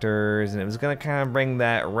characters, and it was going to kind of bring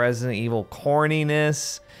that Resident Evil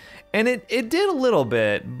corniness. And it did a little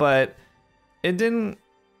bit, but it didn't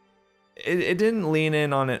lean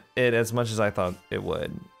in on it as much as I thought it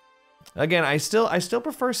would. Again, I still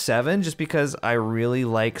prefer 7 just because I really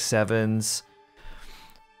like 7's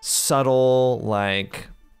subtle, like,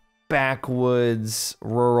 backwoods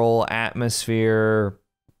rural atmosphere.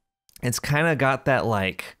 It's kind of got that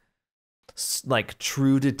like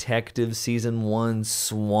True Detective season 1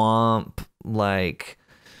 swamp, like,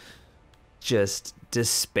 just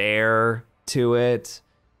despair to it.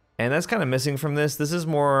 And that's kind of missing from this. This is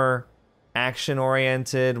more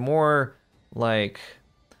action-oriented, more like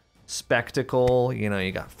spectacle. You know,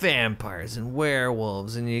 you got vampires and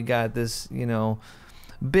werewolves, and you got this, you know,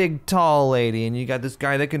 big tall lady, and you got this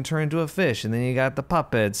guy that can turn into a fish, and then you got the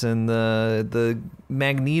puppets and the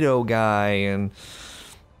Magneto guy and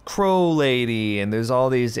Crow lady, and there's all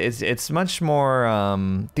these. It's much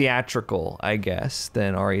more theatrical, I guess,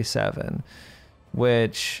 than RE7,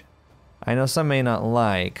 which I know some may not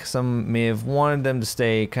like. Some may have wanted them to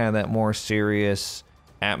stay kind of that more serious,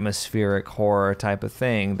 atmospheric horror type of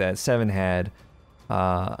thing that 7 had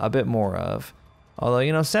a bit more of. Although,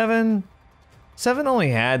 you know, 7 only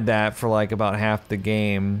had that for like about half the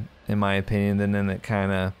game, in my opinion. And then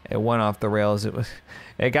it went off the rails. It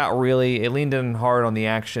leaned in hard on the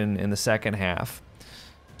action in the second half,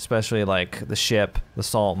 especially like the ship, the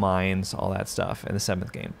salt mines, all that stuff in the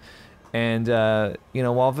 7th game. And, you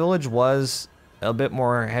know, while Village was a bit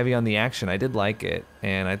more heavy on the action, I did like it.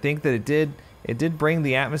 And I think that it did bring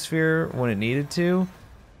the atmosphere when it needed to.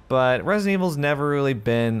 But Resident Evil's never really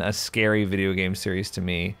been a scary video game series to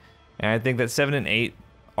me. And I think that 7 and 8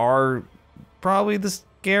 are probably the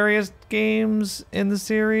scariest games in the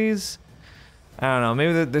series. I don't know,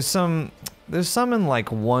 maybe there's some in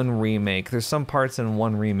like one remake. There's some parts in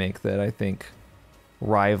one remake that I think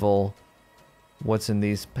rival what's in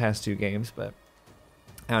these past 2 games, but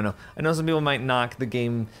I don't know. I know some people might knock the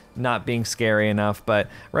game not being scary enough, but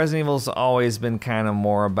Resident Evil's always been kind of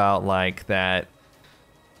more about like that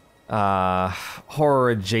horror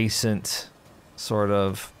adjacent sort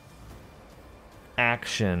of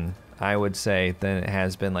action, I would say, than it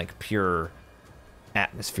has been like pure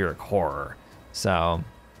atmospheric horror. So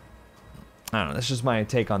I don't know, that's just my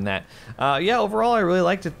take on that. Yeah, overall I really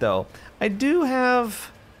liked it though. I do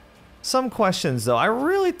have some questions though. I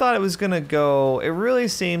really thought it was gonna go, it really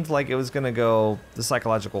seemed like it was gonna go the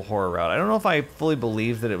psychological horror route. I don't know if I fully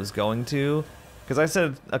believed that it was going to, because I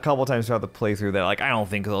said a couple times throughout the playthrough that like I don't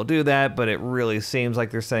think they'll do that, but it really seems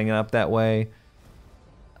like they're setting it up that way.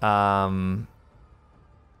 I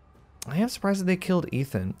am surprised that they killed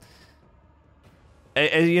Ethan.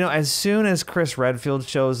 You know, as soon as Chris Redfield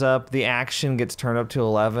shows up, the action gets turned up to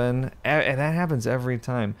 11, and that happens every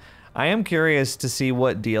time. I am curious to see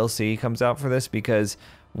what DLC comes out for this, because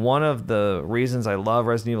one of the reasons I love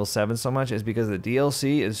Resident Evil 7 so much is because the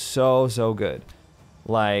DLC is so good.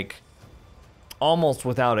 Like, almost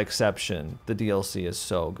without exception, the DLC is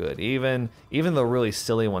so good. Even the really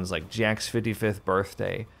silly ones like Jack's 55th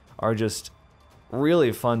birthday are just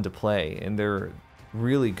really fun to play, and they're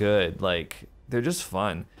really good. Like, they're just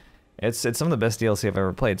fun. It's some of the best DLC I've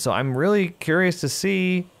ever played. So I'm really curious to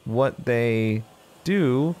see what they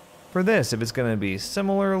do for this, if it's going to be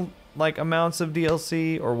similar like amounts of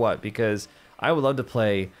DLC or what, because I would love to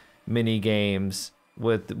play mini games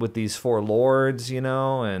with these 4 lords, you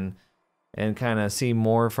know, and kind of see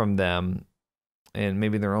more from them and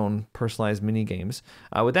maybe their own personalized mini games.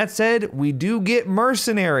 With that said, we do get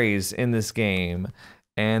mercenaries in this game,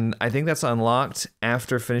 and I think that's unlocked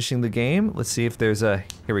after finishing the game. Let's see if there's a,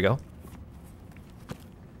 here we go.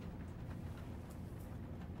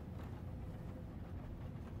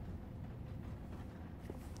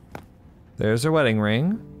 There's her wedding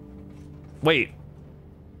ring. Wait.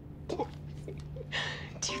 Do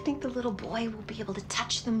you think the little boy will be able to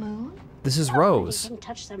touch the moon? This is He Rose. can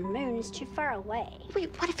touch the moon, it's too far away.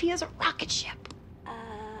 Wait, what if he has a rocket ship?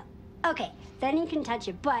 Okay, then he can touch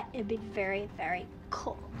it, but it'd be very, very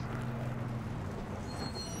cold.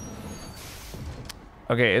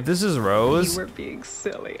 Okay, if this is Rose, You were being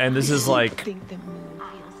silly. and this is like Think the moon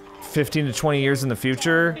 15 to 20 years in the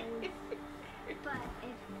future,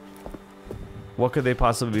 what could they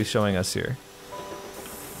possibly be showing us here?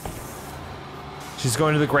 She's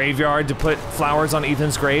going to the graveyard to put flowers on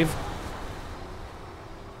Ethan's grave.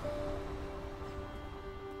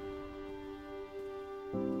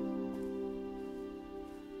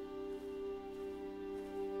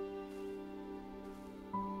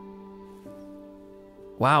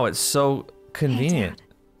 Wow, it's so convenient. Hey,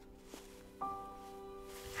 Dad.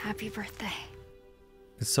 Happy birthday.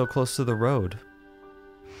 It's so close to the road.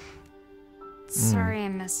 Sorry I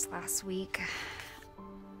missed last week.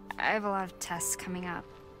 I have a lot of tests coming up.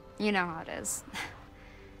 You know how it is.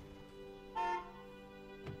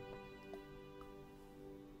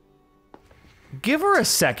 Give her a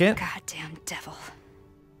second. Goddamn devil.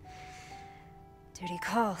 Duty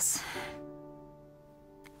calls.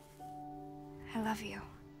 I love you.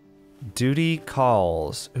 Duty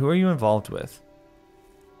calls. Who are you involved with?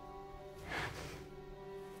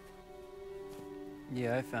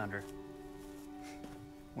 Yeah, I found her.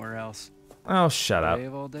 Where else? Oh, shut up. Day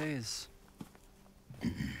of all days.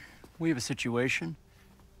 We have a situation.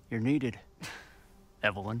 You're needed,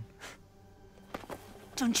 Evelyn.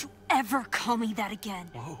 Don't you ever call me that again.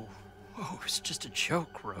 Whoa, it's just a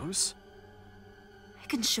joke, Rose. I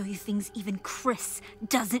can show you things even Chris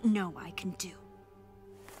doesn't know I can do.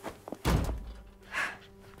 We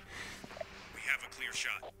have a clear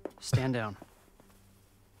shot. Stand down.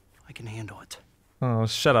 I can handle it. Oh,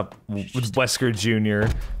 shut up, Wesker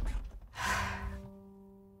Jr.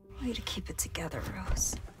 Way to keep it together,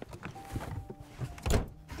 Rose.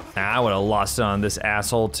 I would have lost it on this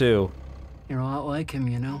asshole too. You're a lot like him,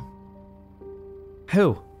 you know.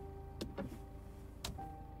 Who?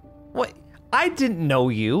 What? I didn't know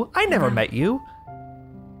you. I never met you.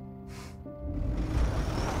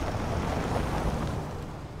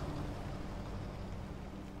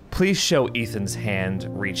 Please show Ethan's hand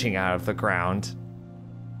reaching out of the ground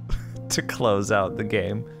to close out the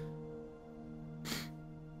game.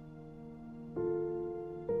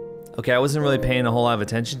 Okay, I wasn't really paying a whole lot of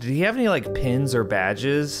attention. Did he have any like pins or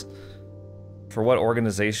badges for what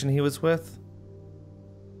organization he was with?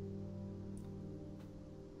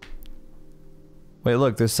 Wait,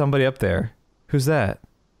 look, there's somebody up there. Who's that?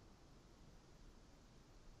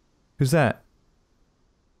 Who's that?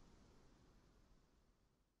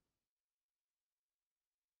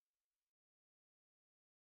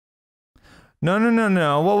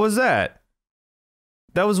 No. What was that?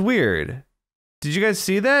 That was weird. Did you guys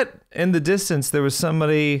see that? In the distance, there was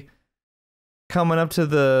somebody coming up to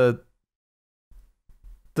the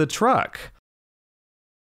truck.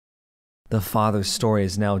 The father's story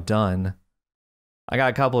is now done. I got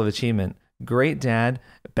a couple of achievements. Great dad,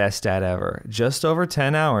 best dad ever. Just over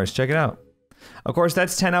 10 hours. Check it out. Of course,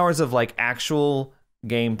 that's 10 hours of like actual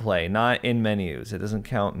gameplay, not in menus. It doesn't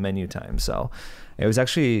count menu time, so it was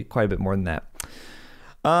actually quite a bit more than that.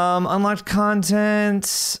 Unlocked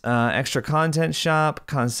content, extra content shop,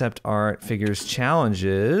 concept art, figures,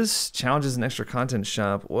 challenges and extra content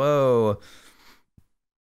shop. Whoa.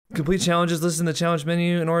 Complete challenges listed in the challenge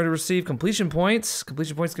menu in order to receive completion points.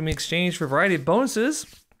 Completion points can be exchanged for a variety of bonuses.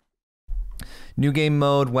 New game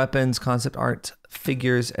mode, weapons, concept art,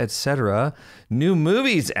 figures, etc. New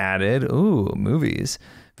movies added. Ooh, movies.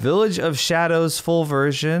 Village of Shadows full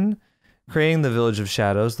version. Creating the Village of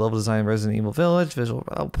Shadows, level design Resident Evil Village, visual,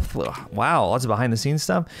 oh, wow, lots of behind the scenes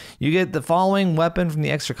stuff. You get the following weapon from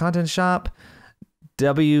the extra content shop,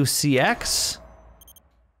 WCX.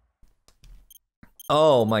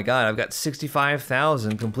 Oh my god, I've got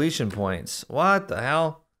 65,000 completion points. What the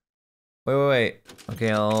hell? Wait.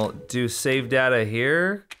 Okay, I'll do save data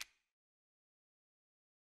here.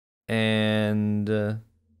 And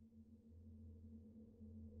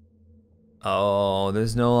oh,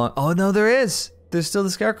 there's no... Oh, no, there is. There's still the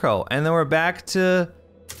Scarecrow. And then we're back to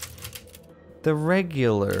the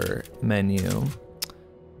regular menu.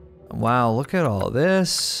 Wow, look at all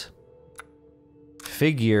this.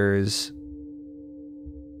 Figures.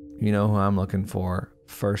 You know who I'm looking for.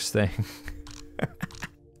 First thing.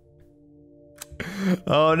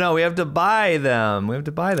 Oh, no, we have to buy them. We have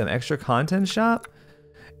to buy them. Extra content shop?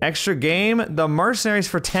 Extra game? The Mercenaries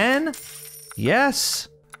for 10? Yes.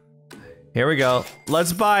 Here we go.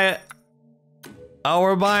 Let's buy it. Oh,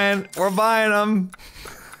 we're buying them.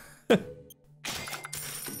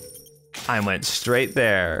 I went straight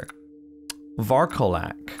there.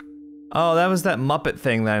 Varkolak. Oh, that was that Muppet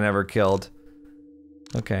thing that I never killed.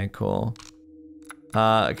 Okay, cool.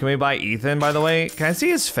 Can we buy Ethan, by the way? Can I see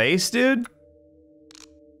his face, dude?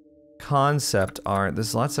 Concept art.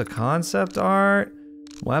 There's lots of concept art.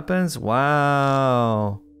 Weapons.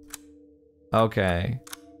 Wow. Okay.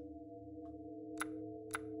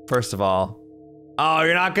 First of all, oh,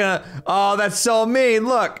 you're not gonna, oh, that's so mean,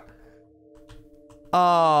 look.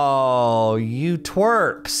 Oh, you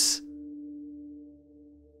twerps.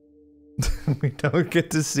 We don't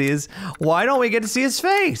get to see his, why don't we get to see his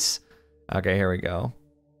face? Okay, here we go.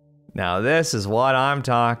 Now this is what I'm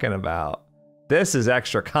talking about. This is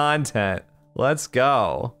extra content. Let's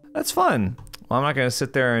go. That's fun. Well, I'm not gonna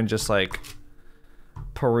sit there and just like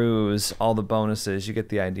peruse all the bonuses. You get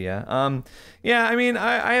the idea. Yeah, I mean,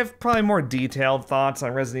 I have probably more detailed thoughts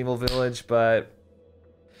on Resident Evil Village, but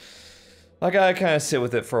I gotta kind of sit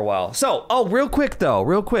with it for a while. So, oh, real quick though,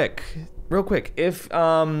 real quick.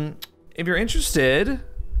 If you're interested,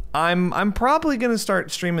 I'm probably gonna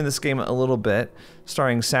start streaming this game a little bit,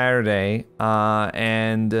 starting Saturday,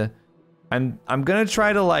 and I'm gonna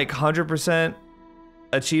try to like 100%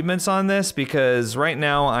 achievements on this because right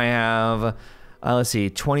now I have. Let's see,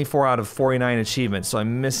 24 out of 49 achievements, so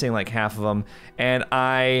I'm missing like half of them. And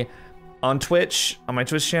I on Twitch, on my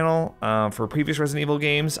Twitch channel, for previous Resident Evil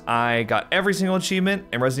games, I got every single achievement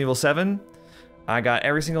in Resident Evil 7. I got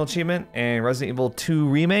every single achievement in Resident Evil 2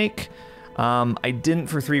 Remake. I didn't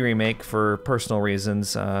for 3 Remake for personal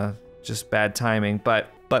reasons, just bad timing, but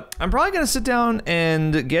I'm probably gonna sit down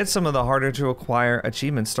and get some of the harder to acquire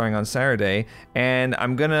achievements starting on Saturday, and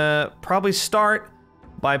I'm gonna probably start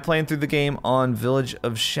by playing through the game on Village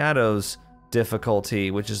of Shadows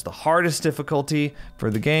difficulty, which is the hardest difficulty for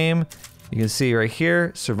the game. You can see right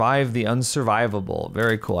here, survive the unsurvivable.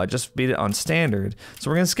 Very cool. I just beat it on standard. So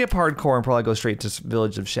we're gonna skip hardcore and probably go straight to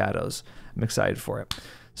Village of Shadows. I'm excited for it.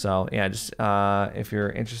 So yeah, just if you're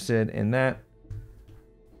interested in that,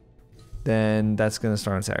 then that's gonna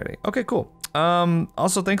start on Saturday. Okay, cool.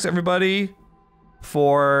 Also, thanks everybody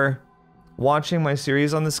for watching my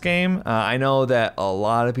series on this game. I know that a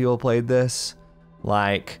lot of people played this,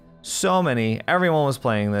 like so many, everyone was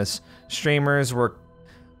playing this. Streamers were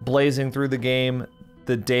blazing through the game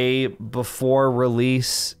the day before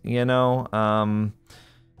release, you know,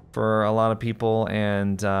 for a lot of people.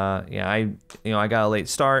 And yeah, I got a late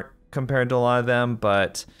start compared to a lot of them,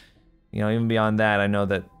 but you know, even beyond that, I know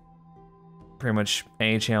that pretty much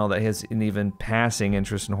any channel that has an even passing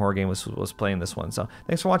interest in horror game was playing this one. So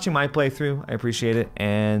thanks for watching my playthrough. I appreciate it.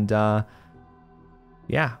 And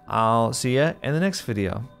yeah, I'll see ya in the next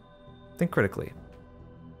video. Think critically.